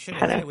 You should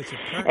have hit it with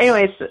your purse.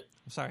 Anyways. I'm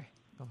sorry.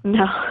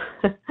 No.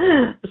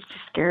 It's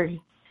just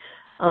scary.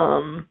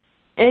 Anyway,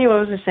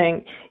 what was I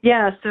saying?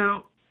 Yeah,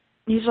 so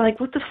he's like,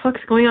 what the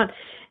fuck's going on?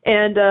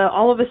 And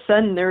all of a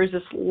sudden, there was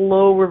this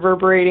low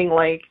reverberating,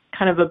 like,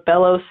 kind of a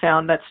bellow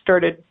sound that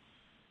started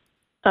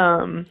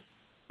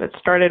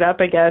up,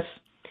 I guess.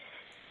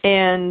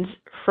 And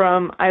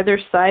from either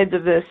sides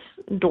of this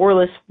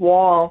doorless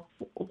wall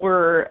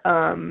were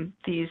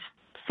these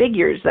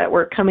figures that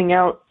were coming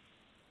out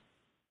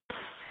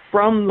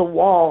from the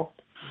wall.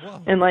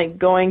 Whoa. And, like,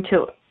 going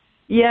to,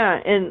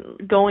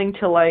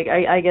 like,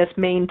 I guess,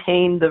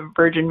 maintain the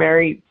Virgin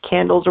Mary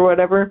candles or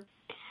whatever.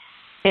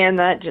 And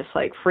that just,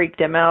 like, freaked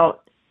him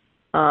out.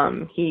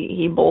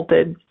 He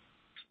bolted.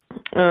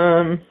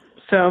 But,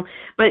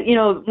 you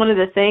know, one of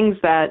the things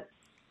that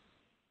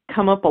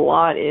come up a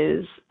lot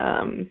is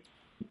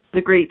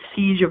the Great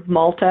Siege of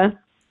Malta.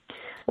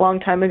 A long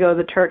time ago,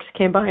 the Turks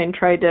came by and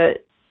tried to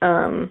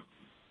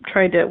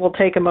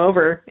take him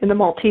over. And the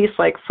Maltese,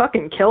 like,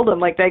 fucking killed him.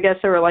 Like, I guess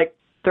there were, like,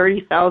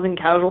 30,000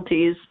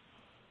 casualties.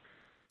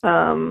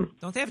 Don't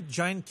they have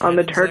giant on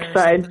the cannons Turk there or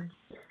side? something?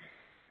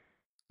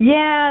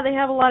 Yeah, they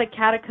have a lot of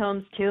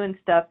catacombs too and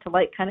stuff to,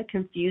 like, kind of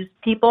confuse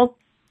people.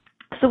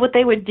 So what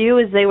they would do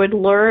is they would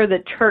lure the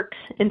Turks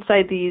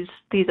inside these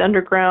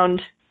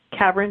underground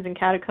caverns and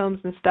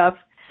catacombs and stuff,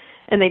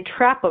 and they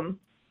trap them,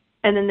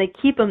 and then they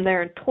keep them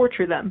there and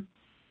torture them.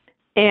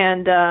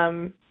 And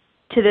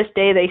to this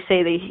day, they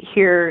say they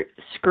hear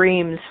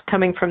screams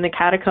coming from the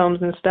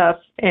catacombs and stuff,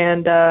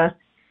 and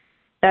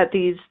that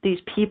these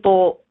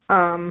people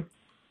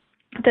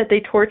that they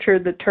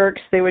tortured, the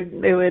Turks, they would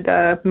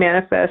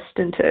manifest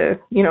into,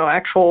 you know,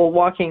 actual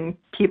walking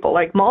people.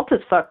 Like,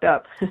 Malta's fucked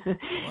up.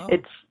 Wow.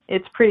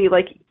 It's pretty,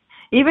 like,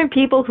 even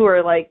people who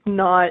are, like,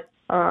 not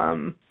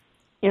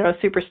you know,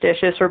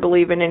 superstitious or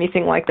believe in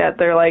anything like that,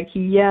 they're like,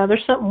 yeah,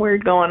 there's something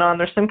weird going on.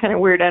 There's some kind of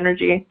weird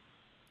energy.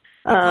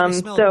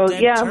 So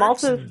yeah, Turks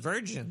Malta's and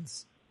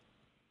virgins.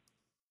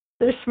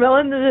 They're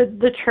smelling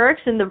the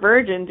Turks and the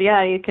virgins.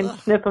 Yeah, you can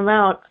sniff them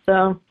out.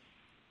 So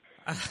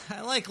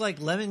I like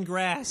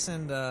lemongrass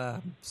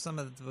and some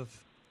of the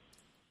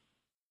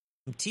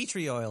tea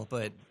tree oil,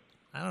 but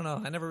I don't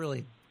know. I never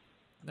really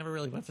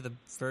went for the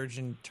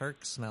virgin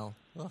Turk smell.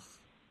 Ugh.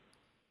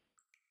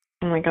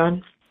 oh my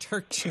god.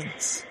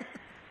 Turkins.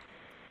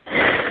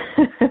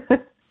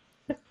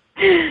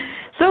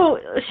 So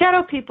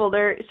shadow people,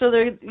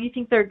 you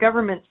think they're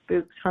government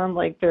spooks, huh?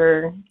 Like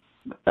they're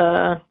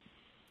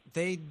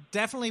They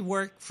definitely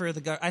work for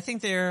the government. I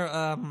think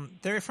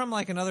they're from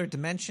like another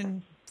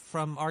dimension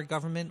from our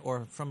government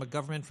or from a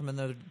government from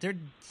another.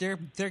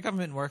 They're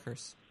government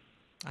workers,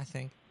 I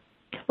think.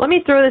 Let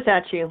me throw this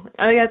at you.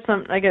 I got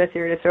a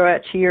theory to throw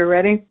at you. You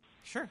ready?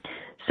 Sure.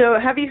 So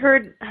have you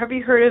heard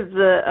of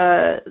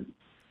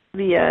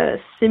the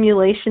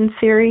simulation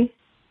theory?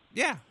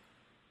 Yeah.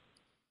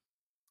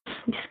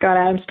 Scott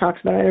Adams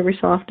talks about it every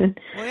so often.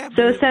 Well, yeah,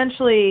 so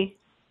essentially,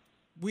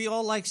 we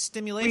all like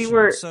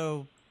stimulation.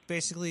 So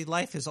basically,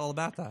 life is all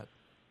about that.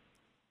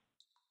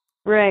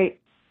 Right.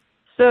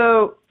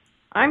 So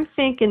I'm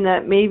thinking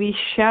that maybe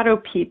shadow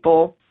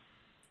people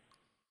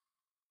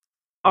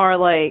are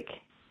like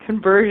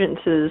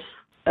convergences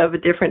of a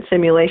different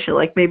simulation.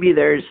 Like maybe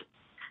there's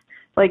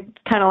like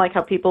kind of like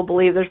how people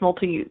believe there's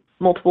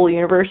multiple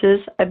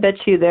universes. I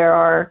bet you there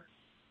are,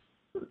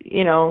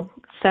 you know,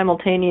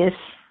 simultaneous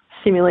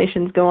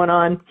simulations going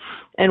on,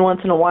 and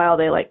once in a while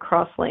they like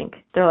cross-link.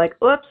 They're like,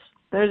 "Oops,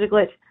 there's a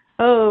glitch.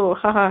 Oh,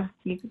 haha,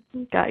 you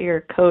got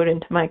your code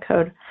into my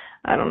code."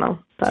 I don't know.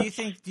 Do you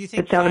think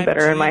it sounded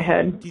better in my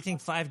head? Do you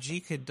think 5G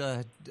could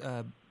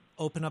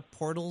open up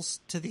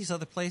portals to these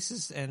other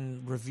places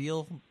and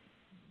reveal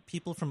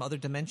people from other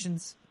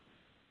dimensions?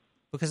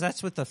 Because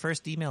that's what the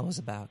first email was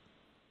about.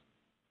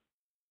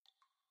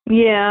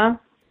 Yeah,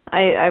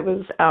 I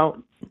was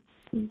out.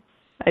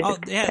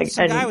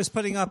 Some guy was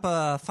putting up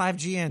a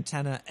 5G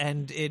antenna,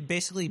 and it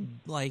basically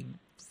like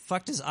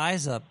fucked his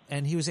eyes up,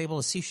 and he was able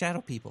to see shadow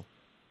people.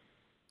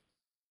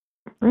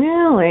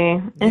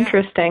 Really?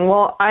 Interesting.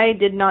 Well, I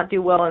did not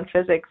do well in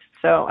physics,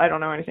 so I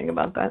don't know anything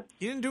about that.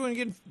 You didn't do any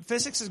good.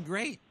 Physics is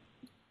great.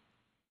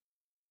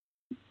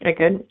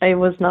 I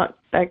was not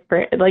that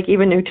great. Like,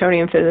 even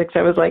Newtonian physics,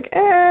 I was like,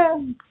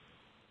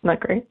 not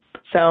great.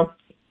 So,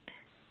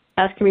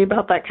 asking me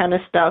about that kind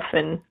of stuff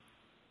and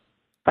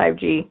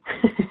 5G.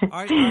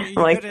 Are you I'm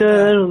like, good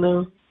at, I don't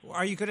know.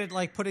 Are you good at,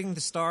 like, putting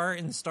the star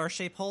in the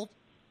star-shaped hole?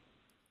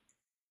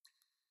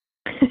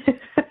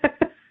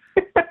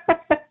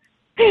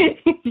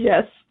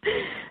 Yes.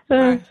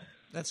 Right.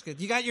 That's good.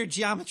 You got your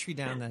geometry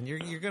down then.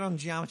 You're good on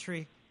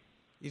geometry.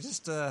 You're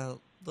just a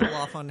little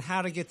off on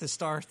how to get the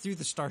star through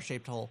the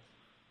star-shaped hole.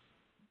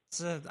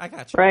 So I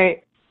got you.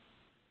 Right.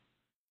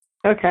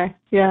 Okay.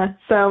 Yeah.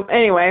 So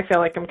anyway, I feel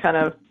like I'm kind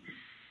of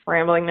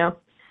rambling now.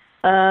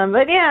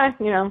 But yeah,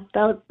 you know,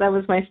 that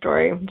was my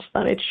story. Just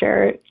thought I'd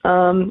share it.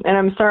 And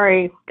I'm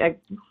sorry.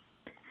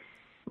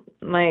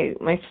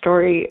 My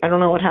story, I don't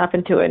know what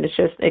happened to it. It's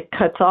just, it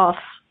cuts off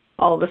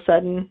all of a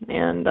sudden,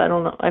 and I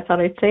don't know. I thought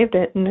I'd saved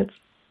it, and it's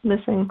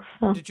missing.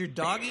 So. Did your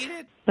dog eat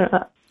it?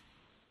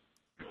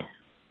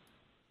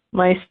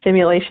 My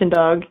stimulation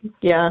dog,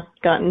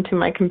 got into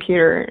my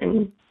computer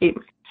and ate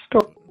my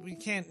story.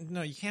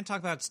 You can't talk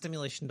about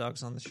stimulation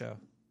dogs on the show.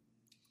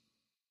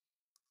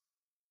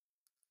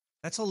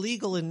 That's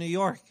illegal in New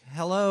York.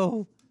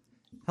 Hello,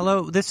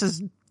 this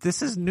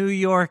is New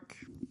York.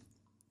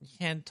 You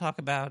can't talk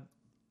about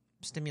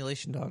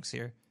stimulation dogs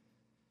here.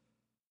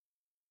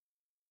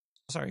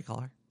 Sorry,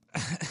 caller.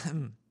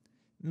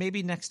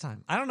 Maybe next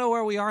time. I don't know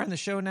where we are in the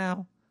show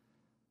now.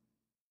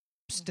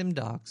 Stim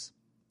dogs.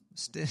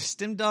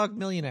 Stim dog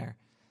millionaire.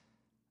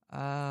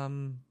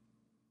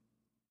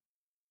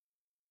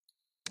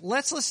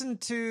 Let's listen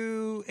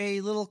to a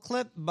little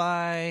clip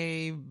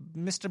by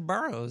Mr.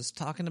 Burroughs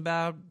talking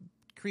about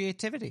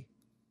creativity.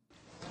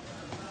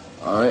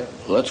 All right,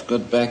 let's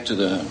get back to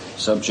the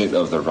subject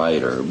of the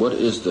writer. What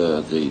is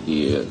the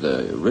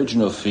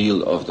original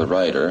feel of the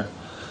writer?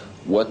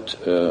 What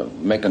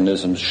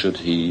mechanisms should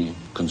he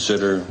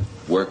consider,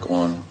 work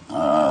on?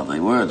 The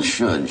word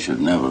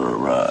should never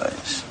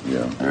arise.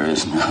 Yeah. There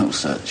is no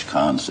such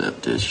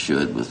concept as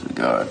should with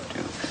regard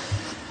to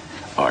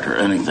art or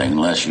anything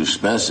unless you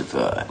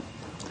specify.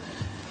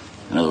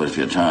 In other words, if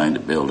you're trying to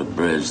build a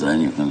bridge,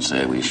 then you can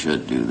say we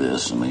should do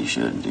this and we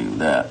should do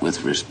that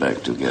with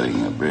respect to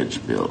getting a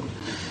bridge built.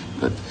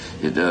 But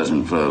it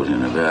doesn't float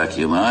in a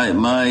vacuum.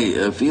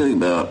 My feeling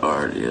about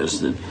art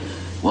is that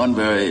one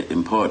very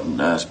important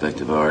aspect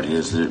of art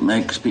is that it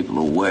makes people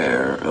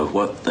aware of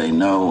what they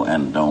know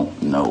and don't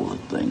know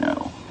that they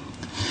know.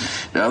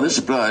 Now, this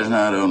applies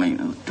not only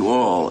to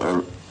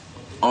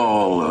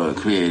all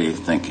creative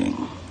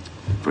thinking.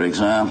 For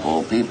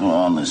example, people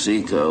on the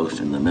seacoast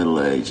in the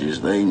Middle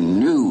Ages, they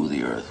knew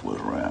the earth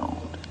was round.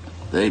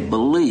 They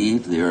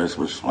believed the earth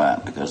was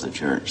flat because the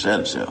church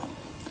said so.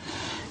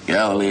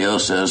 Galileo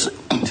tells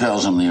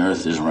them the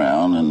earth is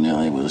round, and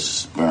nearly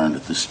was burned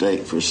at the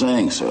stake for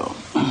saying so.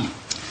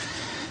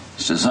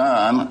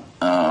 Cezanne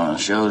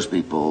shows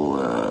people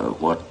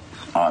what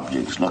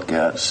objects look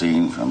at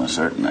seen from a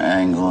certain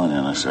angle and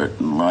in a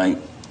certain light.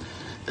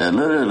 And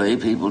literally,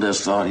 people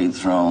just thought he'd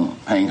thrown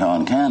paint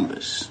on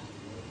canvas.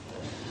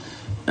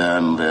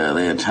 And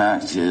they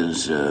attacked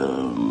his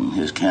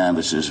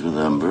canvases with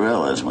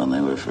umbrellas when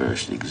they were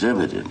first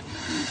exhibited.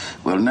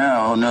 Well,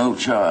 now no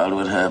child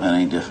would have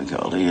any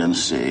difficulty in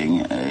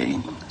seeing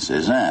a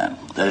Cezanne.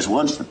 That is,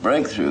 once the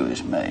breakthrough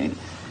is made,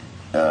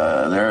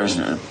 there is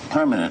a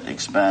permanent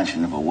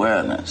expansion of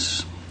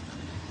awareness.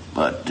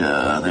 But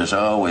there's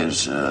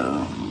always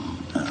a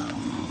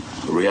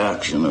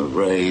reaction of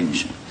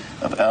rage,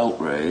 of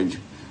outrage,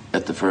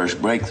 at the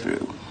first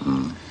breakthrough.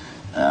 Mm.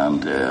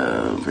 And,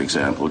 for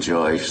example,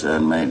 Joyce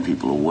then made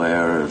people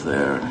aware of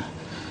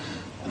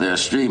their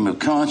stream of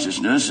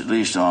consciousness, at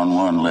least on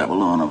one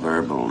level, on a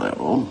verbal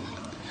level.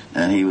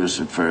 And he was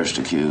at first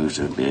accused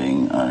of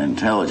being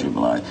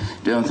unintelligible. I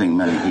don't think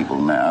many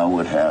people now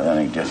would have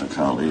any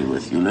difficulty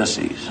with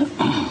Ulysses.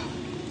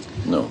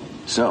 No.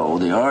 So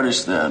the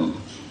artist then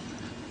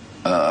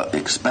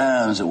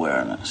expands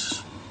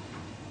awareness.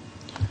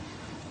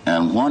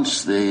 And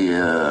once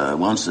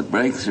the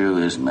breakthrough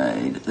is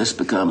made, this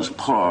becomes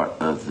part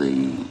of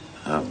the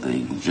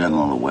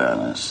general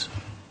awareness.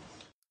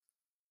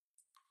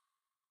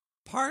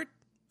 Part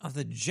of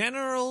the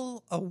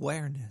general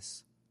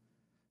awareness.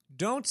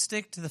 Don't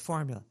stick to the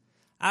formula.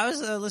 I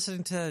was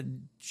listening to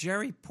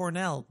Jerry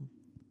Pournelle.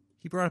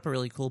 He brought up a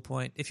really cool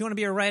point. If you want to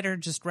be a writer,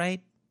 just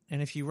write.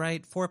 And if you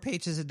write 4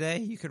 pages a day,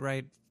 you could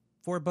write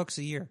 4 books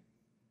a year.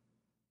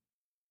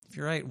 If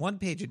you write 1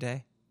 page a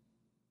day,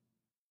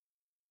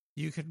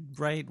 you could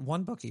write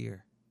 1 book a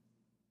year.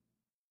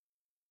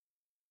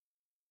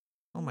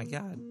 Oh my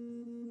God.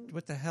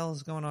 What the hell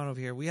is going on over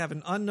here? We have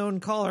an unknown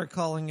caller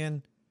calling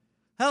in.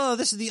 Hello,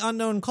 this is the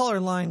unknown caller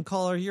line.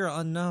 Caller, you're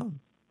unknown.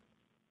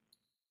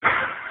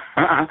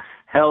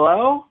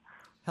 Hello?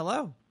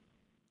 Hello.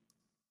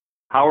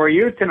 How are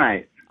you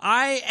tonight?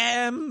 I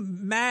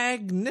am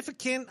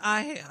magnificent.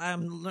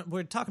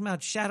 We're talking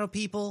about shadow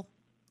people,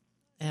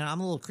 and I'm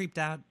a little creeped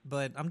out,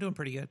 but I'm doing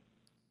pretty good.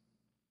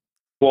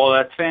 Well,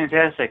 that's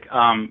fantastic.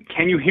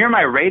 Can you hear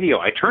my radio?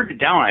 I turned it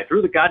down. I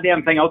threw the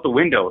goddamn thing out the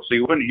window so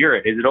you wouldn't hear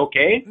it. Is it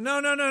okay?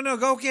 No.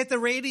 Go get the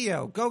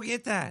radio. Go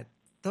get that.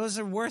 Those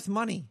are worth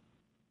money.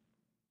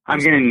 I'm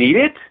going to need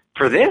it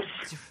for this?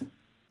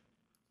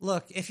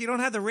 Look, if you don't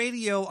have the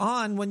radio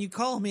on when you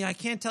call me, I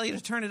can't tell you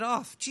to turn it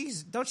off.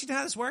 Jeez, don't you know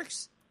how this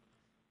works?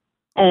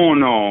 Oh,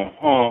 no.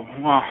 Oh,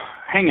 well,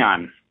 hang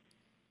on.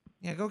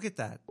 Yeah, go get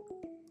that.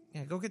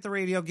 Yeah, go get the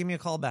radio. Give me a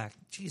call back.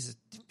 Jesus,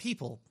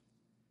 people.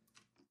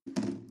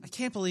 I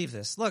can't believe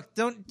this. Look,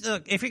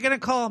 if you're going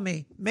to call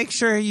me, make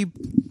sure you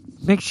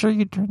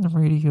turn the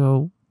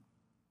radio.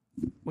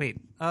 Wait,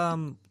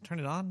 turn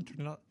it on?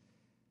 Turn it on?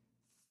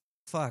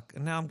 Fuck,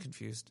 now I'm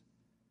confused.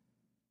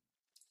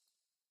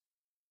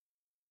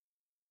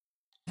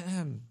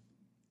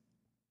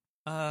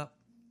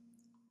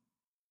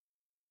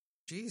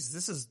 Geez,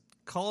 this is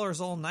callers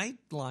all night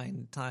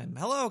line time.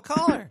 Hello,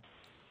 caller.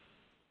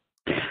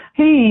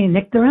 Hey,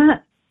 Nick the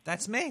Rat.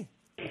 That's me.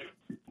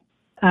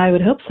 I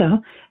would hope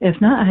so. If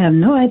not, I have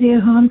no idea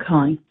who I'm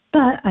calling.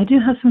 But I do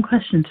have some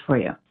questions for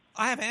you.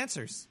 I have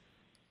answers.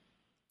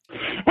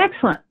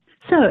 Excellent.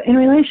 So, in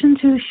relation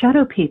to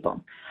shadow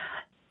people,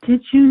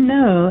 did you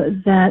know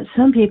that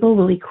some people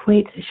will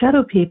equate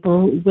shadow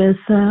people with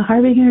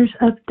harbingers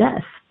of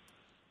death?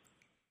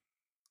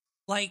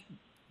 Like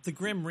the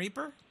Grim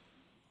Reaper?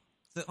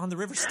 On the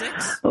River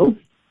Styx? Oh.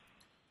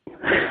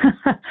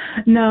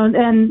 No,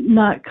 and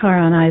not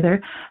Charon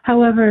either.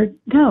 However,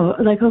 no,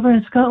 like over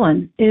in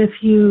Scotland,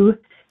 if you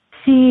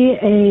see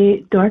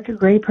a dark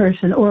gray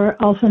person, or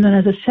also known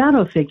as a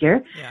shadow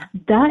figure,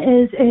 that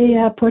is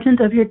a portent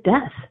of your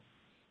death.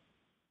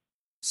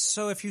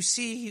 So if you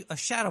see a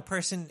shadow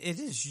person, it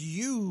is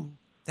you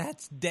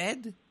that's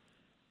dead?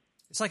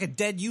 It's like a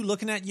dead you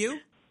looking at you?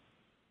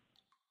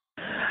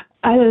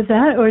 Either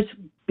that, or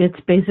it's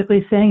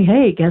basically saying,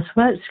 hey, guess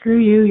what? Screw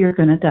you, you're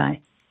going to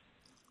die.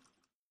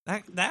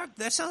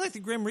 That sounds like the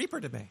Grim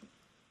Reaper to me.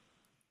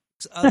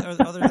 Other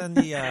than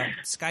the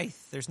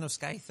scythe. There's no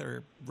scythe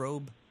or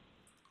robe.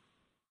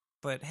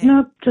 But hey.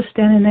 Nope, just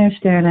standing there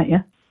staring at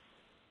you.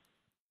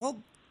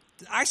 Well,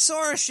 I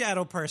saw a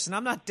shadow person.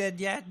 I'm not dead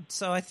yet,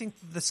 so I think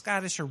the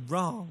Scottish are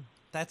wrong.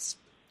 That's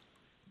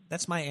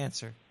my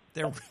answer.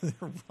 They're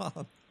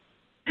wrong.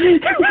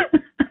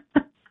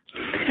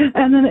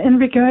 And then in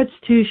regards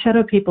to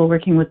shadow people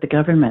working with the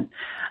government,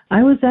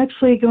 I was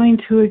actually going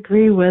to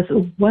agree with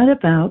what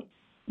about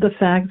the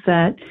fact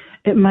that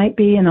it might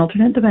be an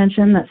alternate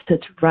dimension that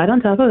sits right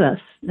on top of us,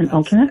 an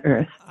alternate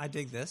Earth. I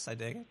dig this. I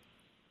dig it.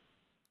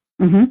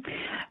 Mm-hmm.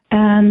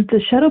 And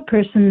the shadow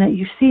person that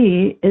you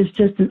see is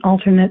just an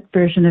alternate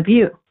version of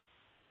you.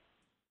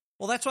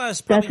 Well, that's why I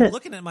was probably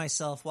looking at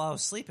myself while I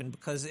was sleeping,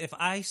 because if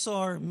I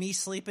saw me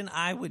sleeping,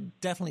 I would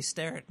definitely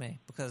stare at me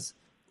because,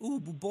 ooh,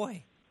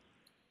 boy,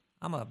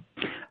 I'm a...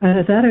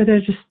 Either that or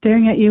they're just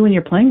staring at you when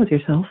you're playing with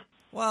yourself.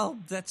 Well,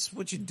 that's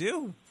what you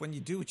do when you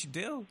do what you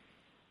do.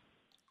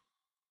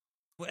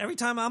 Well, every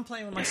time I'm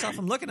playing with myself,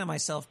 I'm looking at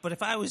myself. But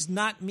if I was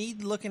not me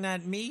looking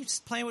at me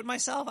playing with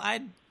myself,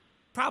 I'd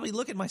probably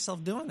look at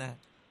myself doing that.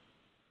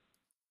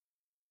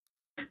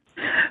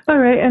 All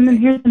right, and then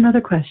here's another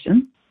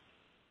question.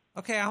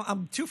 Okay,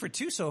 I'm 2 for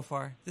 2 so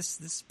far. This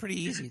is pretty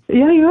easy.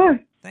 Yeah, you are.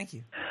 Thank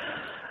you.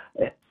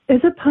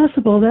 Is it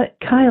possible that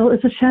Kyle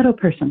is a shadow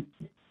person?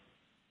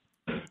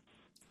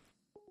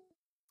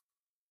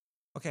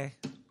 Okay,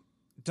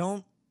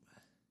 don't.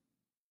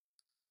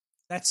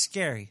 That's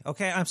scary.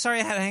 Okay, I'm sorry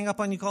I had to hang up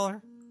on you,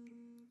 caller.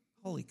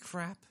 Holy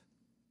crap.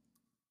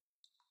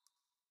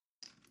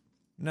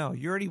 No,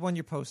 you already won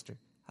your poster.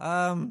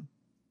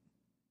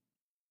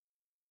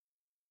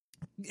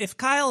 If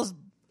Kyle's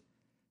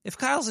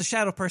a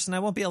shadow person, I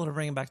won't be able to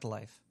bring him back to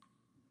life.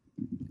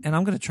 And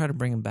I'm going to try to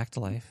bring him back to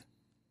life.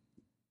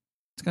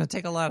 It's going to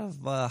take a lot of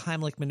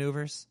Heimlich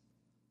maneuvers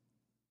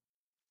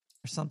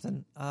or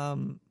something.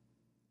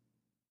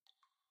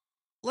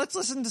 Let's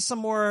listen to some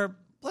more.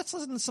 Let's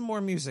listen to some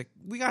more music.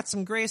 We got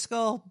some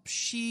Grayskull.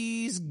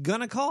 She's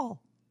gonna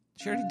call.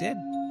 She already did,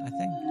 I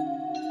think.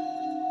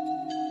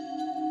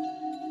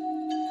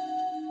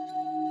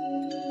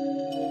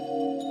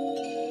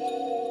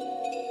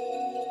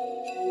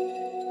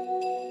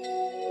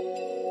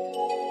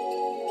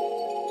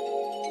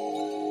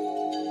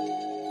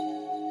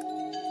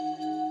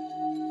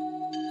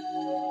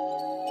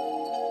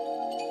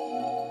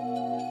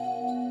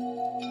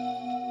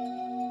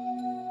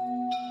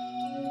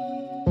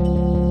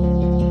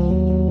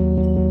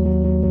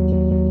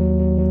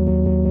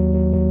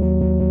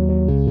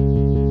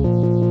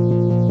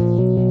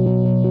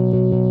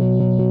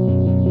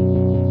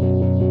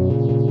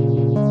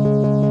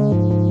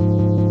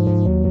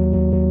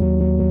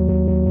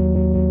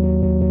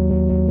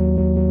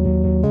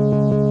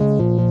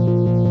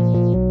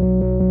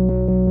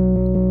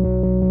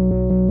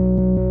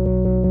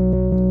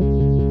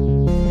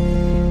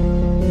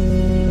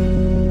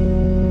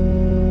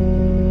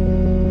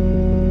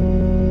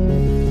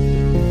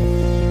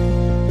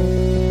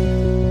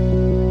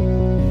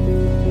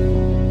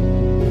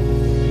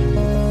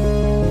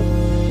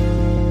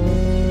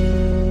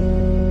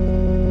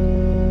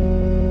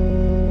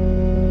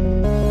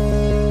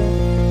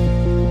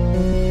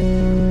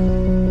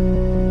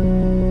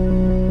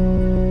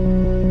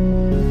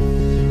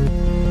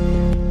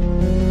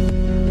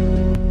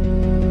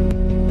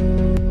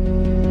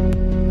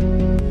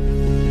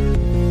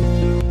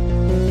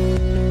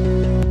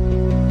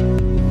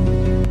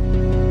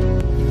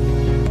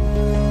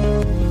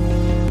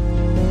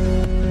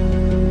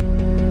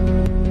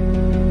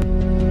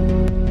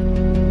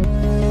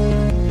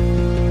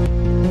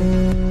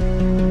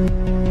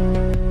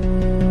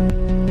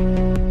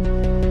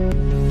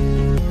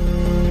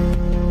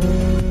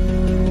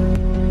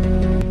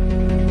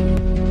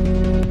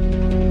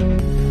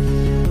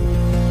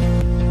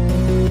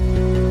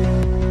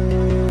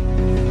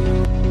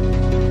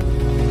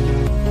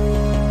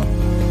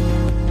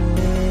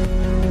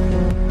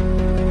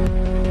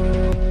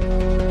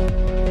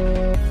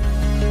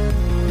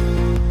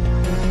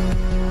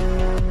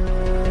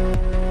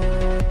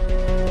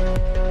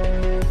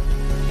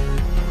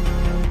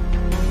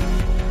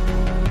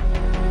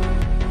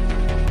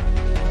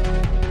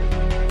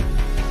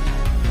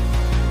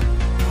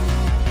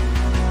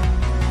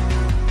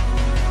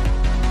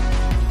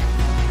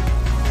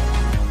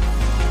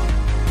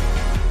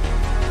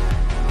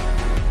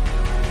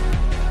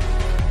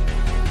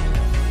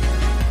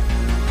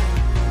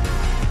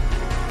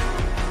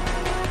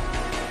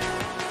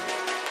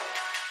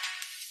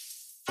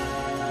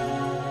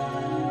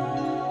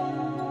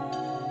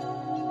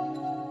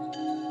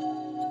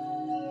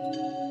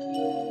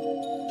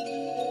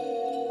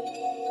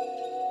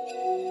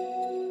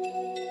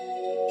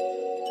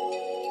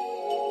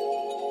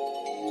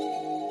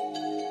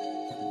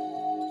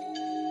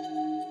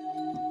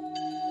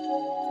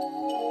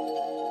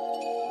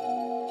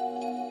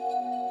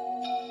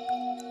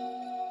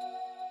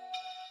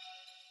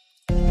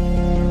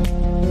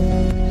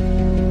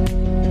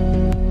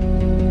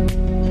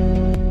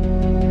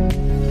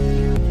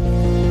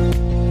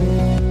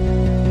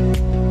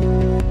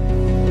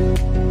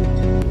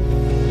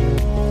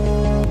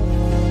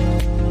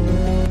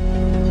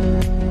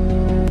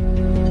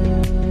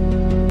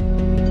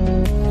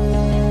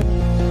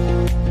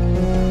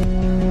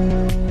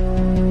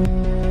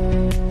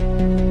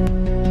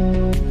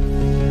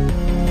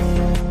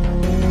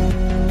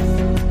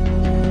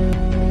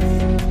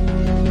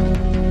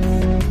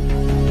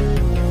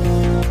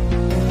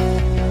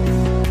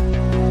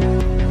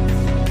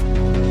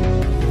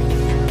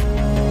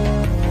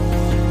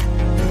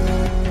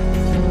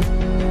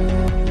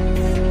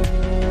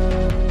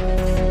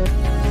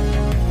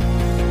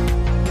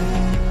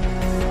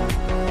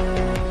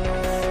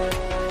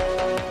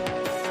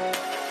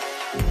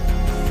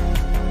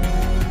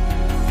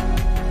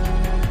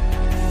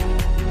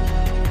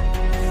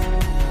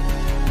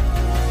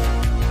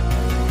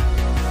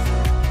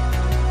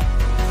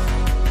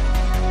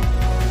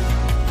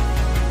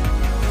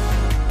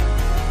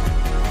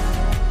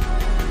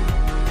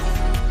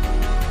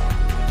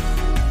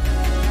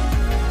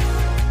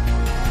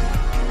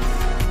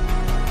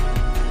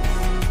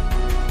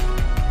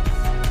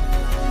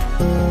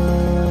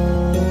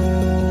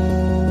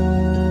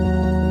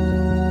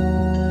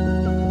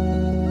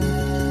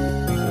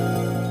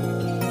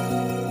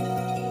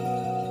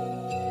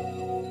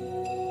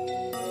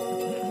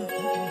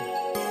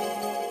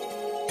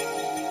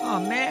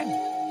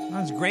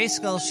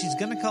 Grayskull, she's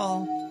gonna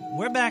call.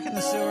 We're back in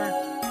the sewer.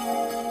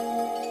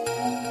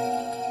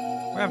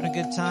 We're having a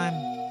good time.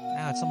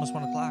 Now it's almost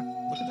 1 o'clock.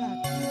 Look at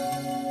that.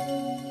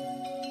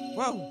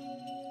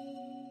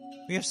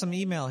 Whoa. We have some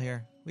email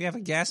here. We have a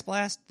gas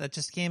blast that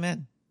just came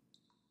in.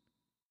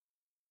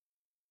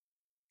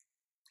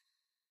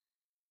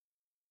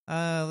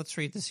 Let's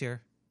read this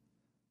here.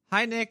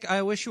 Hi, Nick.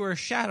 I wish you were a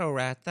shadow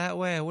rat. That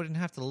way I wouldn't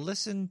have to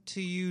listen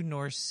to you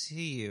nor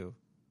see you.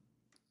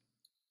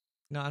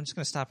 No, I'm just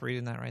going to stop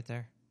reading that right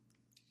there.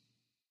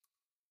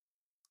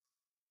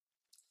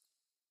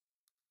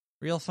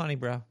 Real funny,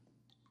 bro.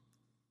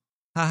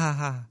 Ha ha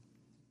ha.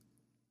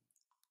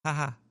 Ha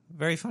ha.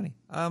 Very funny.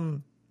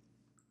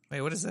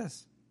 Wait, what is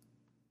this?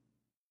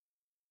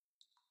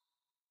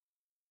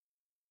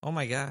 Oh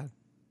my god.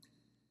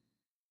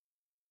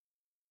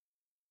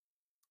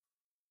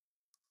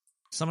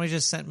 Somebody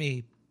just sent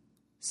me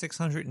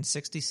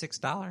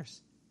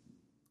 $666.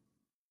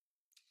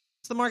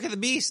 It's the mark of the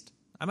beast.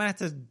 I might have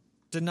to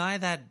deny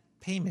that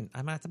payment.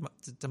 I might have to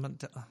I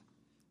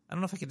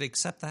don't know if I could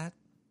accept that.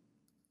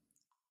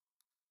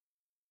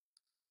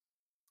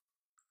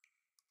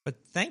 But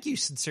thank you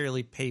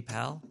sincerely,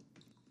 PayPal.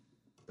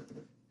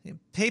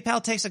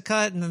 PayPal takes a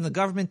cut, and then the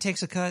government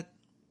takes a cut.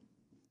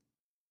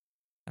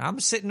 I'm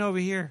sitting over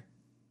here.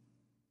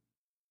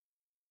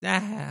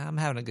 I'm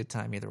having a good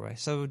time either way,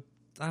 so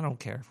I don't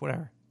care.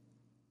 Whatever.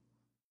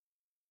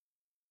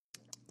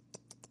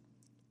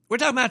 We're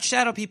talking about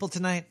shadow people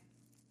tonight.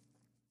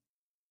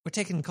 We're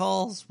taking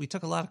calls. We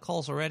took a lot of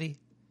calls already.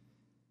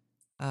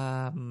 Wait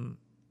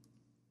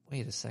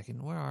a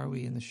second. Where are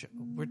we in the show?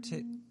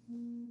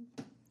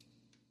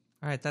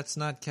 All right, that's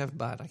not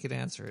KevBot. I could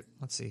answer it.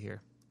 Let's see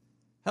here.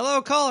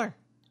 Hello, caller.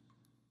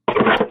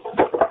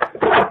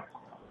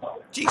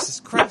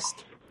 Jesus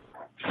Christ.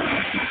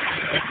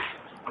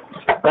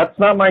 That's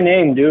not my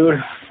name,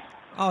 dude.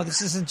 Oh,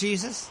 this isn't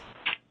Jesus?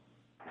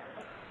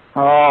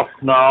 Oh,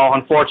 no,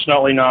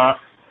 unfortunately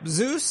not.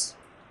 Zeus?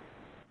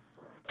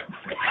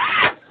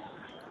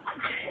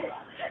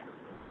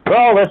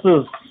 Well, this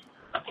is...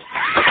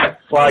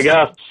 Well, I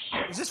guess...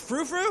 Is this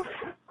Frou-Frou?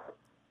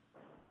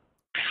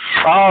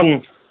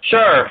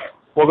 Sure.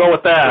 We'll go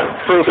with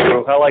that.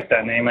 Frou-Frou. I like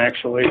that name,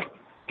 actually.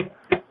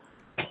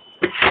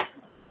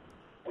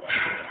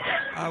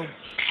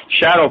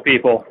 Shadow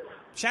people.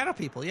 Shadow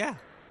people, yeah.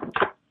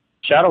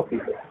 Shadow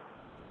people.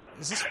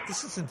 This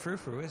isn't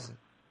Frou-Frou, is it?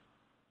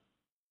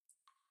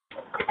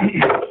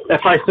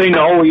 If I say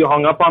no, will you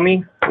hang up on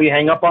me? Will you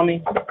hang up on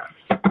me?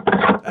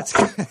 That's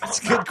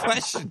a good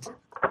question.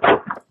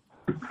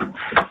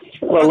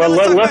 Well,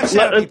 let's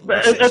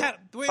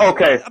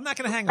okay. I'm not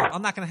going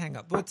to hang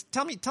up. But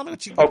tell me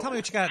what you got.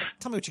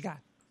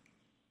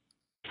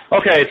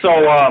 Okay, so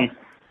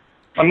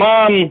my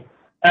mom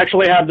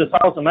actually had this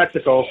house in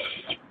Mexico,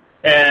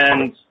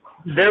 and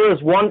there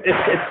was one.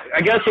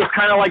 I guess it's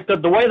kind of like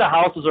the way the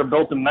houses are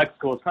built in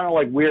Mexico. It's kind of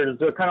like weird.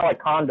 They're kind of like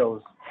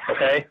condos.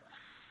 Okay,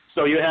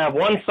 so you have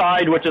one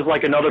side which is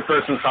like another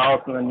person's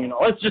house, and then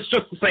it's just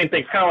the same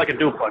thing. It's kind of like a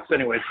duplex,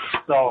 anyways.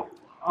 So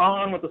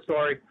on with the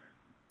story.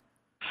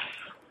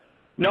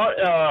 No,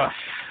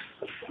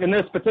 in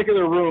this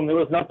particular room, there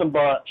was nothing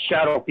but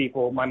shadow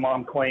people, my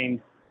mom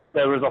claimed.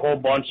 There was a whole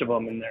bunch of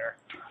them in there.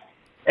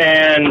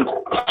 And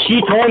she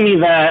told me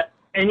that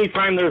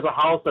anytime there's a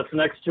house that's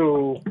next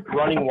to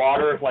running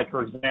water, like,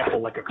 for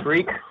example, like a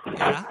creek, or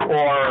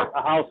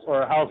a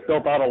house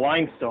built out of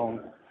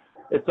limestone,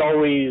 it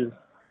always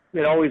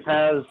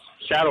has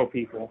shadow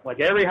people.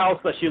 Like, every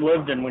house that she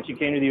lived in when she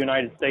came to the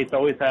United States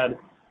always had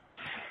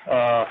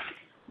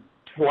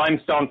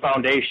limestone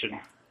foundation.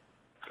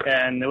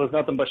 And there was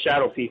nothing but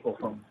shadow people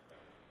from.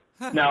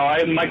 Now,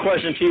 my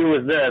question to you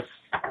is this: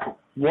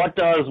 what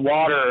does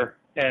water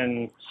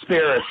and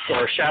spirits,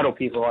 or shadow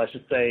people, I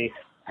should say,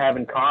 have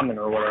in common,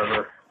 or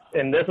whatever?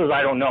 And this is,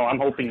 I don't know. I'm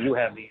hoping you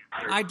have the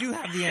answer. I do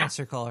have the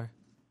answer, caller,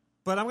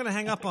 but I'm going to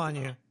hang up on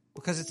you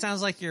because it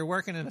sounds like you're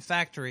working in a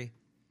factory.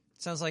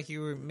 It sounds like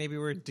you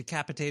were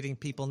decapitating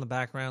people in the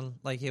background,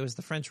 like it was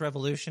the French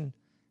Revolution,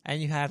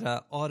 and you had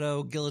a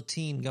auto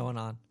guillotine going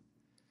on.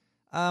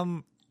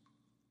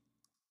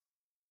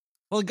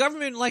 Well, the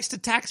government likes to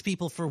tax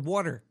people for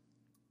water,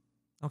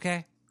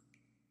 okay?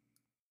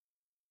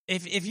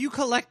 If you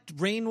collect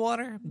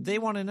rainwater, they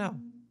want to know.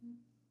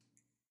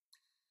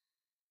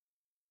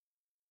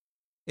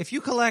 If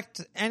you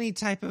collect any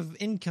type of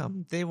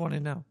income, they want to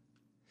know.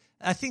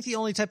 I think the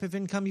only type of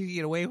income you can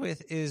get away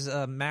with is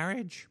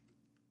marriage.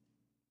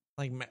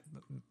 Like,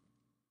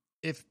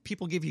 if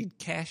people give you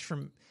cash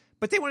from...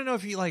 But they want to know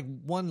if you, like,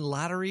 won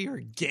lottery or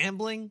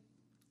gambling.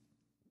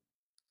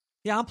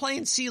 Yeah, I'm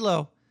playing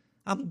CeeLo.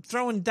 I'm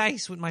throwing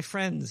dice with my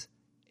friends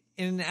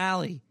in an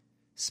alley,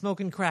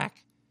 smoking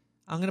crack.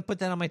 I'm going to put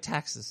that on my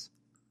taxes.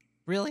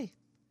 Really?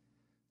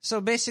 So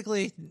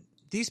basically,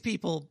 these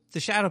people, the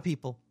shadow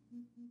people,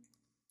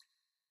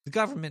 the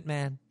government,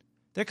 man,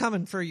 they're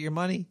coming for your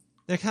money.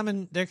 They're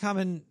coming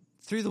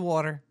through the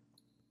water.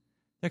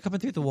 They're coming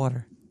through the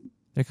water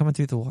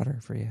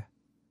for you.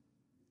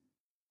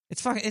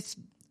 It's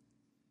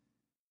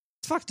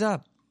fucked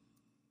up.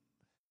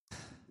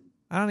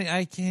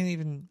 I can't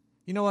even.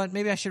 You know what?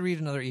 Maybe I should read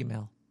another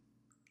email.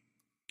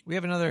 We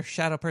have another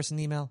shadow person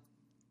email.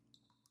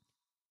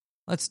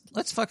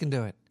 Let's fucking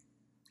do it.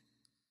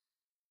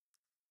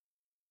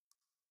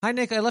 Hi,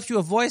 Nick. I left you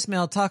a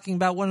voicemail talking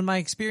about one of my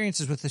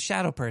experiences with the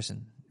shadow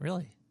person.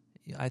 Really?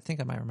 I think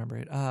I might remember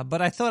it.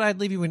 But I thought I'd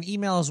leave you an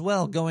email as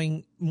well,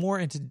 going more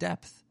into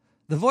depth.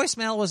 The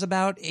voicemail was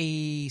about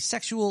a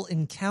sexual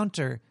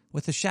encounter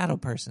with a shadow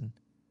person.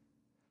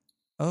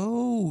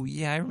 Oh,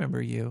 yeah, I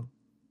remember you.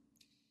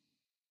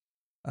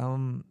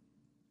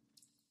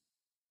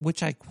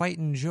 Which I quite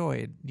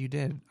enjoyed. You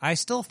did. I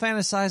still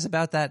fantasize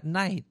about that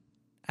night,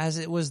 as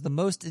it was the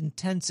most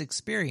intense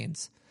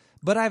experience.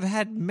 But I've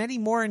had many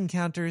more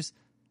encounters,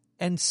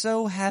 and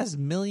so has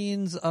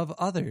millions of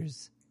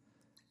others.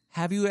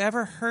 Have you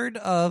ever heard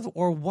of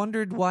or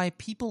wondered why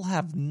people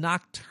have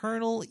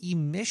nocturnal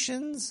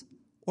emissions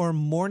or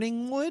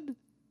morning wood?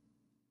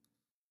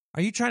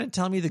 Are you trying to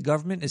tell me the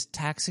government is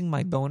taxing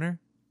my boner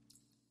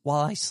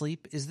while I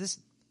sleep? Is this...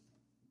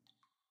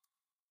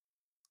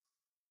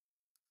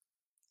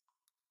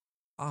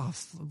 Oh,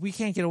 we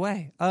can't get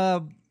away.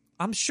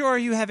 I'm sure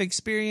you have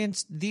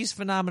experienced these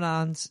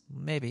phenomenons,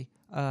 maybe.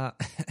 And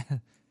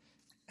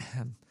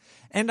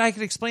I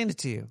can explain it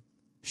to you.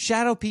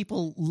 Shadow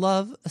people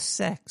love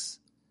sex.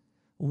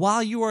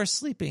 While you are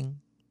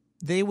sleeping,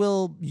 they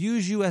will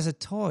use you as a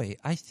toy.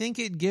 I think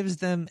it gives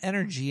them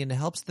energy and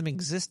helps them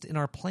exist in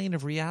our plane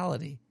of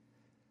reality.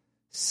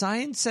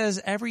 Science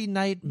says every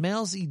night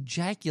males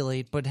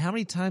ejaculate, but how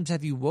many times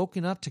have you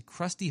woken up to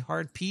crusty,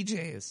 hard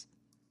PJs?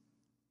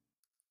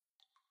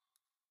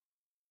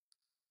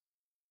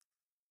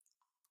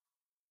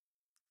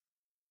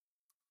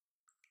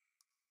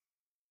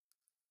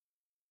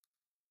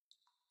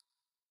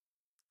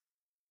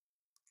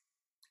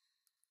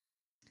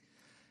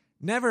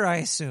 Never, I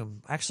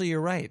assume. Actually,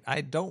 you're right.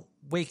 I don't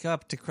wake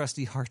up to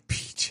crusty hard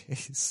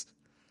PJs.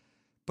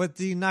 But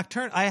the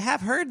nocturnal... I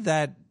have heard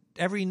that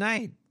every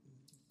night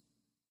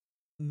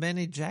men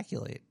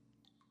ejaculate.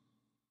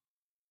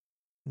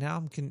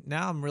 Now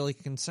I'm really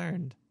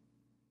concerned.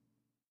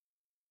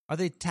 Are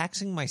they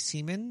taxing my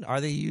semen? Are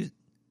they...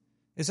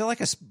 Is there like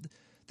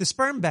the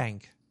sperm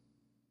bank?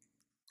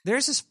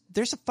 There's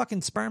a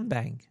fucking sperm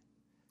bank.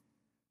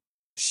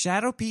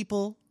 Shadow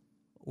people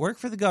work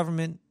for the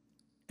government,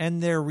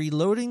 and they're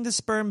reloading the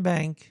sperm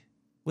bank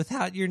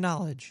without your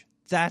knowledge.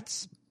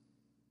 That's...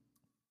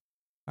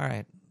 All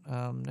right.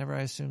 Never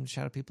I assumed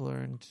shadow people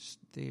are in...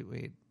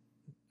 Wait.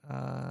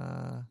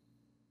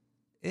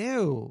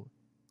 Ew.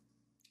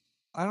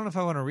 I don't know if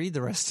I want to read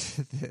the rest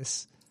of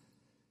this.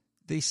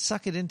 They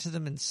suck it into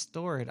them and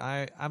store it.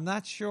 I'm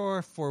not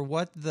sure for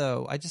what,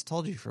 though. I just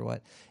told you for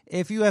what.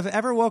 If you have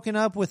ever woken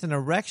up with an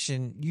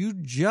erection, you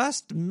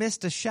just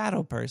missed a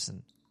shadow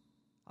person.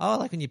 Oh,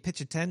 like when you pitch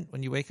a tent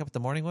when you wake up at the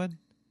morning wood?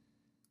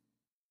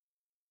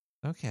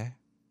 Okay.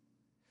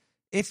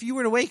 If you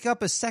were to wake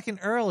up a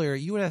second earlier,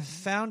 you would have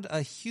found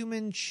a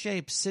human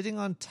shape sitting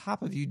on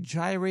top of you,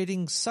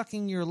 gyrating,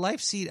 sucking your life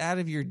seed out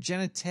of your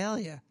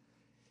genitalia.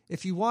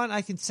 If you want,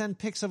 I can send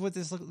pics of what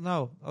this looks...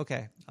 No,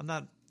 okay. I'm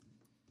not...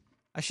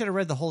 I should have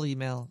read the whole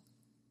email.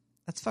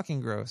 That's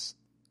fucking gross.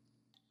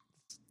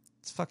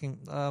 It's fucking...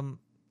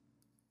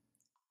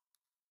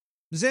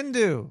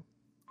 Zindu!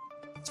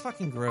 It's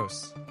fucking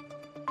gross.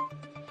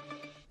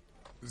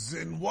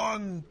 Zin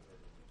 1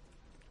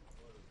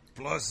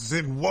 plus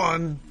Zin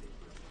 1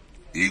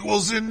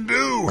 equals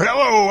Zindu.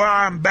 Hello,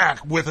 I'm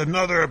back with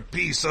another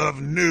piece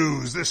of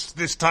news.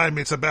 This time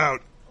it's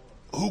about,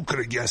 who could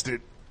have guessed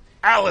it?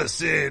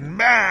 Allison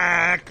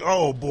Mack.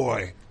 Oh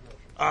boy.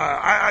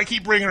 I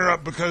keep bringing her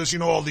up because, you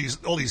know, all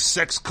these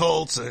sex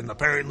cults, and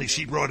apparently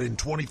she brought in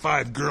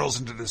 25 girls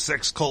into the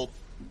sex cult.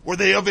 Were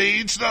they of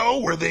age,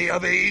 though? Were they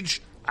of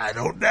age? I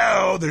don't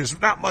know.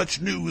 There's not much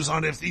news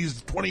on if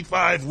these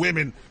 25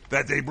 women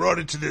that they brought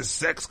into this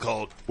sex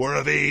cult were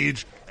of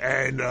age,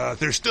 and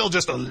they're still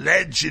just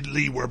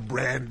allegedly were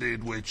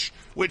branded, which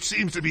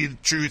seems to be the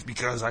truth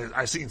because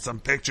I've seen some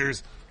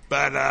pictures.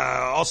 But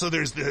also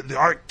there's the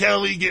Art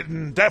Kelly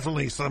getting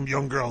definitely some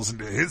young girls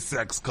into his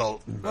sex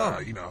cult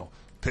and, you know,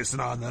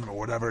 pissing on them or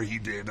whatever he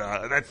did.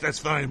 That's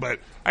fine, but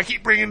I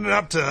keep bringing it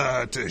up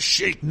to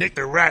shake Nick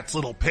the Rat's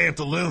little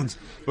pantaloons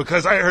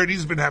because I heard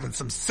he's been having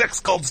some sex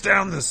cults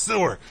down the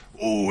sewer.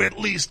 Ooh, at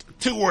least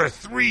 2 or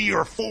 3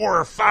 or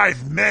 4 or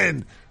 5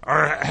 men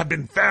have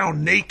been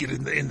found naked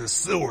in the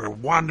sewer,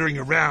 wandering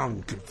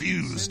around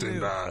confused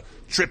and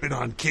tripping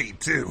on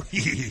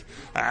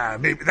K2.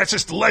 Maybe that's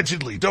just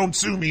allegedly. Don't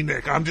sue me,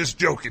 Nick. I'm just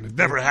joking. It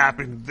never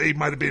happened. They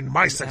might have been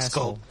my sex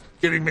cult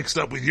getting mixed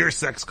up with your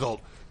sex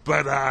cult.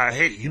 But,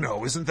 hey, you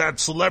know, isn't that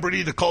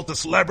celebrity? The cult of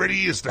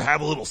celebrity is to have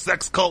a little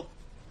sex cult?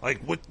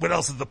 Like, what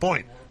else is the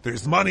point?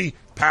 There's money,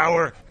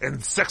 power,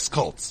 and sex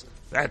cults.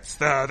 That's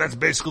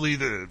basically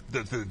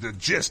the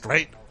gist,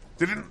 right?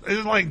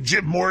 Isn't like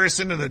Jim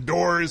Morrison and the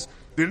Doors,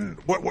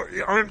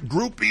 aren't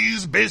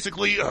groupies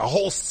basically a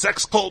whole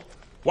sex cult?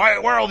 Why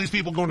are all these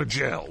people going to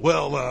jail?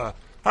 Well,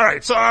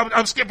 alright, so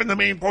I'm skipping the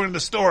main point of the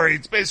story.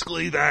 It's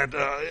basically that,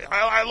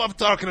 I love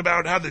talking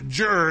about how the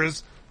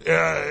jurors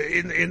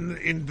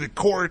in the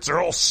courts are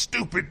all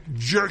stupid,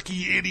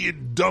 jerky,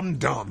 idiot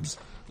dum-dums.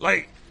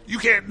 Like, you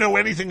can't know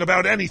anything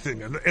about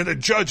anything, and the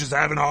judge is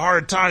having a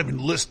hard time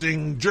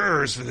enlisting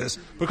jurors for this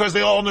because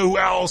they all know who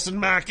Allison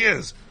Mack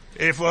is.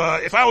 If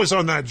I was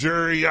on that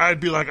jury, I'd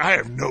be like, I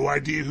have no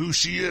idea who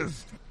she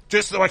is.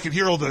 Just so I could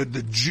hear all the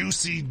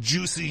juicy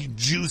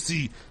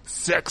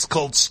sex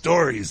cult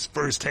stories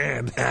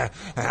firsthand.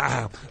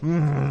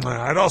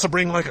 I'd also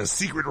bring like a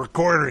secret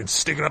recorder and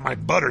stick it up my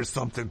butt or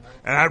something,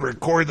 and I'd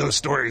record those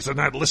stories and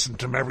I'd listen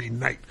to them every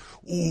night.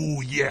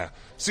 Ooh, yeah.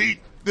 See,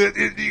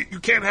 you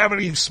can't have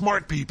any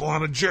smart people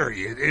on a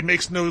jury. It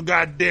makes no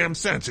goddamn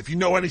sense. If you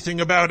know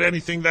anything about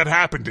anything that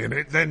happened in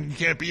it, then you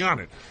can't be on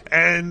it.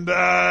 And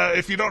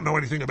if you don't know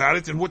anything about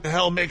it, then what the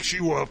hell makes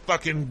you a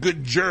fucking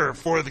good juror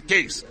for the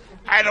case?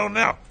 I don't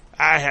know.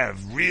 I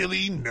have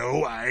really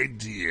no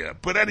idea.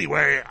 But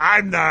anyway,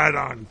 I'm not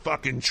on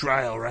fucking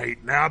trial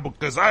right now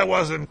because I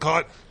wasn't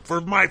caught for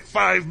my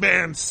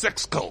 5-man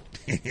sex cult.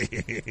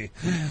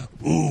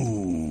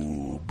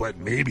 Ooh, but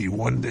maybe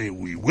one day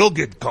we will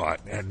get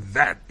caught, and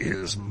that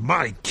is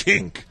my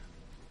kink.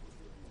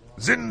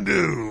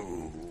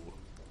 Zindu.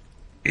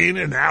 In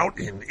and out,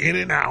 and in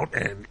and out,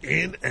 and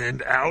in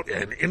and out,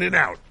 and in and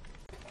out.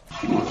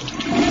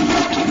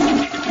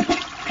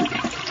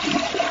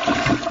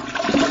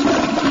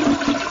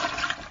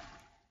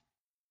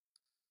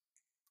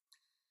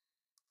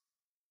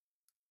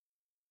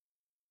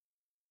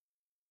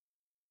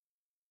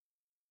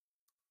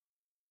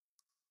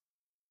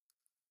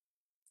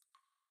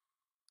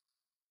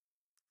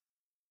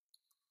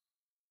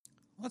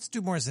 Let's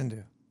do more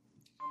Zindu.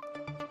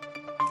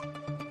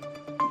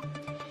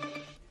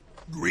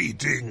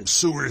 Greetings,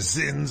 sewer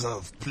zins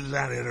of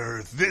planet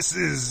Earth. This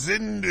is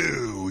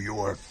Zindu,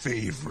 your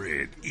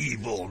favorite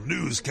evil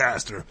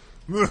newscaster.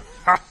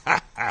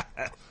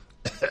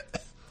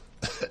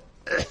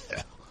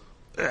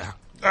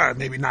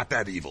 Maybe not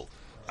that evil.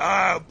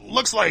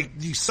 Looks like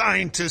the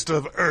scientists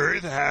of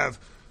Earth have,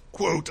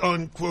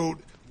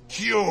 quote-unquote,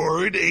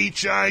 cured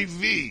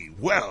HIV.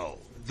 Well,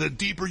 the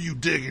deeper you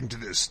dig into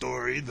this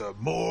story, the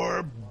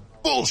more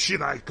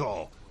bullshit I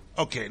call.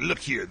 Okay, look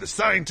here. The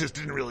scientists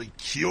didn't really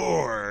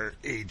cure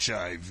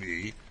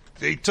HIV.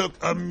 They took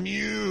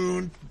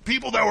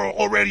people that were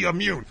already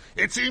immune.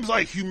 It seems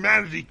like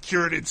humanity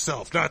cured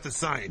itself, not the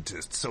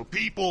scientists. So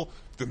people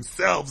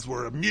themselves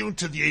were immune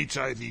to the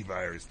HIV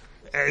virus.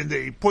 And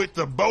they put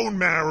the bone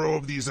marrow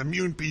of these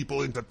immune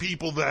people into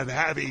people that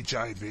have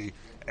HIV.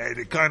 And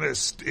it kind of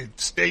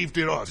staved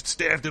it off. It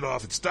staved it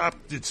off. It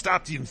stopped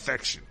the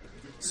infection.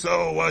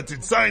 So,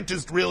 did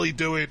scientists really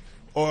do it,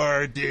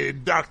 or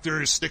did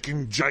doctors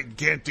sticking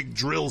gigantic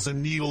drills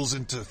and needles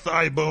into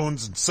thigh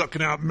bones and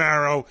sucking out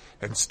marrow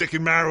and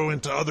sticking marrow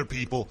into other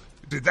people,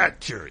 did that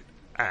cure it?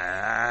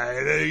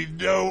 I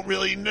don't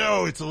really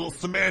know. It's a little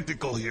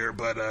semantical here,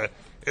 but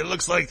it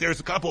looks like there's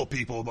a couple of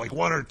people, like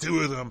one or two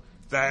of them,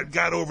 that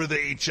got over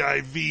the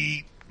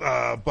HIV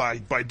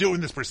by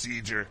doing this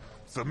procedure.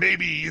 So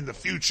maybe in the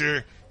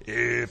future,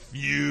 if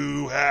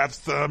you have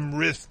some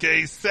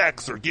risque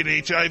sex or get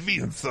HIV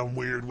in some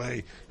weird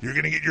way, you're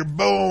going to get your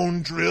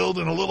bone drilled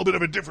in a little bit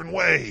of a different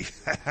way.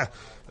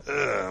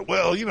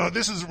 Well,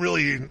 this is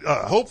really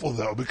hopeful,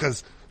 though,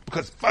 because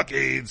fuck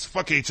AIDS,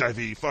 fuck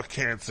HIV, fuck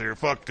cancer,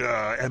 fuck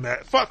MS,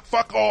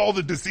 fuck all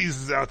the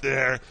diseases out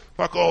there,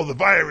 fuck all the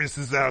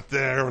viruses out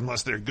there,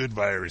 unless they're good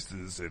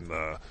viruses. And,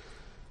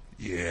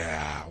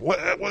 yeah.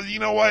 Well, you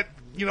know what?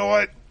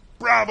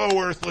 Bravo,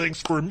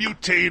 Earthlings, for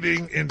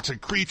mutating into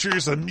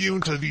creatures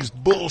immune to these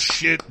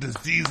bullshit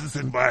diseases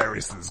and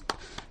viruses.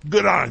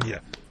 Good on you.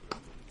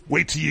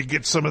 Wait till you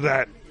get some of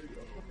that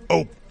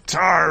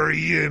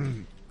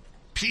Octarian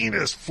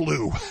penis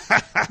flu.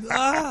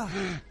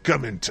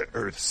 Coming to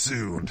Earth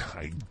soon.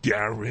 I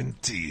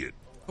guarantee it.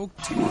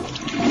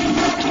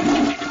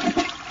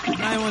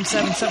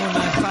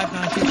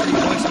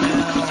 917-719-5923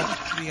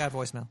 voicemail. We got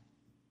voicemail.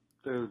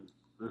 Dude,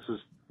 this is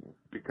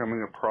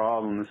becoming a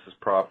problem. This is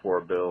Prop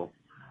 4 Bill.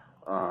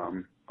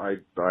 I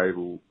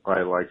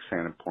like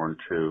Santa porn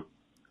too.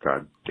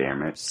 God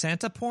damn it.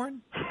 Santa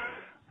porn?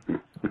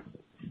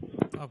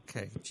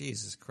 Okay,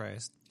 Jesus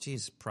Christ.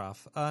 Jesus,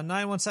 Prof.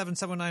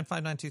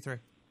 917-719-5923.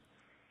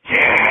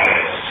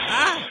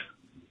 Yes.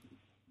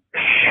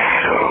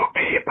 Shadow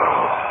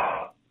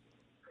people.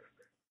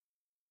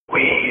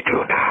 We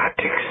do not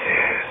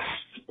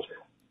exist.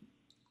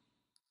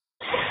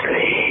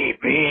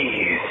 Sleep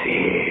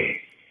easy.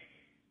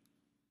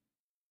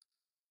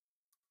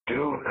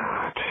 Do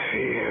not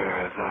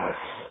fear us,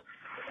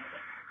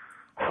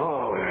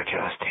 for we're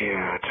just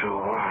here to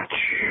watch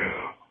you.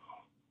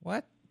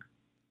 What?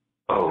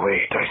 Oh,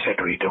 wait, I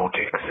said we don't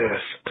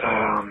exist.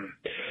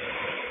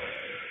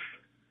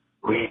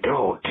 We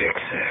don't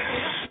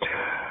exist.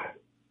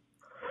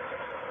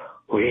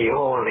 We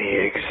only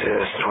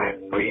exist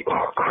when we...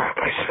 Oh, crap,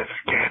 I said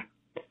it again.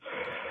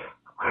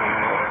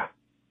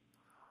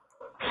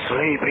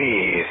 Sleep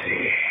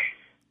easy.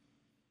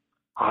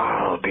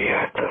 I'll be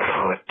at the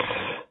foot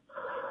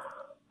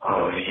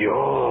of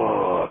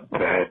your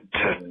bed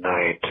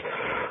tonight.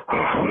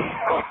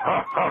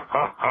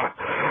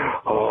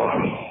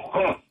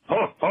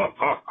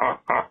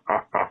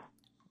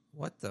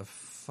 the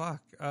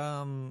fuck?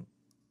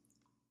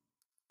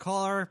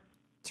 Caller,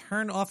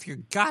 turn off your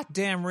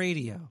goddamn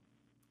radio.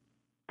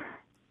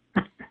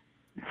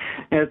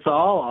 It's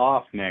all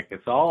off, Nick.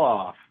 It's all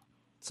off.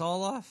 It's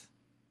all off?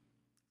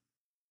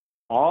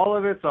 All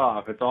of it's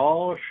off. It's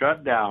all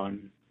shut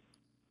down.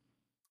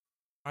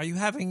 Are you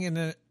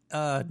having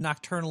a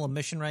nocturnal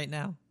emission right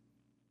now?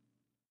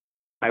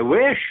 I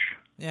wish.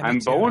 Yeah, me I'm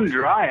too, bone actually.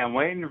 dry. I'm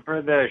waiting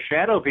for the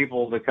shadow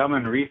people to come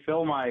and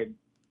refill my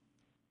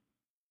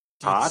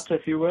pot,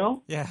 if you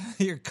will. Yeah,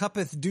 your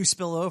cuppeth do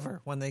spill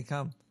over when they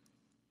come.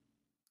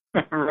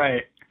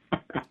 Right.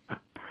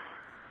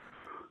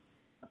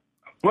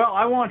 Well,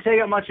 I won't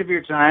take up much of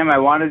your time. I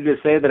wanted to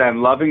say that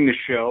I'm loving the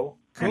show,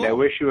 and I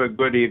wish you a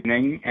good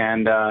evening.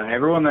 And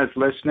everyone that's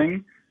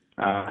listening,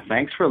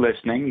 thanks for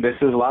listening. This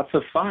is lots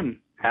of fun.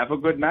 Have a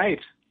good night.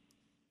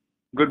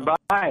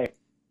 Goodbye.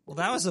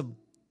 Well,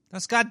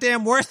 that's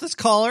goddamn worthless,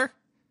 caller.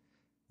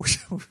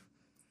 You're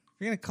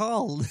gonna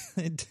call.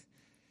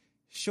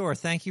 Sure,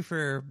 thank you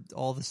for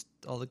all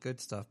the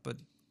good stuff, but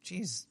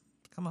geez,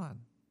 come on.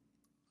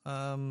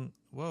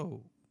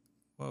 Whoa.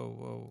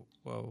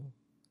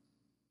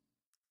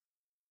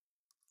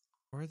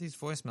 Where are these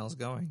voicemails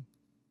going?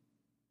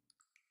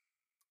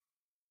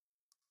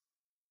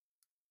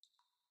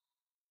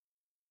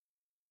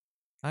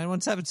 Nine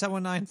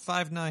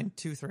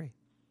 719-5923.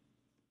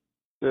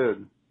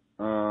 Dude,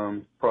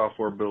 Prof.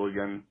 4 Bill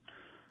again.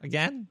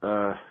 Again?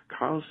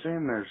 Kyle's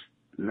saying there's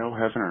no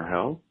heaven or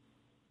hell.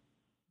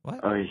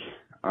 What?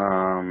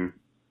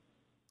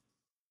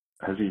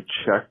 Has he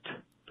checked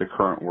the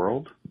current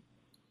world?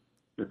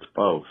 It's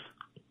both.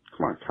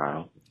 Come on,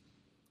 Kyle.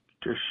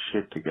 Get your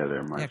shit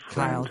together, my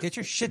friend. Kyle, get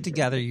your shit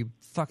together, you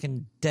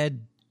fucking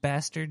dead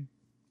bastard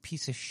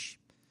piece of shit.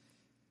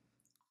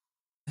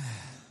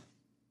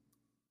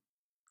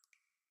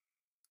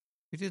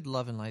 We did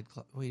Love and Light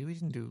Club. Wait, we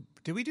didn't do...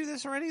 Did we do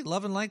this already?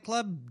 Love and Light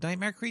Club,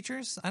 Nightmare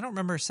Creatures? I don't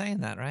remember saying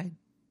that, right?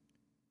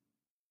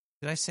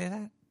 Did I say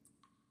that?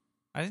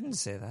 I didn't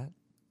say that.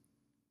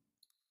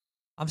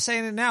 I'm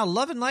saying it now.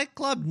 Love and Light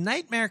Club,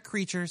 Nightmare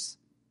Creatures.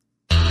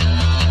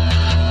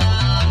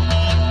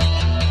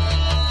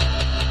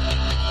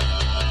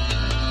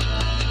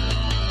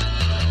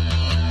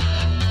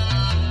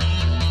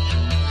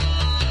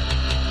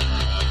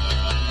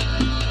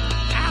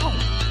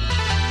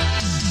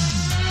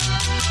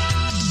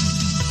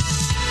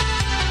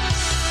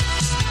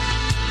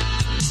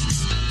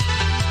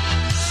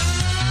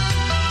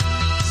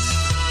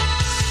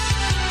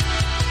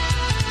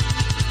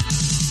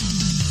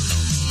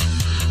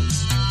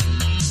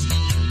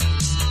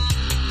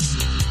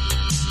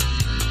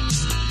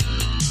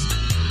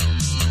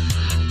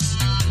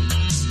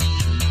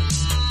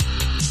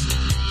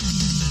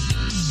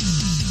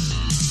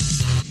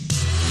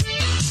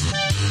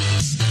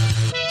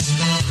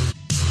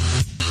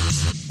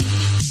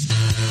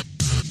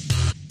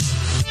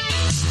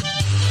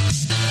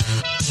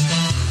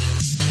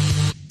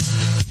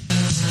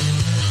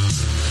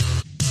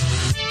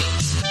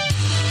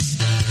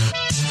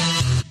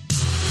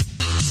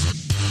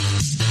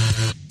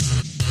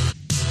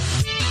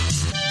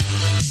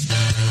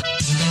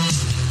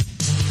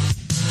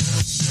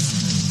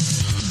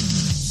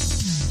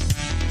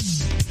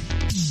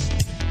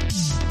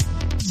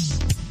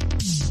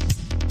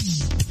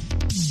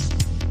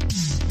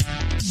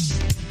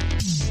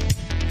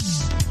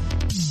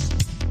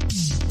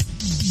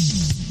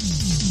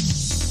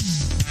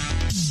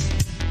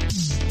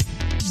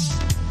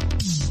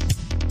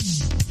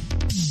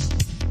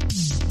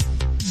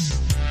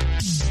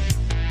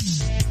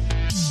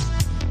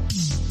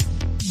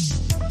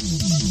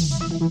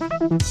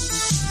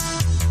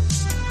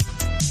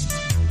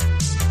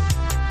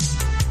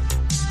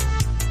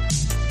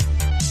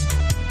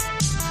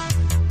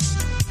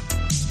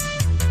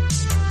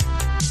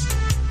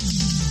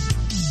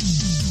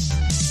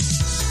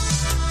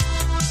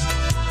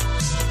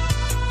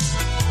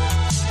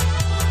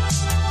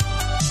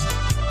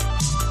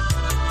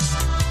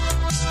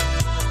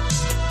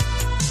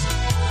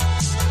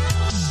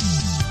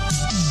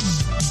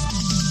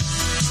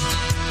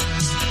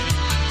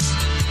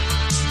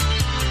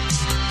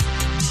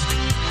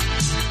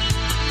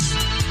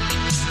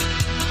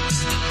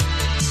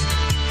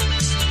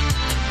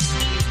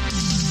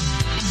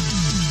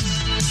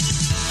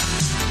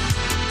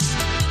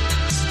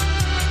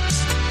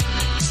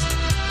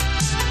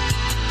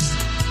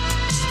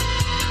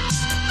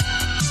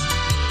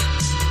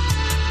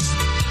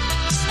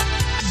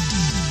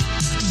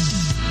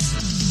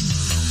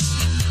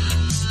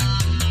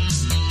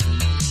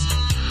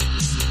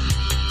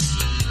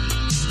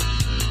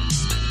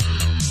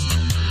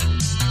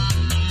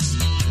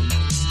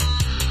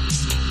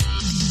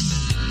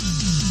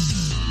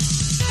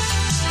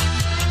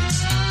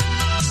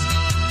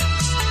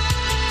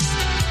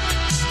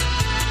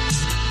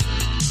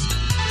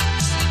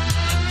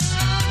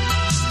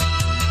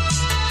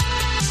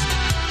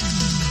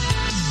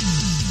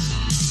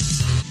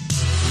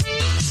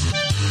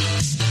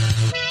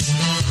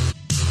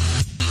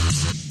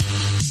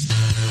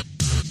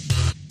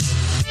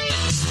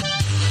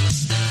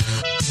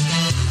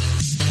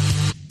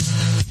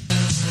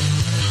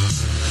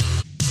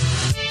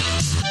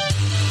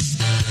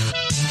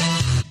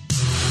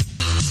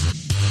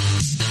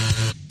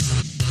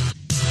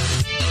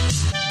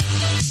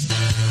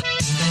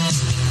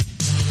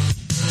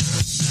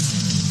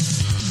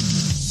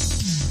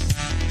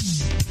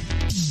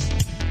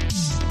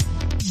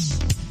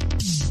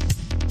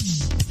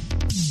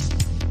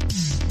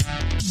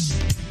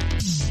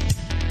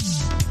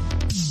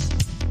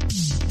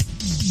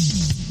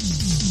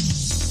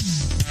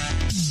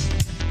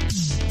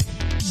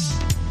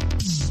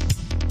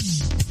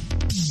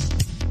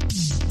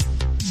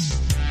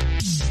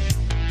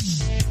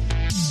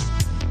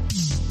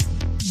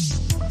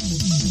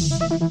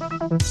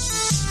 You're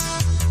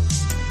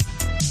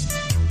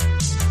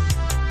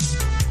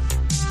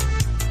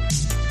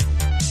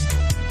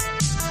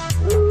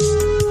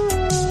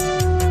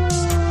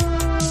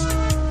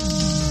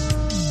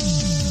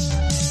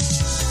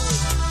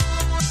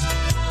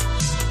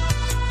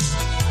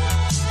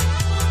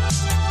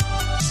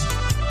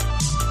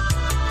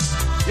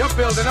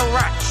building a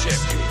rat ship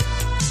here.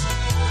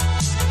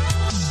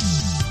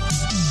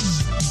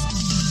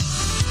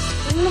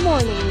 In the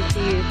morning to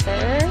you,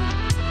 sir.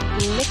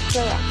 Nick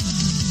the Rat.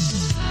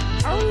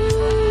 I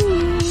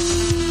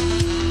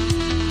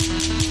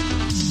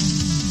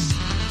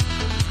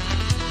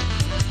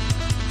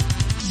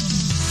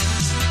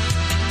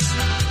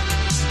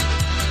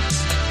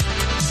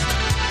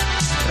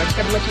just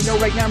gotta let you know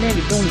right now, man,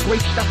 you're doing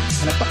great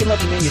stuff, and I fucking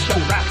love you, man. Your show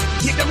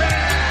rocks. Nick the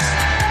Rat!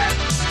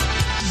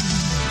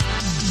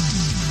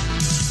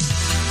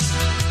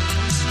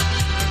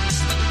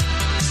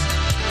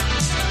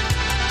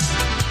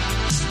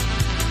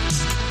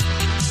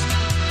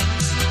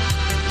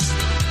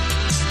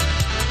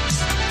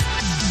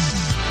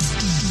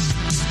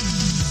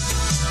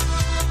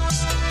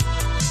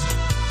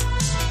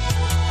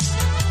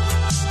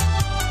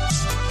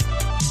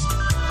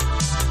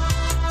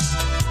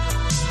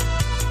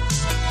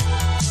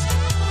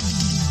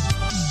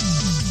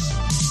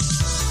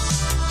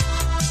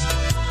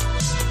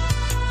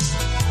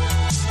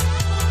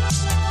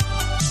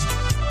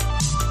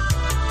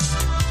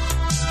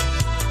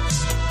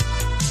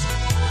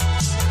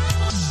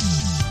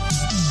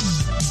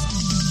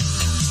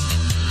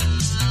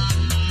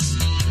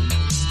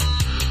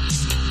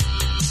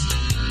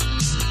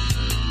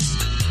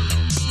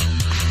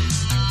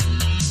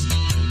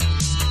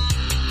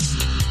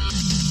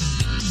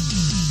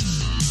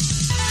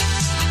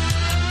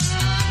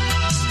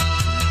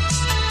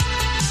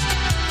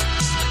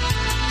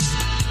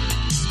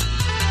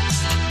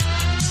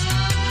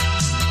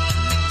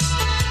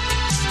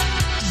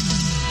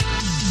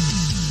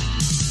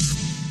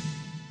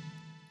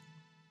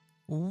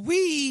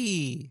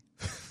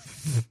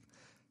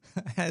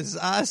 As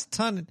us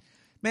ton,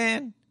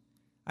 man,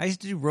 I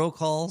used to do roll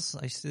calls.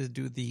 I used to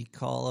do the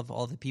call of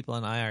all the people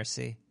in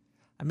IRC.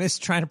 I miss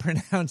trying to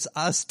pronounce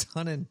us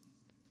tunnin.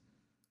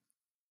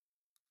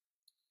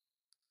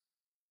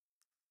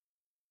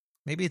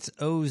 Maybe it's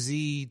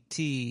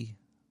OZT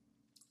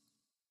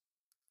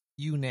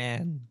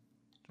Unan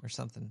or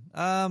something.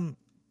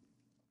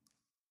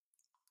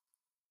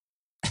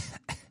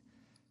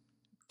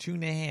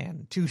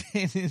 Tunan.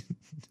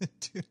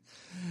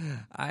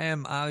 I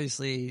am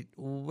obviously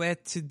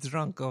wet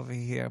drunk over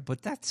here,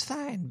 but that's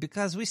fine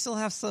because we still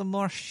have some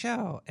more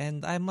show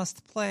and I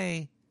must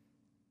play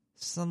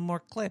some more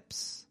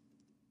clips.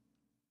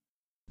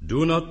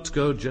 Do not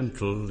go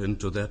gentle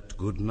into that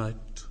good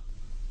night.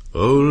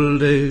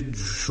 Old age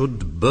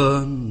should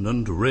burn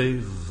and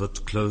rave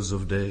at close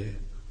of day.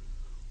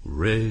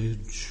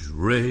 Rage,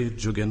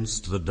 rage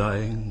against the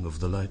dying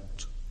of the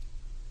light.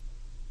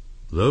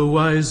 Though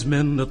wise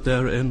men at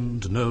their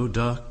end know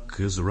dark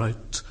is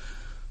right,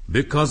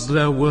 because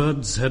their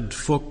words had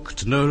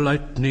forked no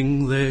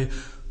lightning, they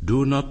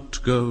do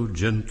not go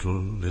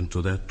gentle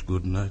into that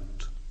good night.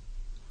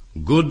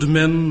 Good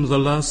men the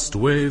last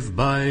wave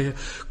by,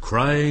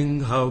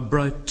 crying how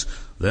bright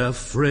their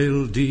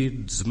frail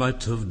deeds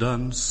might have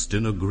danced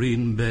in a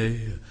green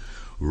bay.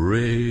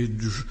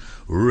 Rage,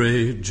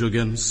 rage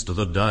against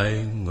the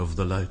dying of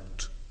the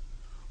light.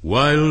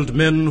 Wild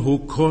men who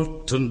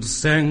caught and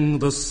sang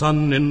the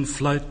sun in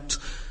flight,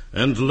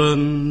 and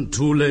learned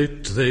too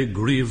late they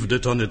grieved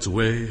it on its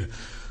way,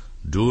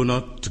 do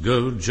not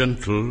go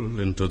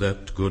gentle into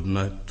that good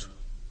night.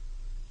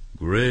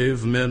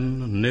 Grave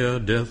men near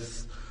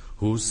death,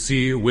 who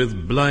see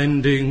with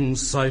blinding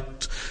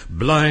sight,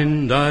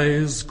 blind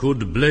eyes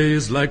could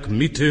blaze like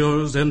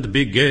meteors and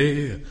be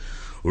gay.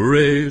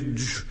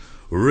 Rage,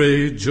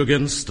 rage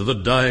against the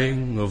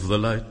dying of the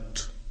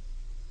light.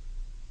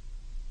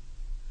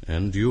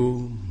 And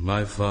you,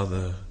 my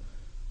father,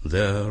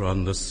 there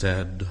on the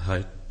sad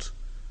height,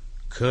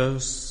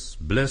 curse,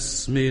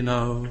 bless me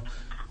now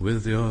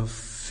with your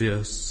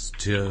fierce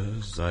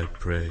tears, I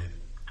pray.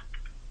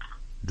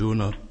 Do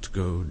not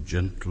go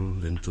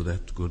gentle into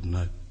that good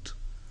night.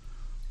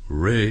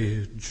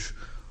 Rage,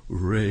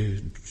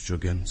 rage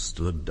against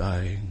the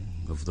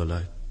dying of the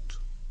light.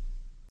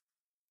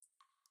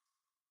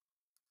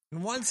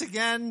 And once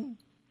again,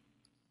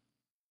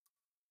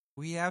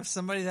 we have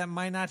somebody that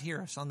might not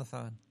hear us on the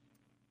phone.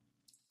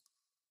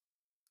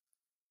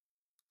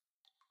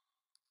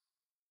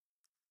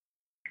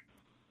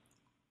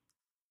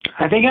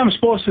 I think I'm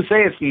supposed to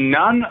say it's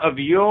none of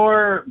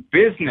your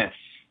business.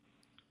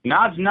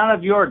 Not none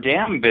of your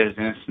damn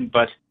business,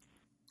 but...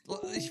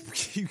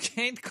 You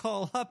can't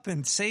call up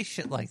and say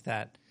shit like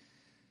that.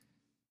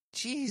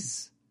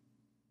 Jeez.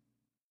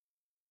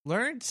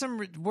 Learn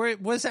some...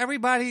 Was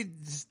everybody...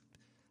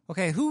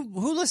 Okay,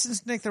 who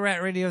listens to Nick the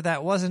Rat Radio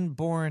that wasn't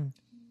born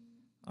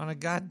on a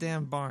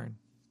goddamn barn?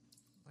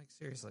 Like,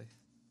 seriously.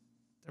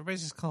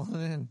 Everybody's just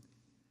calling in.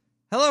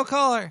 Hello,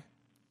 caller.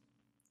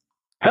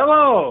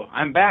 Hello,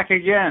 I'm back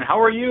again. How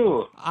are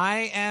you?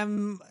 I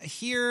am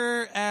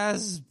here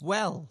as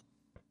well.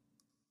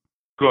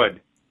 Good.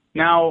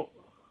 Now,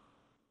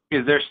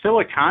 is there still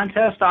a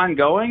contest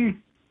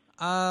ongoing?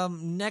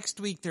 Next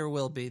week there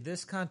will be.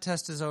 This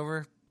contest is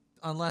over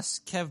unless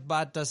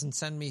KevBot doesn't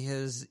send me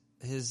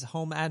his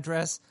home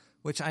address,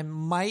 which I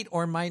might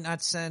or might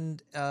not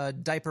send a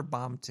diaper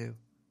bomb to.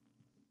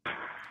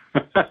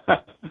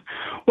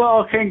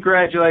 Well,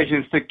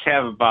 congratulations to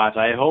KevBot.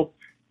 I hope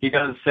he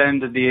does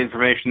send the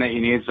information that you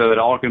need so that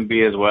all can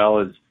be as well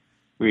as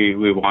we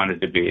want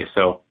it to be.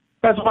 So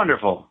that's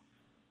wonderful.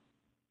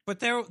 But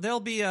there'll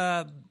be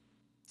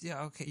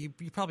yeah, okay,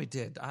 you probably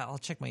did. I'll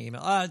check my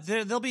email.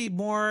 There'll be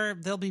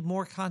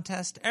more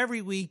contests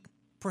every week,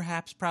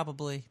 perhaps,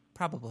 probably.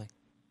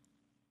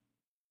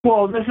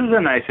 Well, this is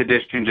a nice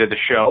addition to the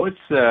show.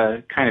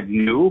 It's kind of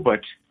new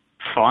but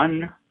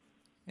fun.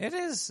 It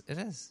is.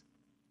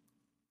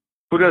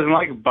 Who doesn't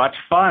like butt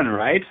fun,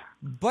 right?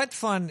 Butt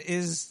fun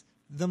is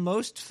the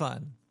most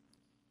fun.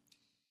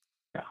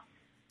 Yeah.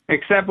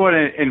 Except when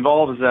it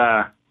involves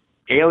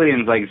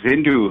aliens like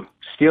Zindu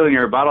stealing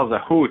your bottles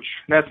of hooch.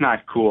 That's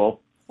not cool.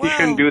 Well, he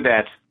shouldn't do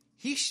that.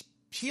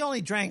 He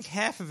only drank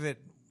half of it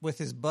with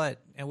his butt,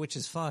 and which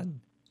is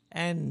fun.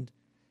 And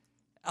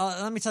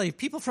let me tell you,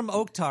 people from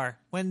Oaktar,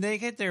 when they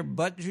get their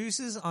butt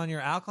juices on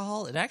your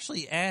alcohol, it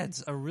actually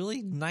adds a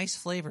really nice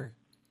flavor.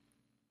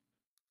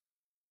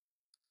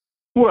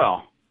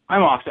 Well,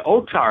 I'm off to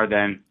Oaktar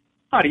then.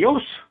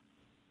 Adios.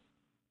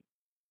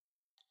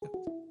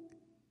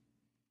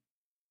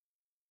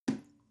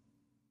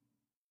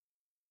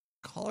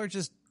 Caller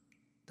just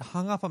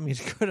hung up on me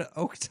to go to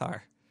Oaktar.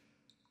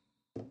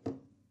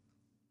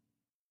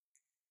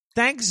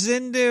 Thanks,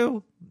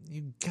 Zindu.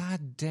 You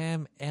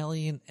goddamn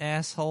alien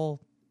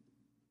asshole.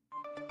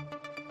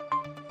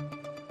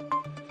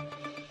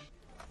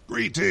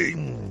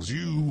 Greetings,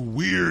 you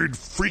weird,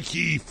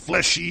 freaky,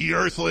 fleshy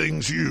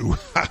earthlings, you.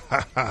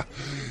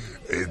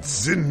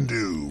 It's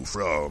Zindu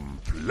from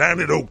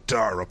Planet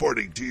Oaktar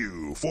reporting to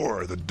you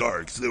for the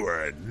Dark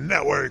Sewer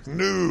Network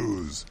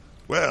News.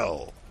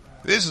 Well,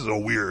 this is a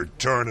weird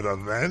turn of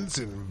events.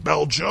 In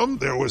Belgium,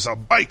 there was a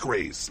bike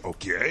race.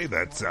 Okay,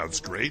 that sounds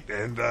great.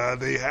 And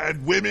they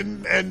had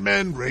women and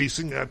men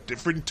racing at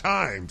different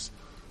times.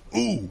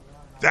 Ooh,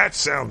 that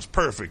sounds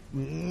perfect.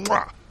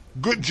 Mwah.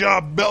 Good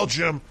job,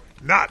 Belgium,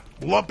 not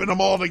lumping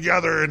them all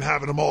together and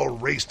having them all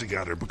race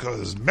together,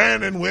 because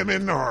men and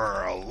women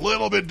are a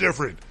little bit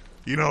different.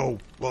 You know,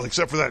 well,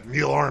 except for that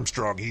Neil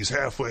Armstrong. He's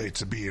halfway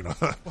to being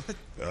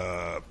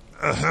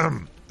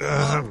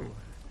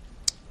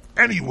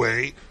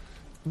Anyway,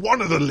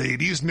 one of the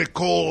ladies,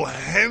 Nicole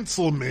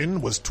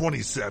Hanselman, was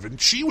 27.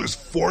 She was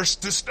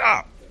forced to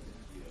stop.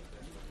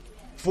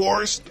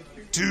 Forced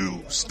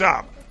to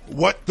stop.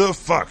 What the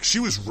fuck? She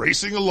was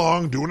racing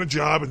along, doing a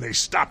job, and they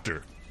stopped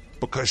her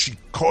because she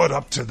caught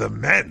up to the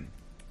men.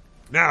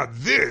 Now,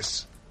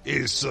 this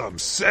is some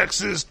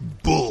sexist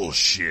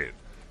bullshit.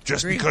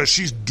 Just because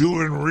she's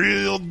doing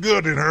real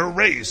good in her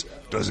race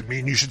doesn't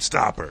mean you should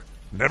stop her.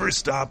 Never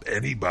stop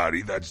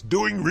anybody that's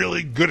doing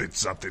really good at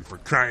something, for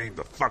crying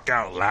the fuck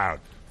out loud.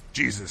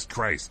 Jesus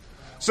Christ.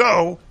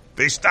 So,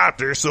 they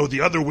stopped her so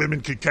the other women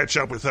could catch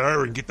up with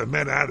her and get the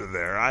men out of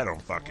there. I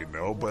don't fucking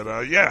know,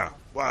 but yeah.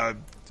 What?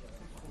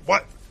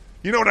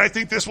 You know what I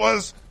think this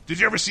was? Did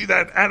you ever see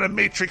that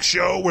Animatrix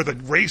show where the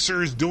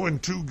racer is doing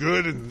too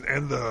good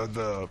and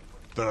the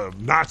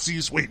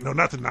Nazis, wait, no,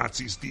 not the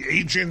Nazis, the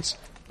agents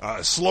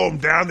slow him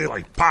down? They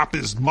like pop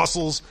his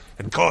muscles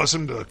and cause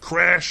him to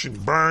crash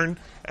and burn,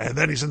 and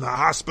then he's in the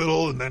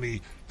hospital, and then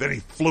he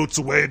floats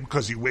away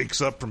because he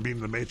wakes up from being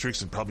in the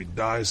Matrix and probably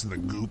dies in the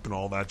goop and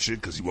all that shit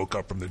because he woke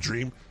up from the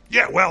dream.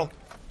 Yeah, well,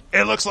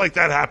 it looks like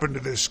that happened to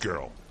this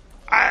girl.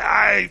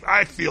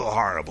 I feel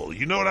horrible.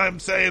 You know what I'm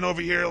saying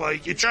over here?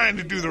 Like, you're trying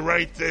to do the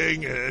right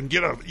thing and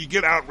you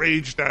get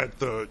outraged at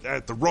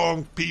the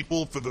wrong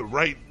people for the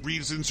right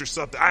reasons or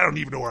something. I don't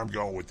even know where I'm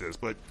going with this,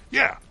 but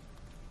yeah.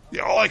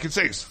 Yeah, all I can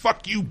say is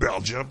fuck you,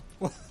 Belgium.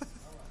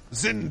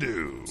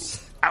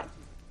 Zindu. Out.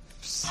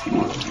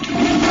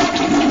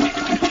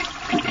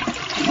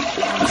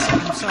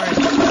 I'm sorry.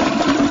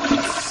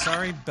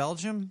 Sorry,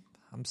 Belgium?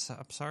 I'm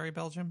sorry,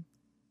 Belgium?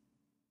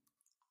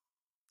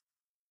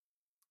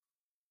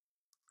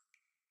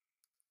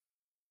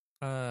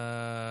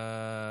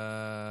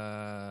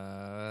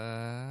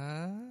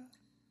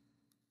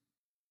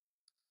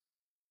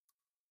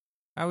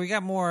 We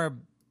got more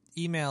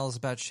emails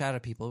about shadow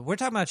people. We're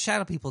talking about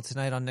shadow people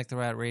tonight on Nick the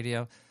Rat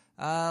Radio.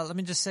 Let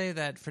me just say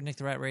that for Nick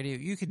the Rat Radio,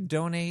 you can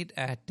donate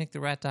at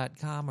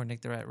nicktherat.com or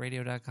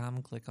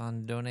nicktheratradio.com. Click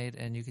on donate,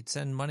 and you could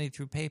send money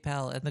through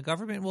PayPal, and the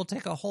government will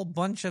take a whole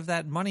bunch of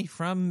that money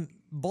from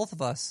both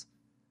of us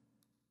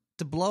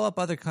to blow up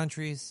other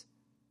countries.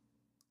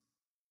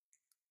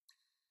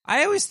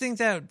 I always think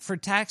that for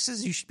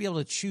taxes, you should be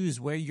able to choose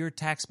where your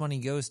tax money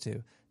goes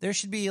to. There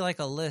should be like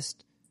a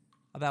list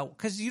about,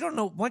 because you don't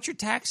know, once your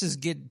taxes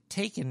get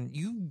taken,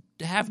 you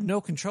have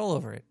no control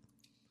over it.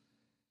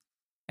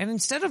 And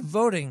instead of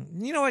voting,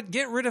 you know what?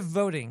 Get rid of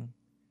voting.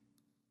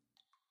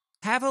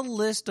 have a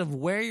list of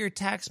where your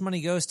tax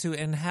money goes to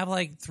and have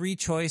like 3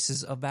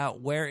 choices about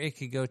where it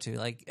could go to,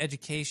 like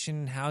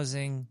education,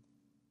 housing,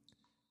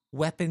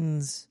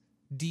 weapons,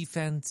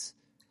 defense.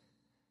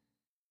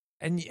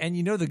 And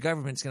you know the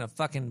government's going to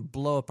fucking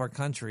blow up our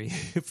country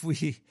if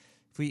we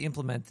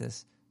implement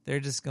this.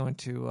 They're just going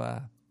to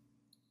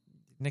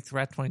Nick the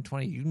Rat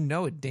 2020. You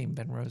know it, Dame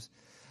Ben Rose.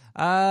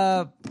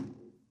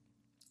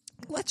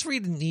 Let's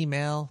read an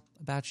email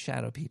about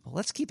shadow people.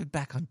 Let's keep it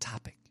back on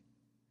topic.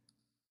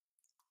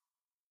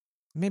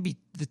 Maybe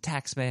the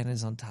tax ban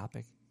is on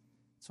topic.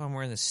 So I'm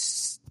wearing this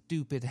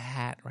stupid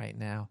hat right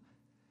now.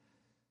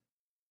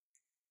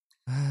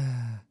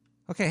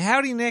 Okay,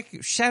 howdy,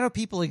 Nick. Shadow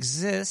people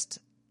exist,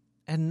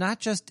 and not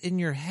just in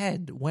your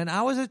head. When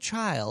I was a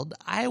child,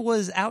 I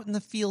was out in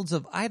the fields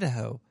of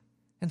Idaho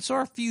and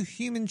saw a few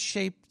human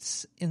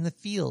shapes in the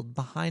field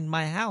behind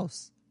my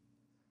house.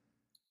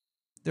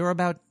 There were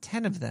about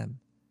 10 of them,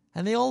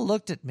 and they all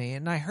looked at me,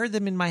 and I heard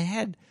them in my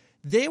head.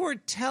 They were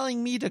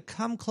telling me to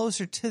come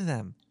closer to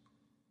them.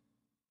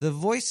 The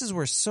voices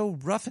were so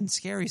rough and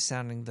scary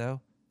sounding,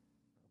 though.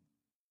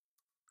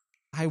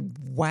 I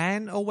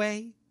ran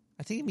away?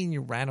 I think you mean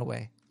you ran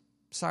away.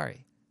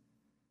 Sorry.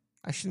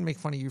 I shouldn't make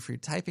fun of you for your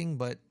typing,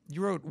 but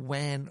you wrote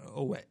wan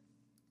away.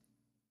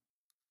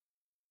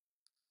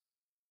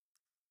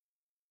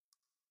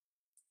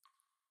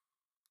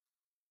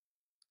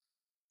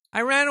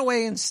 I ran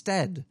away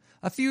instead.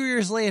 A few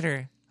years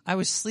later, I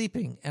was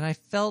sleeping and I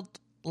felt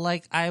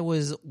like I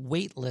was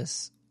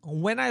weightless.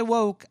 When I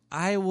woke,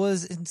 I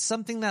was in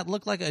something that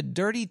looked like a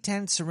dirty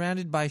tent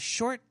surrounded by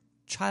short,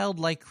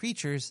 childlike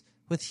creatures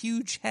with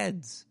huge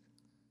heads.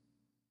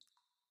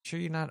 Sure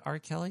you're not R.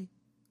 Kelly?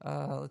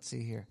 Let's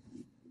see here.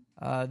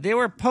 They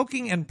were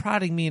poking and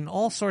prodding me in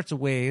all sorts of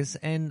ways,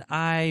 and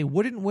I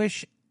wouldn't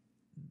wish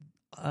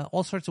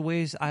all sorts of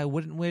ways I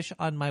wouldn't wish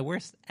on my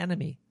worst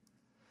enemy.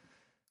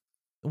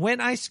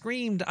 When I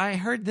screamed, I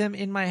heard them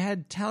in my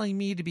head telling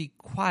me to be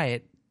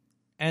quiet,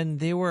 and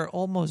they were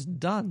almost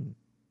done.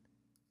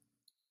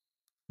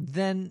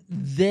 Then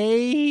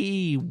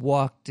they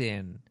walked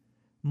in.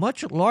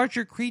 Much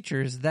larger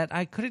creatures that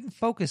I couldn't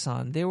focus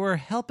on. They were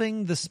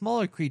helping the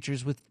smaller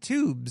creatures with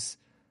tubes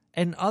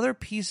and other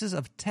pieces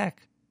of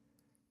tech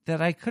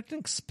that I couldn't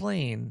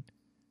explain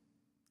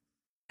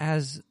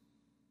as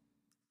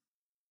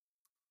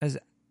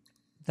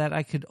that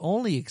I could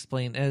only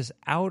explain as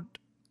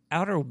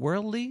outer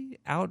worldly,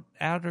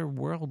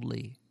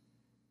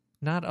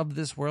 not of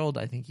this world,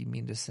 I think you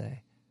mean to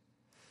say.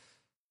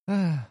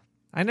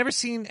 I never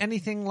seen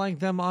anything like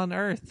them on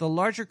Earth. The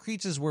larger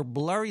creatures were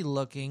blurry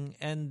looking,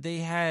 and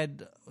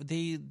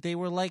they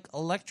were like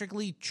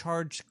electrically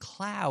charged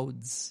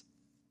clouds.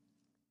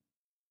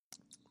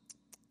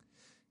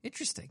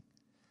 Interesting.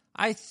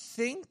 I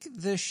think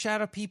the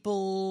shadow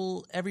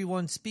people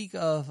everyone speak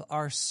of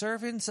are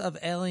servants of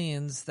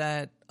aliens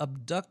that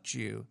abduct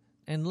you,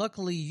 and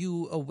luckily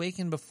you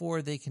awaken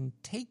before they can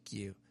take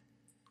you.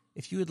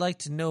 If you would like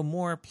to know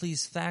more,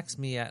 please fax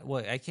me at...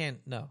 Well, I can't...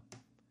 No.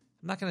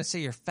 I'm not going to say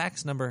your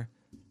fax number.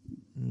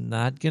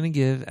 Not going to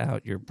give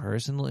out your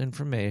personal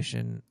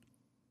information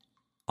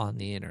on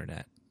the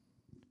internet.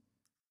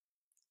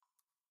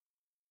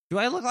 Do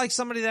I look like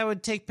somebody that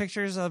would take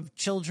pictures of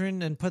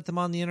children and put them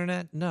on the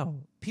internet?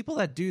 No. People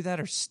that do that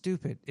are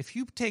stupid. If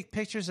you take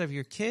pictures of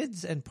your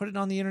kids and put it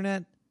on the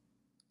internet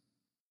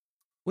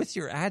with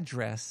your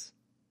address,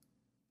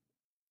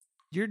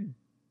 you're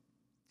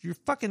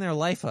fucking their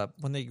life up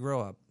when they grow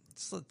up.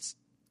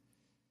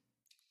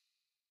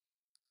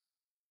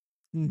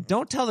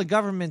 Don't tell the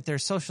government their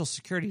social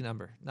security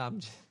number. No, all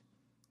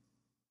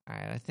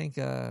right, I think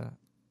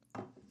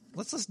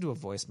let's listen to a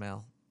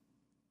voicemail.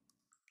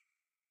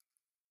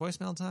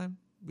 Voicemail time?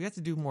 We have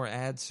to do more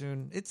ads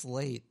soon. It's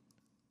late.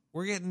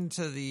 We're getting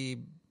to the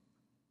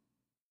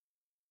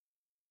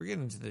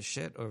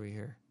shit over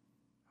here.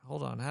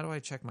 Hold on. How do I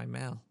check my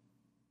mail?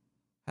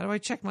 Oh,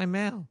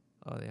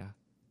 yeah.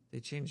 They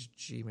changed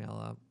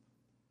Gmail up.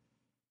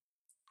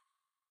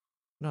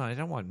 No, I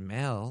don't want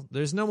mail.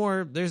 There's no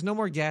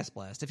more gas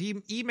blast. If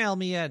you email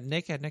me at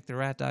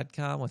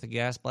nick@nicktherat.com with a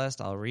gas blast,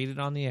 I'll read it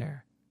on the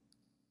air.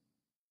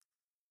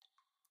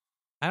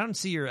 I don't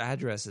see your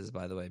addresses,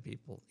 by the way,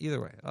 people.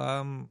 Either way.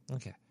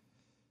 Okay.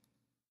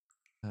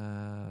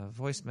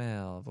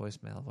 Voicemail.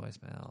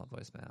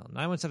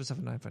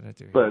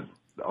 917-759-593. But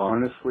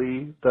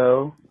honestly,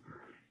 though,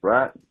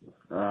 Rat,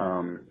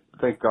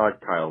 thank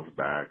God Kyle's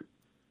back.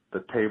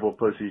 The table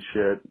pussy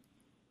shit,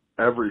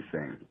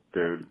 everything,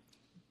 dude.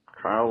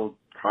 Kyle,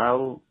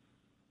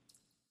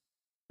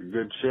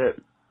 good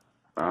shit.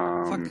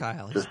 Fuck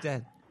Kyle. He's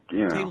dead.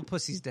 You know, table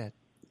pussy's dead.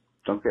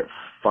 Don't get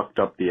fucked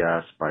up the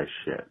ass by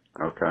shit,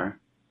 okay?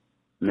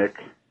 Nick,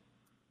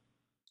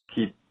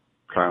 keep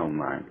Kyle in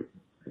line.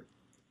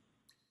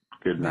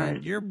 Good night.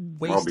 Man, you're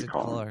wasted,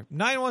 caller.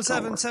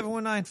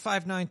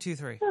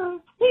 917-719-5923.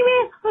 Hey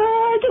man,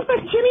 I just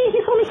met Jimmy. He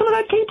told me some of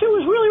that K2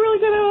 was really, really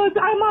good.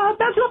 I'm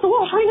bouncing off the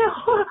walls right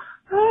now.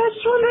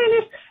 Just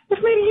wondering if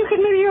maybe you could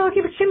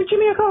give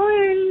Jimmy a call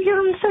and get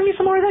him to send me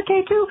some more of that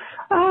K2.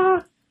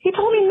 He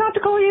told me not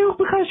to call you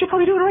because you're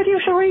probably doing a radio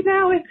show right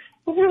now and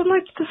you would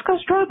like to discuss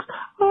drugs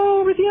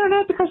over the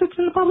internet because it's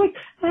in the public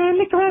and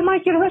Nick the Rat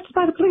might get arrested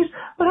by the police.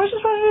 But I was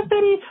just wondering if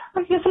maybe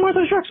I could get some more of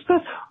those drugs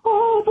because,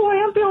 oh boy,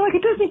 I'm feeling like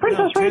a Disney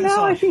princess right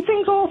now. I see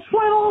things all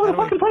flying all over the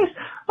fucking place.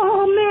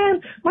 Oh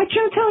man, my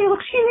genitalia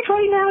looks huge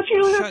right now. It's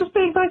usually not this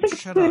big, but I think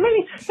it's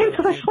maybe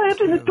because I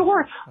slammed in the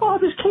door. Oh,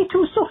 this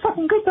K2 is so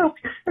fucking good though.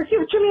 Or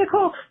give Jimmy a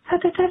call.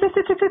 Tell him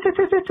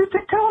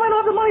I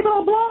don't have the money, but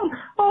I'll blow him.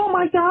 Oh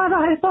my God,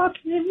 I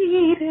fucking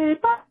need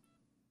it.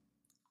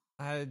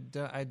 I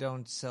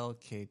don't sell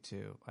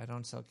K2. I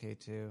don't sell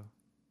K2.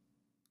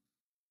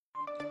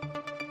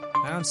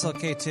 I don't sell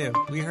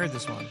K2. We heard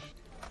this one.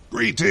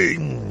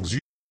 Greetings.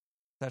 Is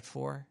that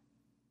 4?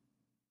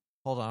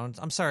 Hold on.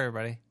 I'm sorry,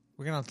 everybody.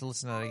 We're going to have to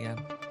listen to that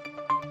again.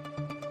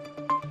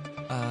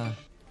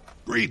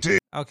 Greetings.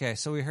 Okay,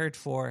 so we heard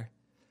 4.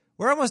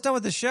 We're almost done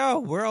with the show.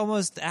 We're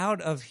almost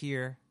out of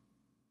here.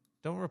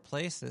 Don't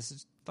replace this.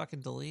 Just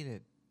fucking delete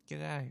it. Get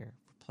it out of here.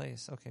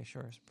 Replace. Okay,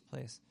 sure.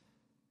 Replace.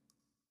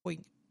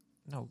 Wait.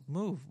 No,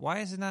 move. Why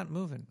is it not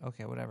moving?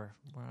 Okay, whatever.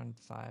 We're on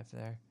 5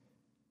 there.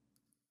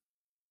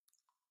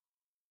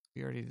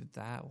 We already did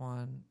that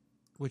one.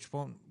 Which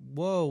won't...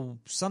 Whoa,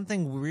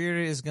 something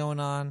weird is going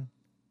on.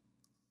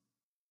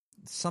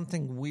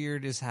 Something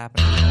weird is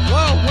happening.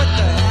 Whoa, what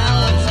the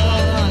hell is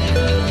going on here?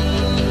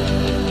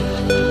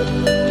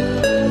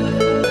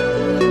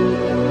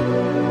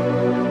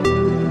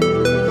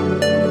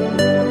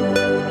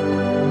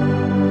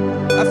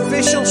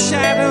 Official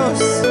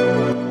Shadows.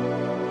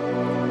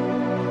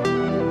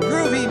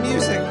 Groovy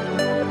music.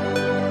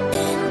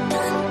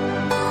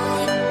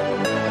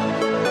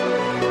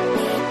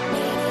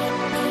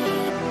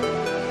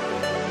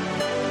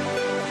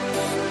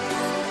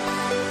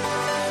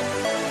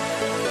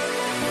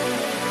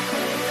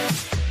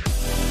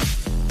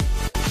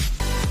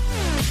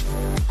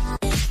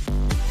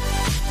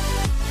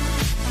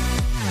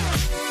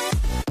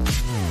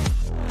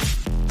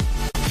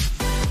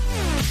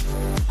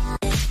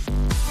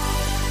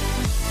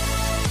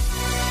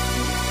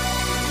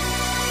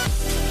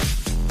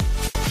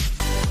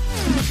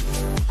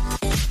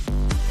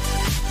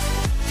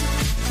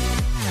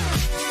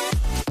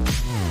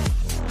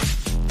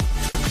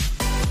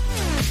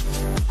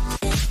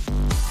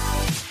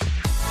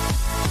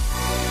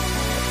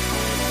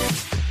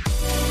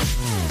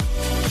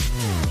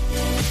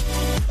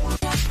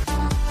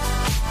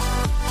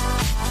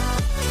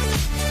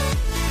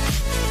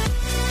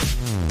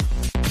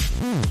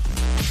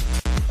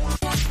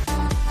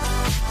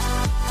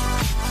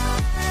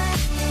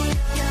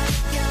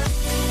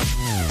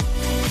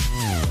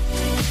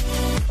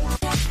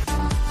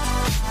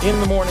 In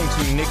the morning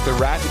to Nick the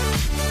Rat.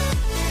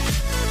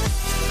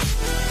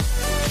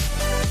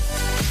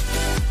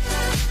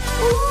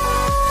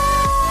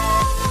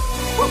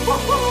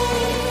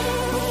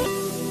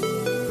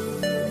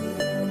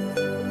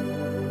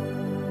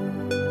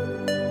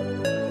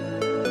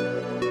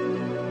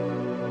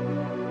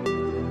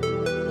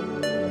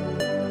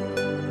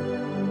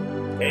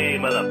 Hey,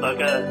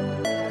 motherfucker.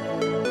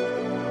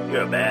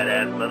 You're a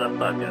badass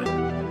motherfucker. I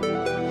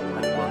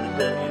just wanted to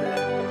tell you that.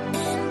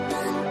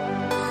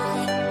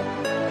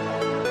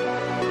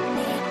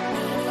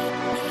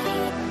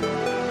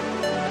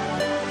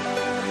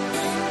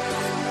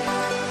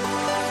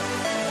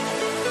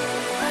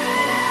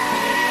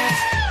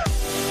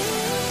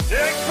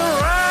 Nick the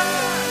Rat!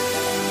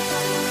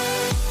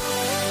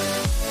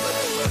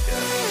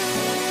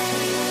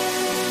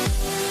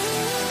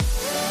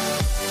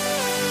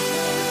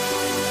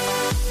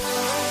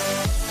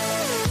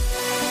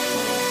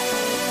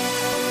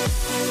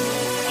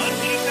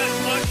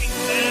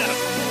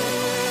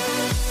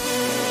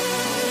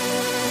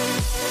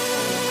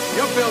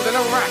 You're building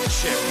a rat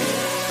ship.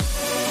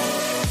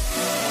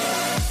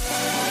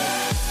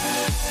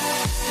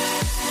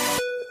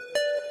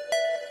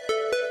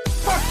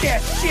 Fuck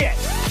that shit!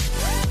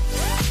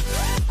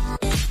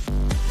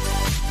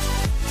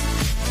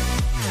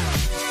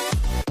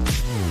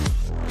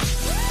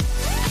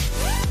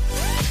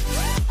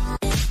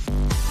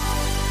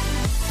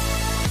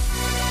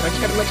 I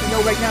just gotta let you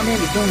know right now,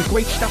 man, you're doing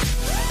great stuff.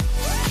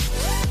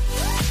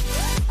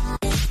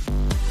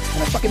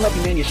 And I fucking love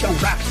you, man. Your show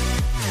rocks.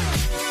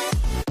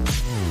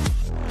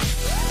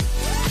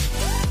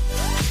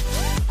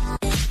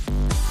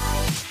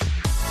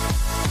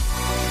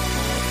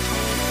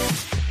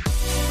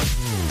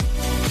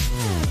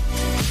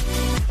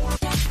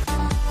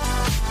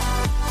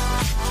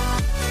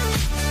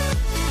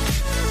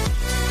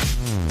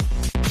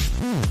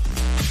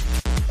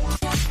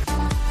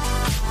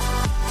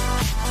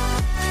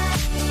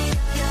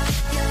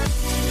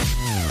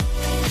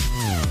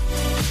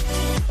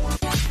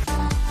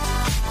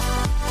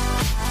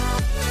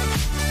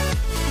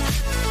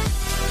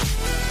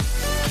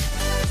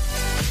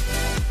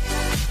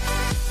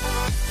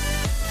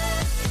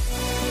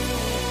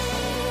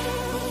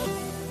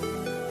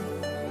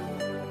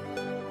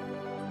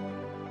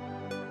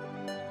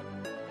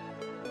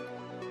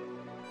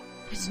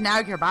 Now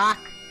you're back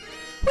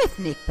with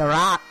Nick the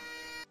Rat.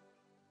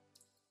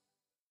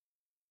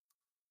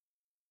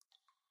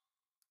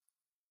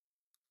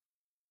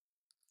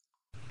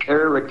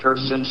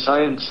 Characters in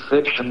science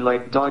fiction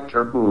like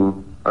Doctor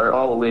Who are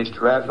always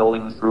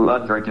traveling through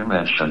other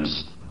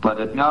dimensions. But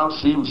it now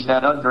seems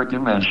that other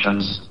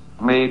dimensions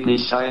may be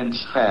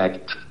science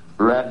fact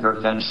rather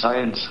than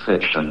science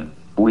fiction.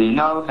 We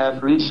now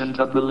have reason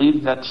to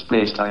believe that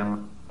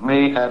spacetime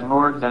may have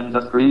more than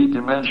the 3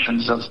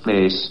 dimensions of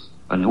space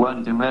and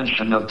 1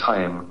 dimension of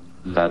time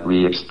that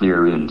we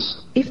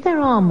experience. If there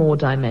are more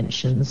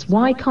dimensions,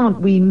 why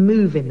can't we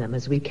move in them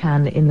as we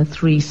can in the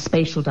 3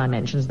 spatial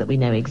dimensions that we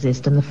know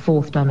exist and the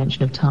 4th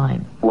dimension of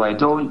time? Why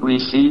don't we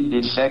see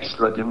these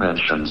extra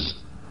dimensions?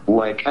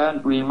 Why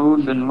can't we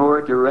move in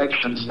more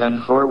directions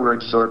than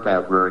forwards or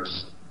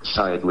backwards,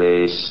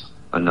 sideways,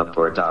 and up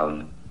or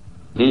down?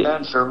 The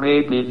answer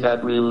may be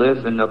that we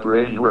live in a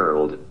brain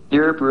world.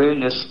 Your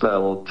brain is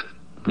spelled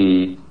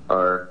B-R-A-N-E.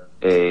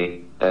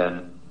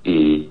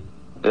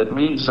 It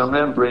means a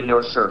membrane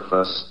or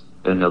surface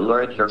in a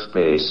larger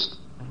space.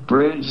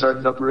 Brains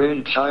are the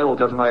brainchild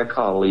of my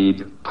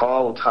colleague,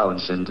 Paul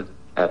Townsend,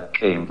 at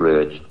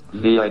Cambridge.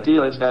 The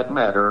idea is that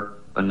matter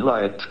and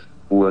light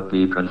would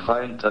be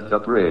confined to the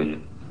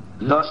brain.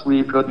 Thus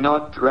we could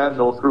not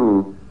travel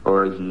through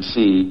or even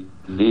see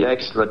the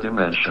extra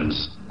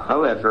dimensions.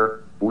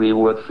 However, we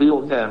would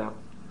feel them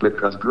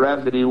because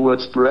gravity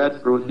would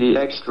spread through the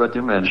extra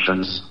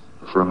dimensions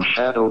from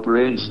shadow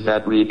brains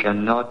that we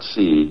cannot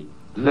see.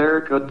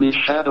 There could be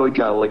shadow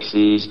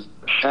galaxies,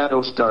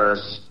 shadow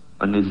stars,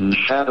 and even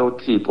shadow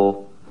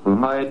people who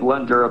might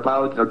wonder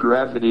about the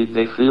gravity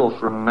they feel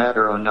from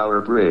matter on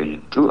our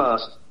brain. To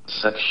us,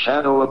 such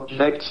shadow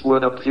objects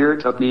would appear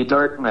to be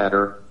dark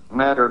matter,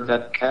 matter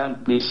that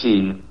can't be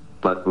seen,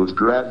 but whose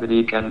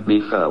gravity can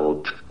be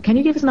felt. Can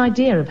you give us an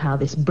idea of how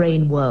this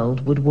brain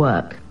world would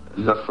work?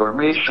 The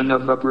formation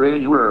of a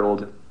brain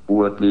world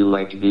would be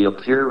like the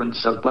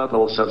appearance of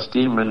bubbles of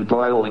steam in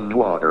boiling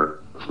water.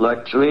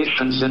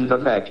 Fluctuations in the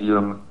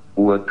vacuum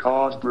would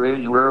cause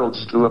brain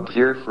worlds to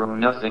appear from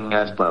nothing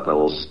as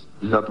bubbles.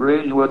 The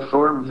brain would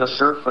form the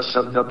surface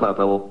of the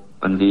bubble,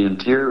 and the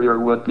interior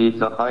would be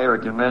the higher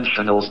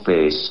dimensional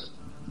space.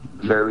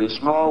 Very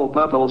small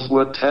bubbles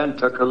would tend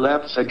to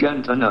collapse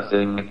again to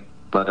nothing,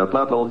 but a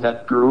bubble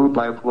that grew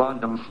by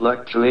quantum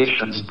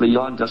fluctuations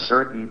beyond a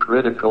certain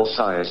critical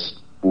size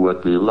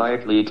would be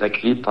likely to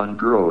keep on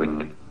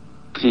growing.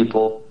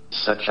 People,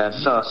 such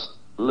as us,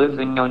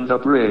 living on the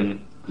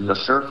brain, the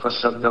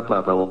surface of the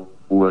bubble,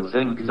 would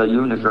think the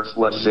universe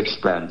was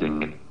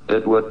expanding.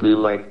 It would be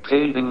like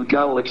painting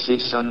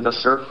galaxies on the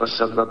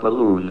surface of a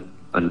balloon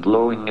and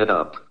blowing it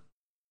up.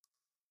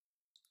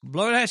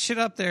 Blow that shit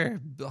up there,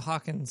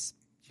 Hawkins,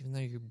 even though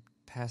you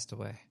passed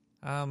away.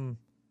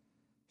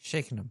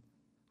 Shaking him.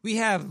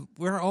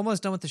 We're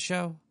almost done with the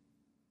show.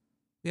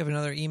 We have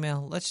another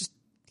email. Let's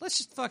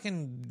just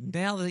fucking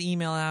nail the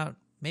email out.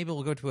 Maybe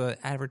we'll go to an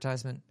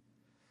advertisement.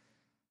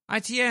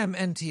 ITM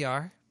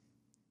NTR.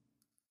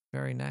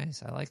 Very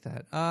nice. I like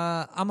that.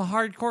 I'm a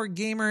hardcore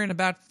gamer, and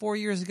about 4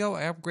 years ago,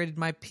 I upgraded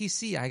my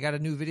PC. I got a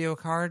new video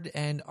card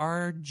and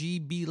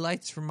RGB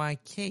lights for my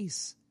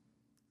case.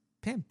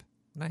 Pimp.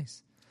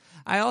 Nice.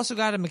 I also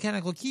got a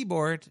mechanical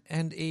keyboard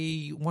and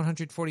a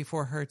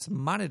 144 hertz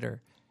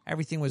monitor.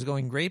 Everything was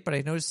going great, but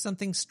I noticed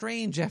something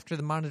strange after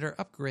the monitor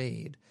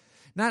upgrade.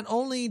 Not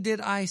only did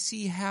I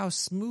see how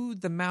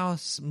smooth the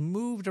mouse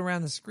moved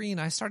around the screen,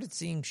 I started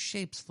seeing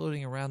shapes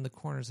floating around the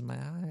corners of my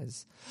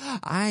eyes.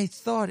 I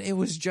thought it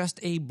was just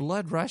a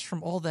blood rush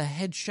from all the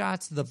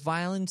headshots, the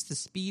violence, the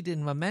speed,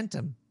 and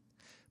momentum.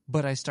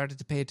 But I started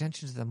to pay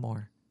attention to them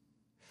more.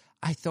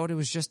 I thought it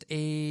was just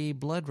a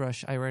blood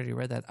rush. I already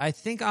read that. I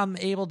think I'm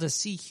able to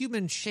see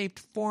human-shaped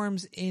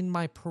forms in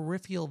my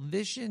peripheral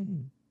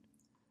vision.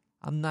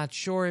 I'm not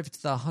sure if it's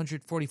the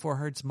 144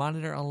 hertz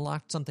monitor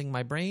unlocked something in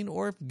my brain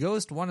or if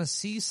Ghost want to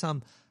see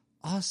some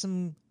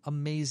awesome,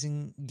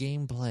 amazing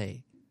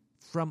gameplay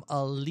from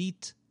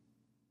Elite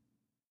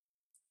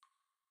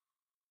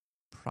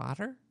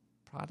Prodding?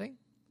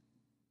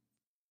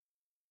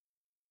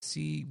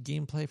 See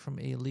gameplay from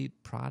Elite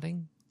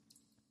Prodding?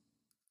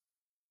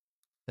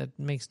 That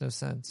makes no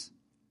sense.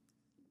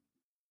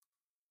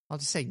 I'll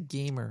just say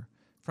gamer.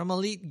 From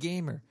Elite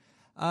Gamer.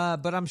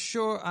 But I'm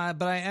sure,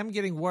 but I am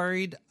getting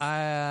worried.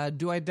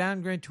 Do I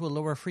downgrade to a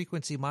lower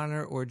frequency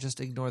monitor or just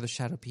ignore the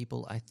shadow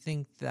people I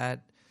think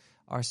that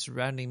are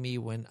surrounding me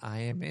when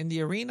I am in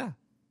the arena?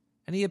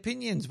 Any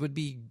opinions would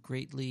be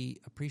greatly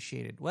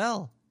appreciated.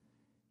 Well,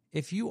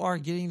 if you are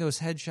getting those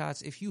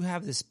headshots, if you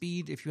have the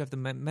speed, if you have the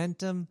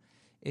momentum,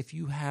 if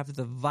you have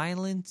the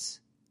violence,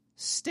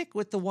 stick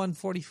with the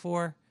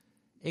 144.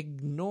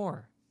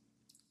 Ignore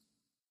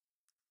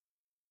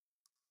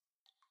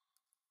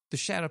the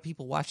shadow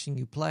people watching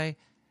you play,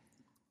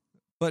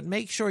 but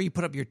make sure you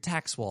put up your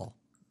tax wall.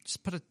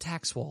 Just put a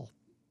tax wall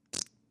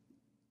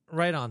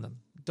right on them.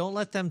 Don't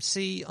let them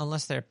see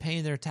unless they're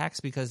paying their tax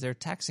because they're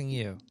taxing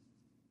you.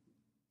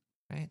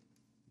 Right?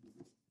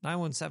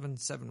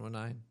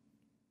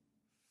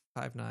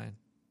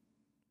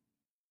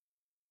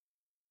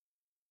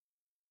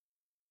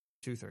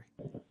 917-719-5923.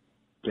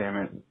 Damn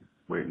it.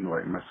 Waiting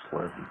like my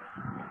slip.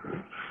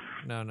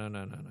 No.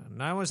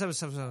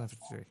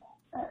 917-719-5923.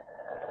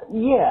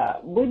 Yeah,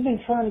 we've been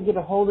trying to get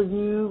a hold of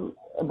you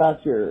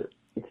about your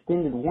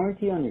extended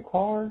warranty on your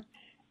car.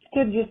 You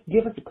could just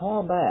give us a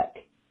call back.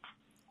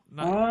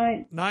 All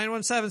right?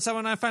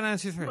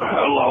 917-719-5923.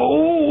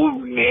 Hello,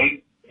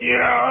 Nick.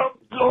 Yeah.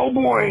 Oh,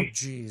 boy. Oh,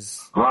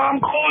 jeez. I'm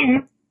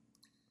calling.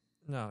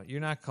 No,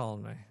 you're not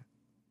calling me.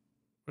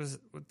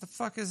 What the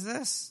fuck is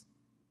this?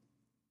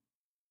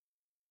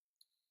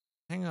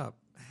 Hang up.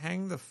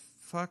 Hang the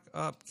fuck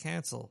up.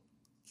 Cancel.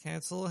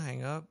 Cancel.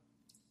 Hang up.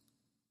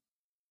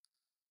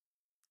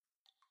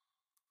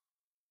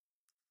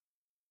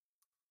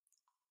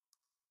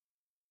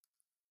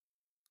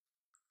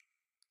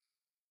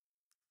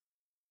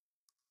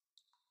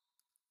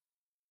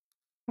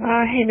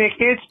 Hey, Nick,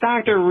 it's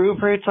Dr.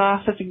 Rupert's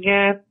office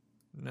again.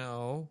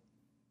 No.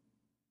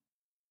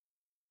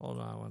 Hold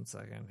on 1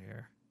 second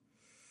here.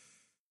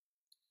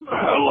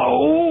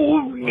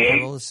 Hello,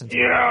 Nick. We'll listen to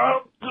yeah.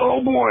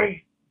 Oh,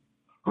 boy.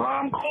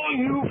 I'm calling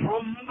you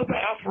from the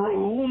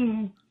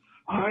bathroom.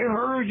 I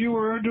heard you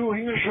were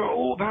doing a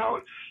show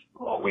about...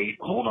 Oh, wait,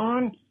 hold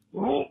on.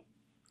 Oh,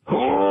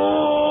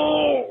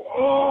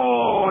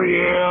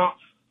 yeah.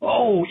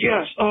 Oh,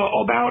 yes,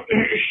 about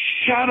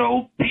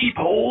shadow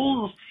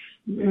peoples.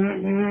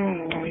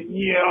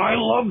 Yeah, I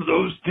love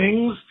those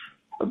things.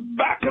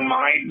 Back in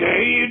my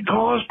day, it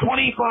cost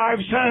 25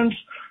 cents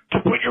to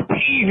put your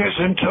penis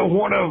into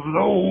one of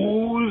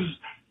those.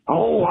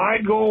 Oh,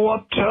 I'd go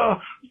up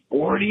to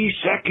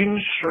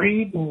 42nd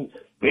Street and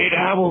they'd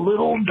have a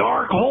little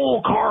dark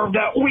hole carved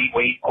out.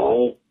 Wait.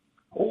 Oh,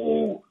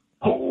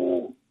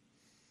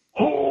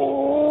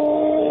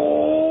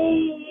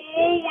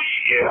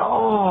 yeah.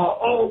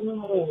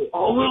 A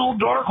little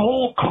dark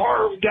hole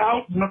carved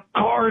out in a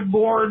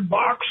cardboard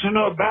box in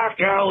a back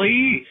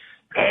alley,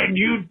 and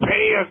you'd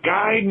pay a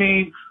guy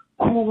named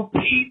Cool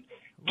Pete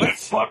to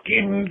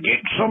fucking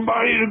get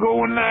somebody to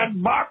go in that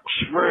box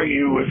for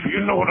you, if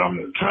you know what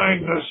I'm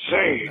trying to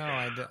say. No,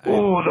 I don't.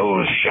 Oh,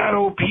 those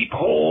shadow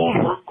peepholes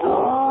were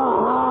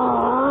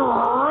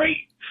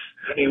great.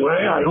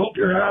 Anyway, I hope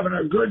you're having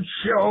a good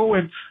show,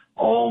 and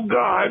oh,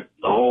 God.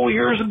 Oh,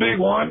 here's a big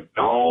one.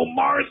 Oh,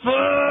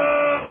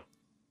 Martha!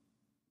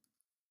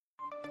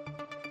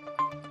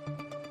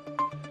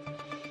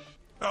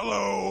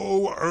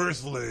 Hello,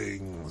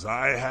 Earthlings.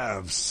 I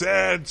have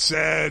sad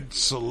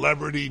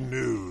celebrity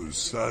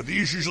news.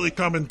 These usually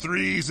come in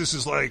threes. This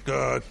is like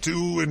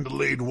 2 and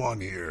delayed 1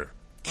 here.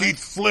 Keith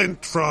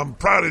Flint from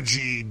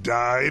Prodigy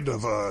died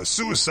of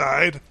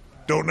suicide.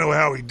 Don't know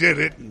how he did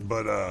it,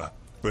 but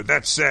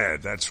that's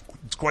sad. It's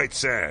quite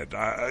sad.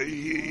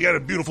 He had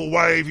a beautiful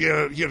wife. He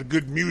had a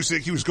good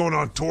music. He was going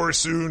on tour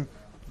soon.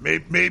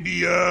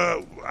 Maybe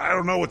I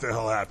don't know what the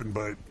hell happened,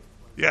 but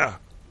yeah,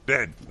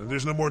 dead.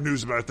 There's no more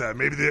news about that.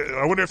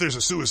 I wonder if there's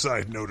a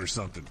suicide note or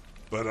something.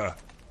 But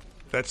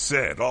that's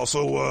sad.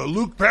 Also,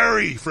 Luke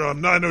Perry from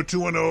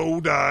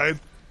 90210 died.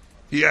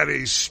 He had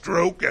a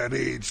stroke at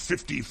age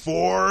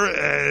 54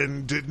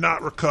 and did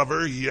not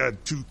recover. He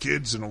had 2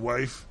 kids and a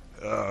wife.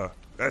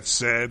 That's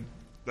sad.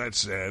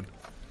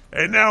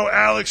 And now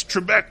Alex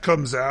Trebek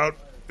comes out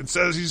and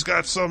says he's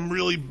got some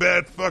really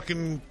bad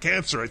fucking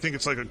cancer. I think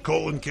it's like a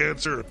colon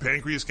cancer or a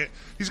pancreas cancer.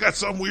 He's got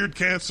some weird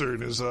cancer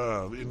in his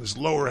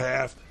lower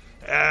half.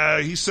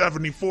 He's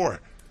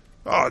 74.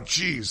 Oh,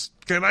 jeez.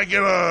 Can I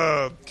get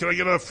a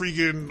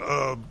freaking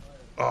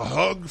a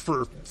hug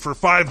for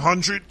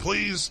 500,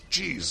 please?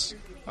 Jeez.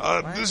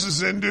 This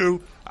is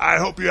Zindu. I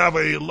hope you have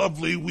a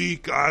lovely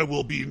week. I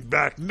will be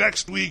back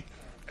next week,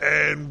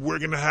 and we're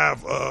gonna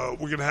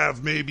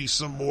have maybe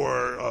some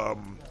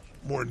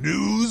more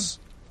news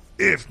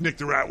if Nick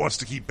the Rat wants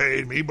to keep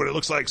paying me. But it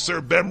looks like Sir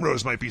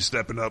Bemrose might be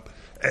stepping up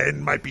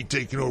and might be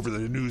taking over the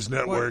news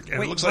network,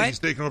 and it looks like he's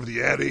taking over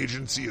the ad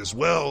agency as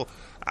well.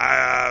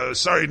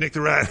 Sorry, Nick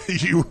the Rat,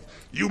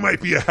 you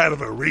might be ahead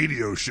of a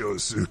radio show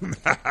soon.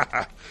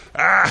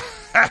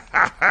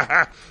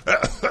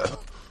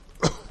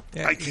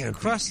 Yeah, I can't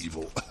be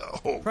evil.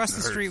 Cross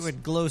the street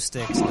with glow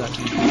sticks,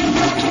 Ducky.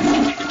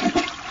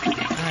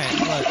 Alright,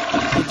 look.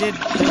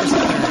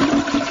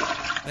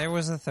 There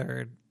was a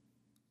third.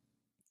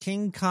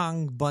 King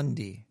Kong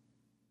Bundy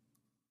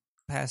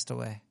passed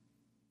away.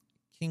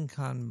 King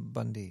Kong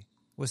Bundy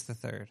was the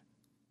third.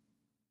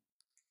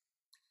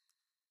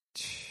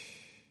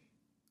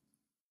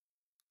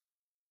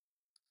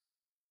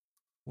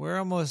 We're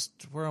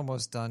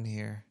almost done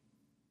here.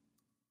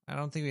 I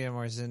don't think we have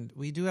more.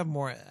 We do have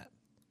more.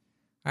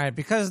 All right,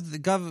 because the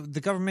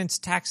government's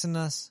taxing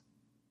us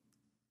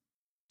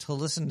to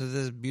listen to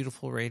this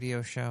beautiful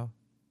radio show,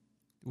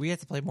 we have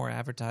to play more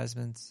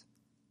advertisements.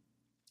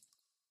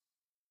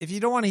 If you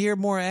don't want to hear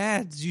more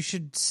ads, you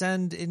should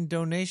send in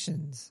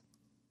donations.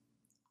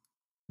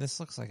 This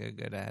looks like a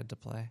good ad to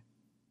play.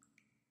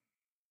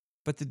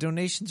 But the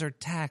donations are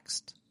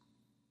taxed.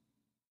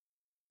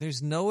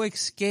 There's no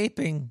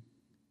escaping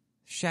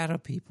shadow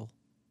people.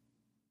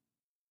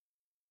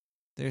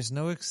 There's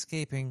no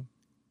escaping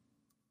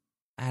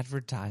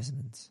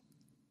advertisements.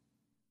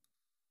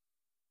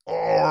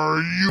 Are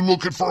you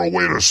looking for a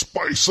way to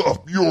spice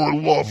up your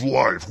love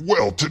life?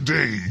 Well,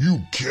 today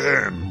you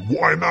can.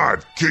 Why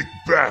not kick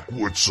back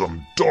with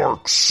some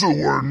dark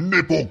sewer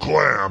nipple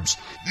clamps?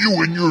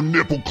 You and your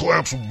nipple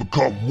clamps will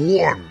become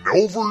one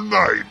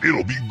overnight.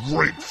 It'll be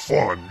great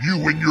fun.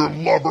 You and your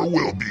lover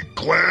will be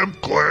clammed.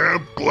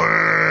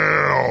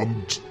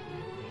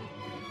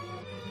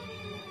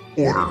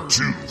 Order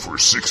 2 for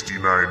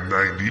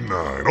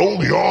 $69.99.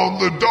 Only on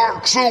the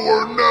Dark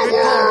Sewer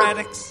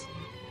Network.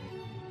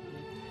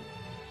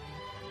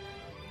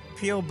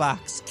 P.O.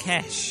 Box,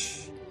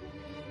 cash.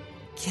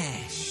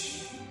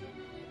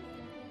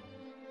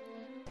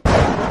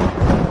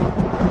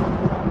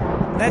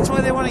 That's why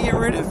they want to get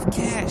rid of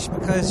cash,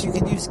 because you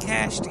can use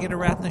cash to get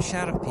around the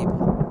shadow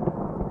people.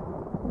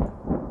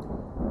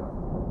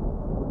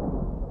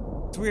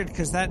 It's weird,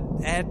 because that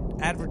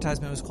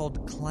advertisement was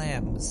called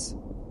Clams.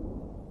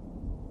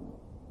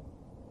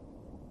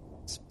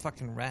 It's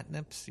fucking rat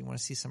nips. You want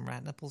to see some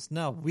rat nipples?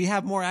 No, we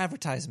have more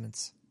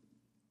advertisements.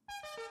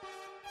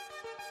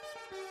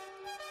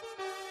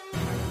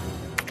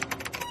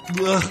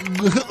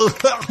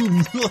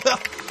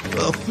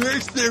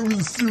 First there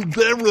was Sir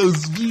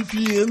Barrow's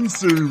VPN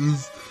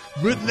service,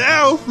 but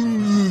now from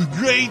the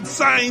great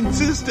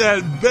scientist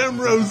at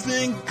Bemrose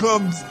Inc.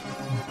 comes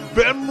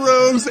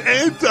Bemrose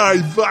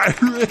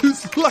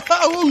Antivirus.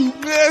 Wow,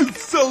 man,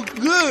 it's so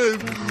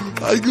good.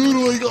 I go to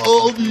like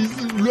all these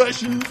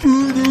Russian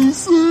porno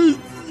sites,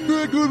 and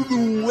I go to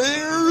the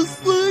Where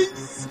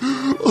sites.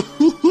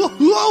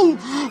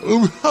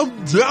 I'm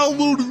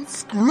downloading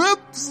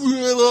scripts,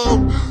 and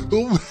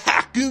I'm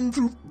hacking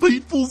through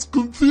people's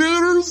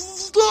computers and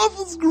stuff.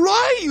 It's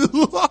great.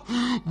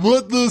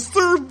 But the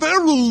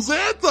Cerberus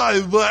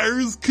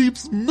antivirus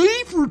keeps me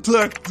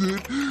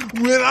protected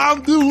when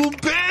I'm doing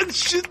bad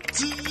shit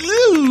to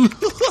you.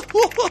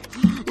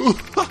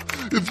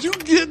 If you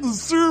get the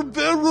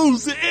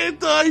Cerberus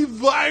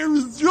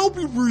antivirus, you'll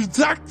be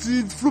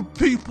protected from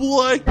people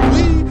like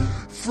me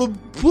from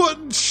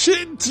putting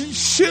shit to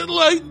shit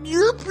like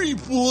your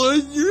people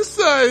on your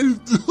side,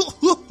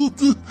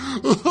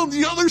 on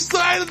the other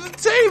side of the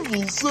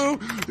table. So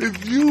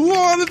if you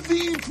want to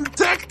be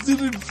protected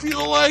and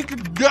feel like a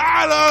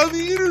god on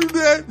the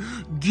internet,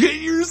 get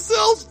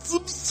yourself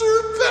some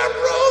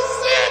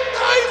Cerberus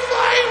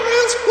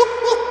antivirus.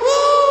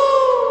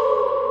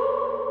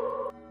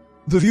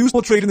 The views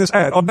portrayed in this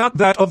ad are not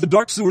that of the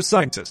Dark Sewer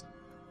Scientist.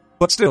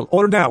 But still,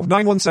 order now,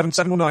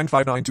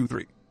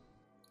 917-719-5923.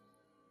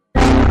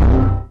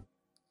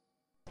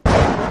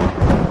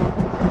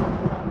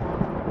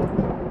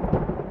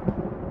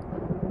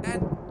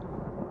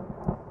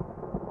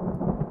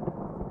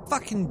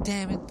 Fucking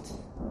damn it.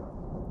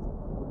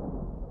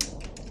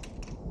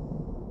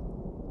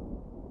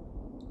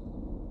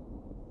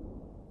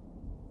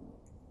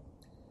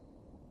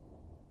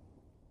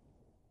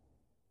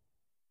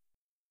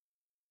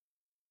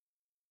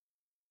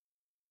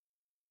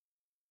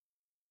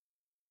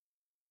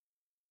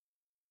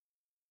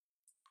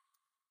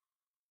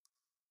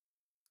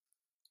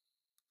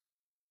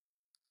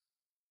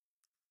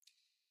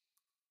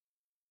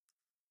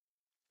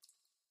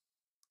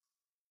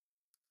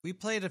 We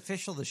played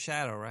Official the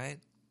Shadow, right?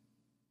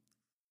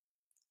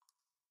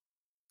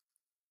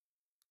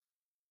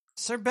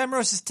 Sir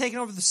Bemrose is taking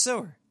over the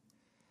sewer.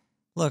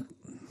 Look,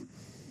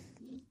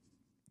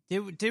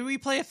 did we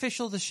play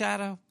Official the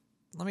Shadow?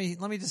 Let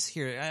me just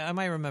hear it. I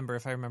might remember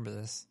if I remember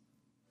this.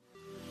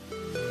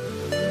 Did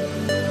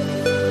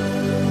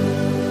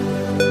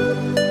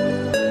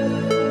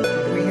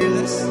we hear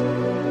this?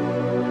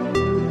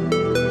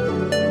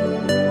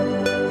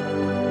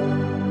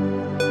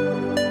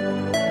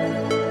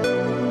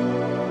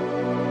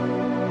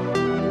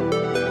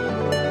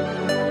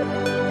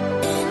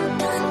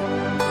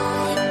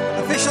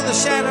 The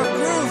Shadow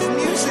Groove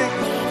music.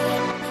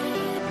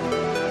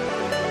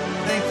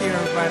 Thank you,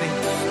 everybody.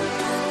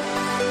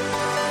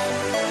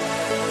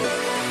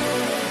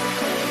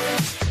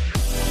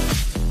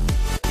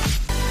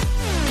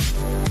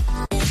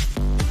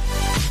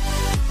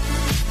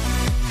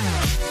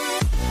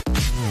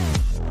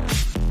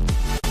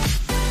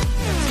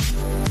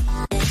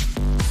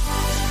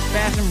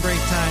 Bathroom break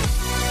time.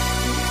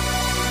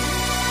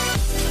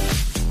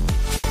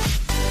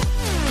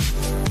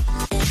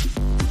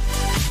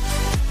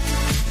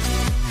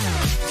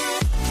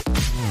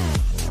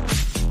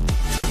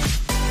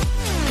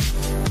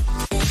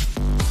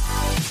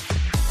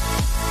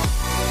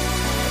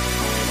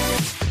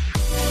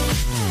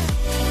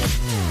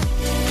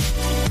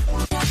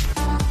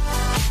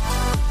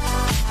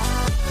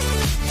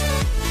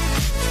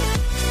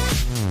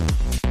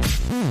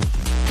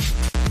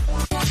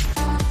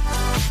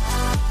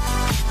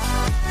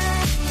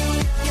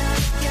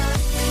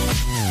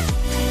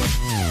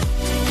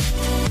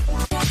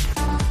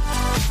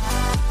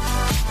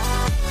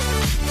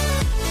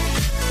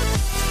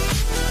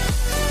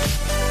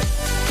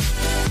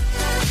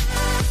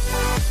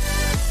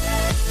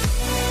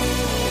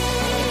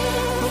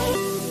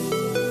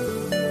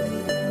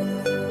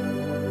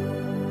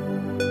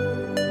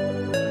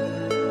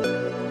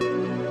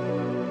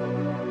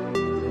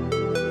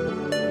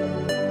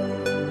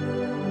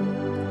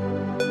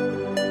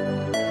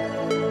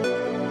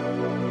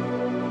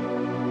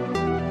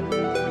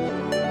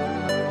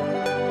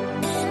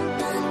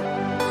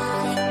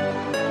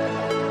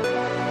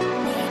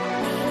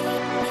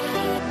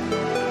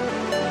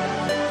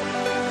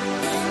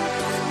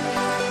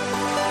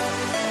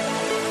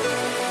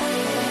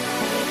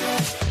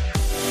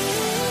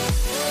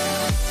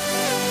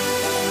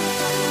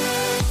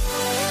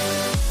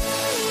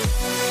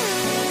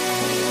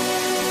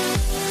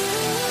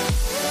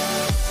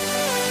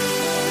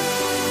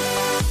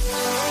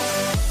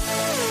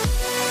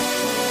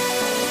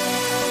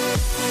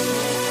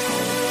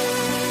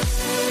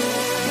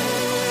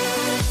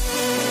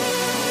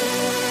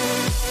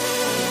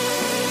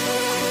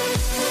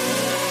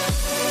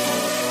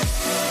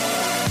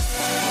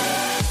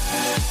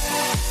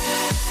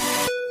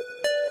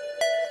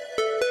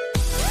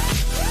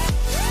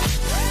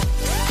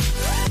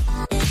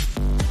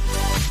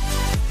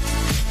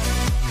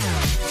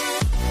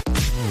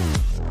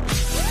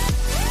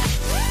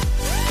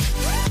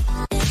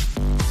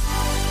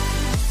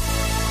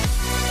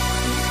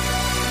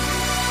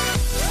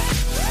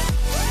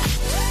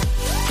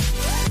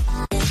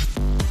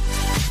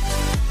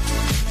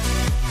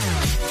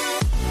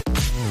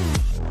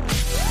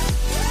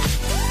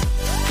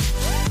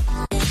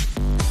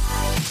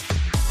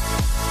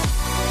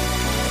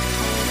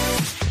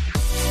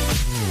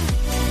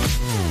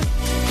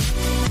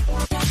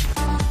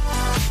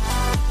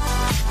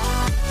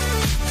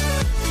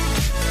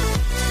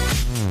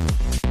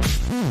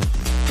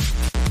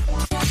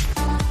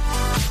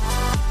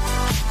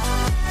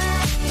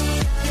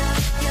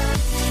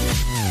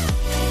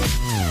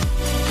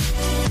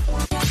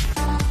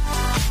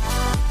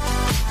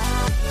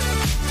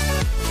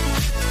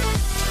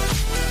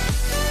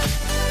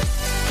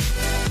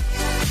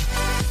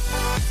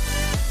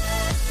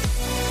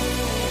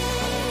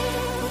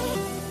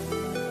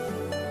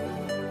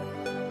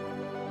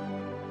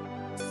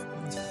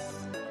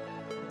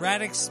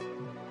 Radix,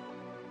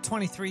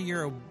 23,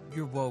 you're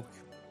woke.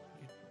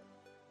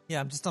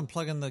 Yeah, I'm just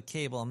unplugging the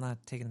cable. I'm not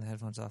taking the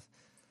headphones off.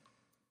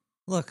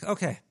 Look,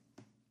 okay.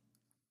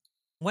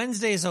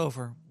 Wednesday's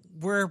over.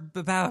 We're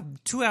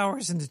about 2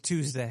 hours into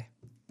Tuesday.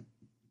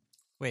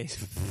 Wait.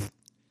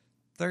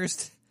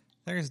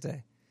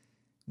 Thursday.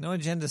 No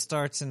Agenda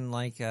starts in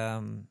like,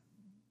 it's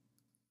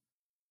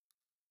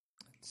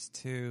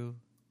 2,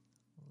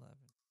 11,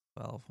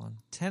 12, 1,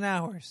 10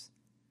 hours.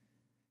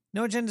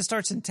 No Agenda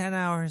starts in 10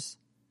 hours.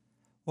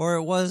 Or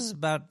it was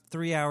about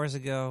 3 hours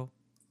ago.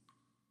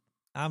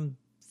 I'm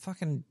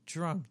fucking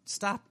drunk.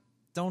 Stop.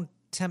 Don't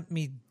tempt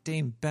me,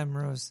 Dame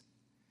Bemrose.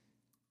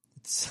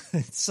 It's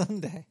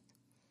Sunday.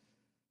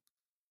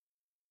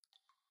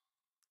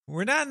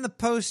 We're not in the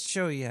post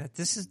show yet.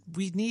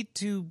 We need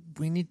to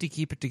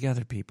keep it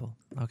together, people.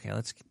 Okay,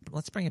 let's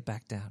bring it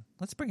back down.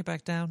 Let's bring it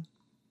back down.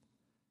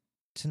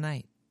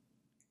 Tonight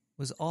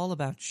was all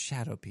about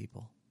shadow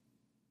people.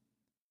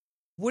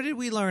 What did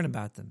we learn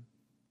about them?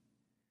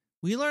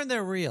 We learned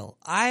they're real.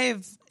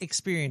 I've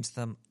experienced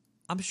them.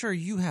 I'm sure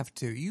you have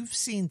too. You've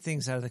seen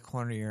things out of the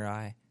corner of your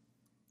eye.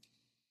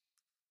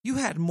 You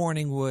had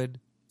morning wood.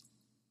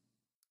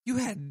 You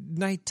had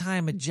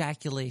nighttime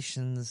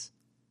ejaculations.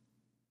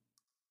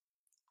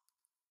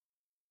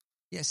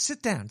 Yeah,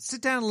 sit down.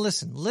 Sit down and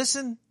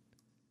listen.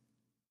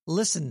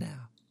 Listen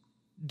now.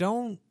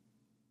 Don't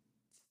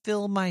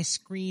fill my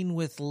screen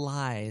with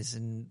lies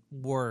and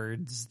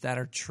words that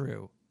are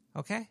true.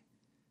 Okay?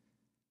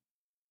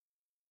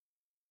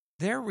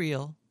 They're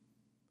real.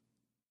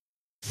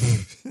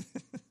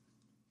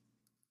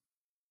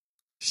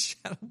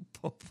 Shadow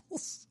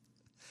bubbles.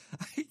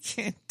 I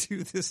can't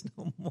do this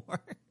no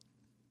more.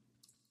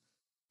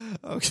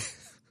 Okay.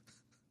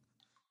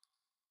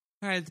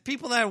 All right, the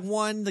people that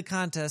won the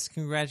contest,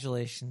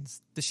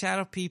 congratulations. The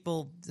shadow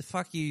people,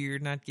 fuck you, you're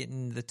not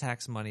getting the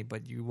tax money,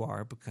 but you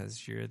are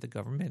because you're the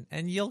government,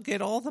 and you'll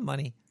get all the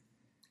money.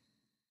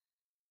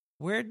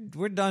 We're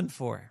done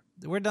for.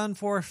 We're done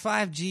for.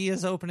 5G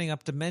is opening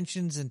up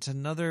dimensions into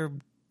another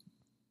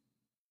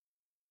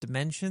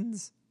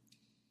dimensions.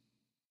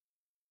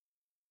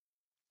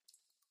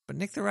 But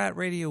Nick the Rat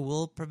Radio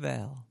will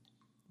prevail.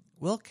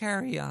 We'll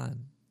carry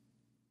on.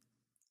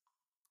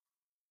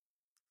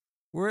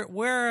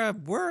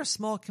 We're a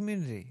small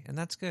community, and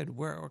that's good.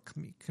 We're a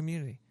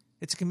community.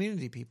 It's a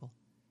community, people.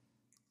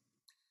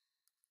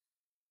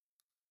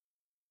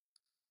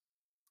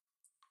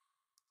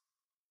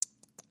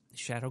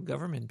 Shadow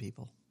government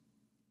people.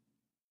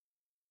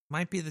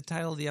 Might be the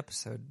title of the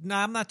episode. No,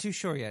 I'm not too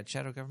sure yet.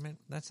 Shadow government.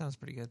 That sounds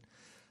pretty good.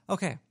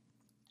 Okay.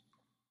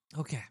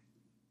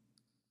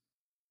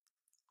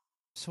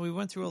 So we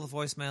went through all the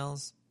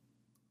voicemails.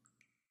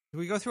 Did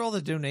we go through all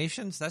the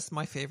donations? That's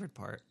my favorite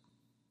part.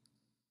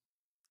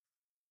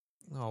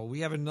 Oh,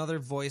 we have another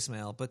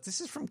voicemail, but this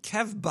is from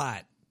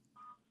KevBot.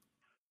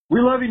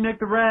 We love you, Nick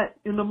the Rat,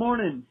 in the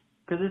morning,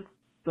 because it's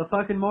the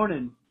fucking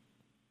morning.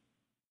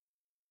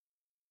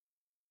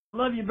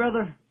 Love you,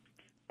 brother.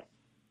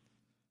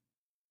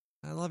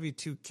 I love you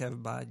too,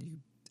 KevBot,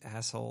 you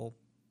asshole.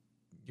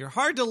 You're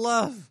hard to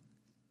love,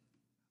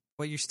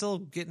 but you're still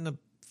getting a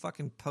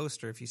fucking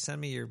poster if you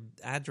send me your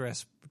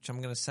address, which I'm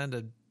going to send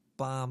a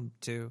bomb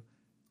to.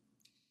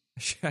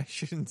 I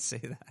shouldn't say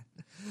that.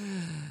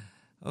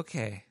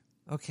 Okay.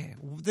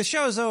 The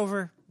show's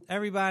over,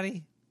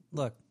 everybody.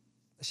 Look,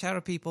 the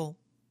shadow people,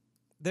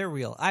 they're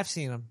real. I've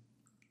seen them.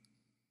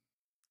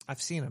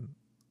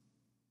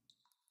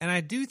 And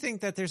I do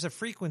think that there's a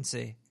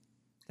frequency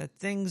that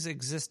things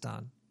exist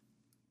on.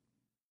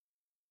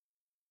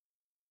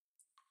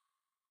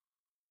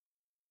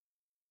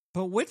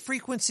 But what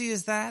frequency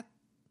is that?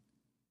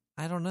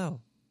 I don't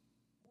know.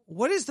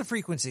 What is the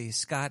frequency,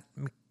 Scott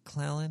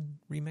McClellan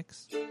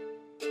remix?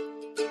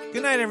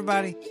 Good night,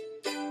 everybody.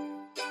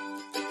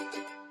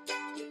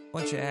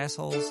 Bunch of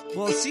assholes.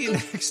 We'll see you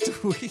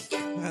next week.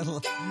 I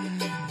love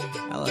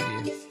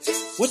you.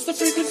 What's the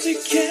frequency,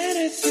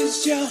 Kenneth?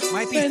 Is your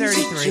might be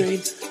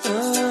 33.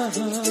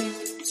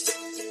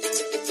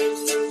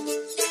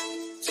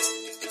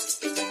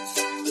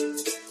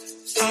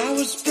 I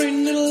was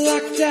brain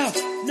locked out,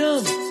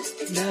 numb,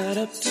 not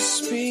up to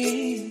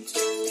speed.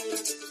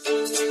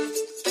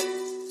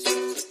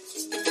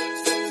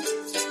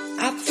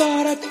 I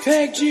thought I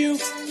pegged you,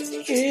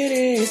 it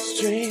is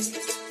strange.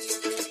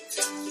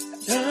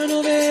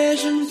 Tunnel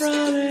vision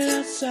from an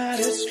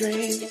outsider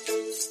screen.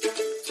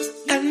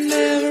 I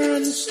never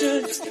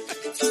understood the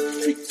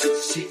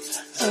frequency.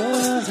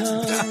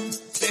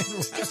 Dan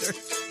Rather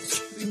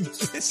getting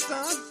pissed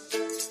on?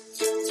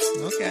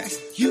 Okay.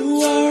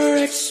 You are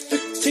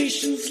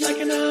expectations like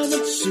an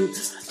armored suit.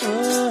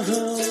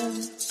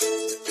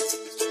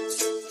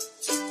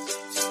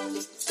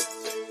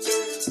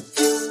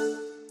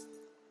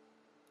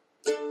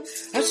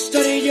 I've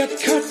studied your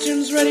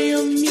cartoons,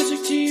 radio, music,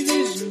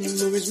 TVs, and your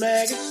movies,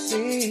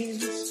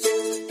 magazines.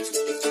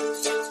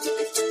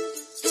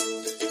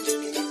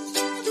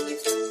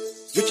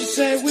 But you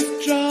say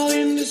withdrawal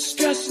in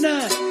disgust,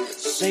 not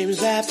same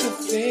as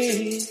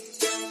apathy.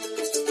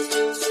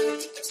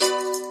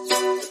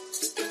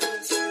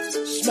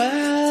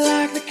 Smile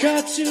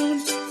cartoon,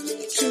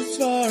 tooth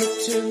for a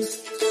tooth.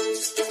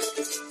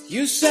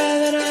 You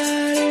said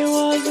that it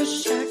was the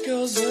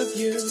shackles of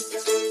youth.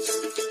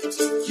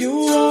 You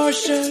wore a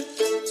shirt,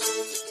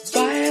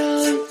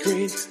 violet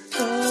green.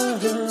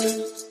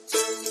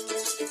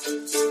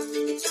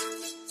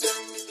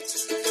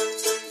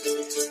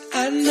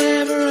 I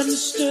never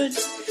understood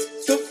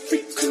the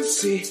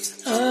frequency.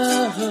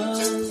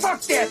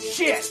 Fuck that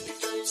shit!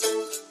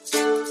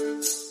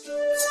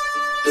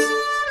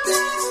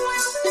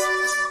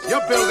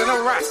 You're building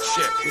a rat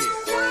ship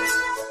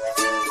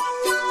here.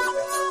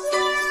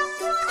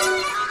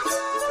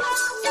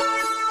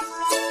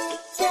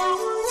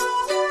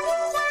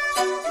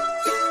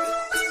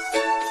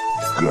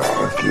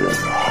 Gotta get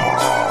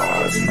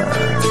hard,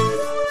 man.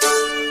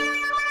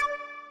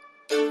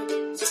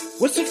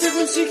 What's the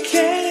frequency?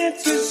 Can't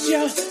this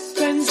your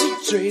fancy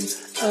dream?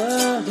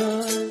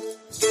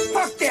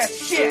 Fuck that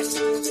shit!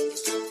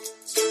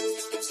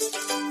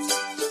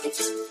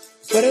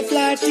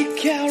 Butterfly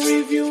decal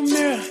review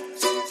mirror,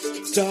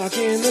 dark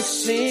in the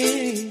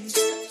scene.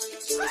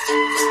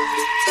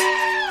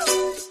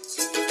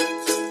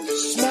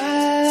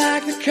 Smile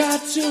like the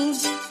cartoon,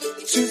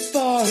 tooth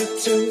for a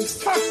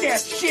tooth. Fuck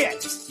that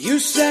shit! You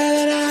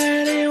said that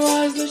irony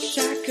was the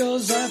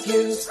shackles of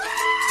youth.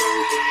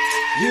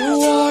 You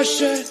wore a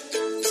shirt,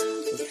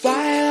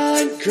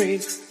 violet green.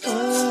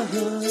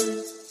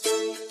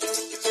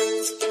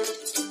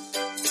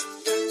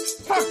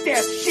 Fuck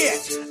that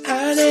shit!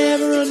 I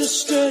never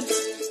understood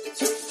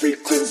the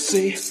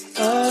frequency.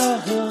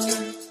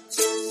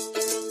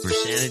 For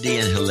sanity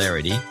and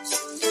hilarity,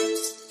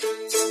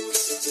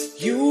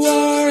 You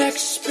wore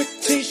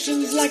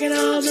expectations like an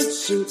armored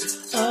suit.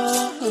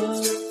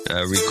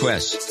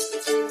 request.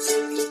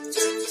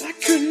 I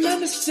couldn't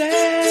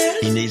understand.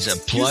 He needs a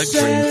plug for,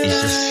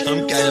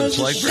 some kind of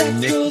plug for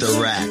Nick the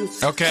Rat.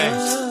 Okay.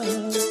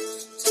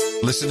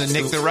 Listen to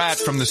Nick the Rat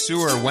from the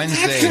Sewer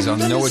Wednesdays on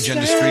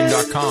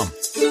NoAgendaStream.com.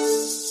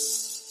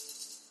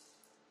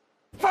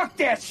 Fuck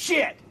that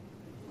shit!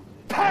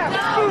 Rats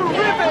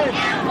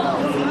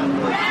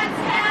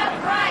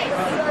have rights!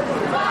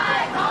 Fly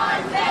on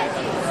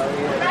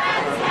veggies!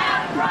 Rats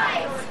have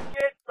rights!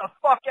 Get the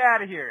fuck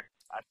out of here.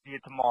 I'll see you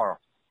tomorrow.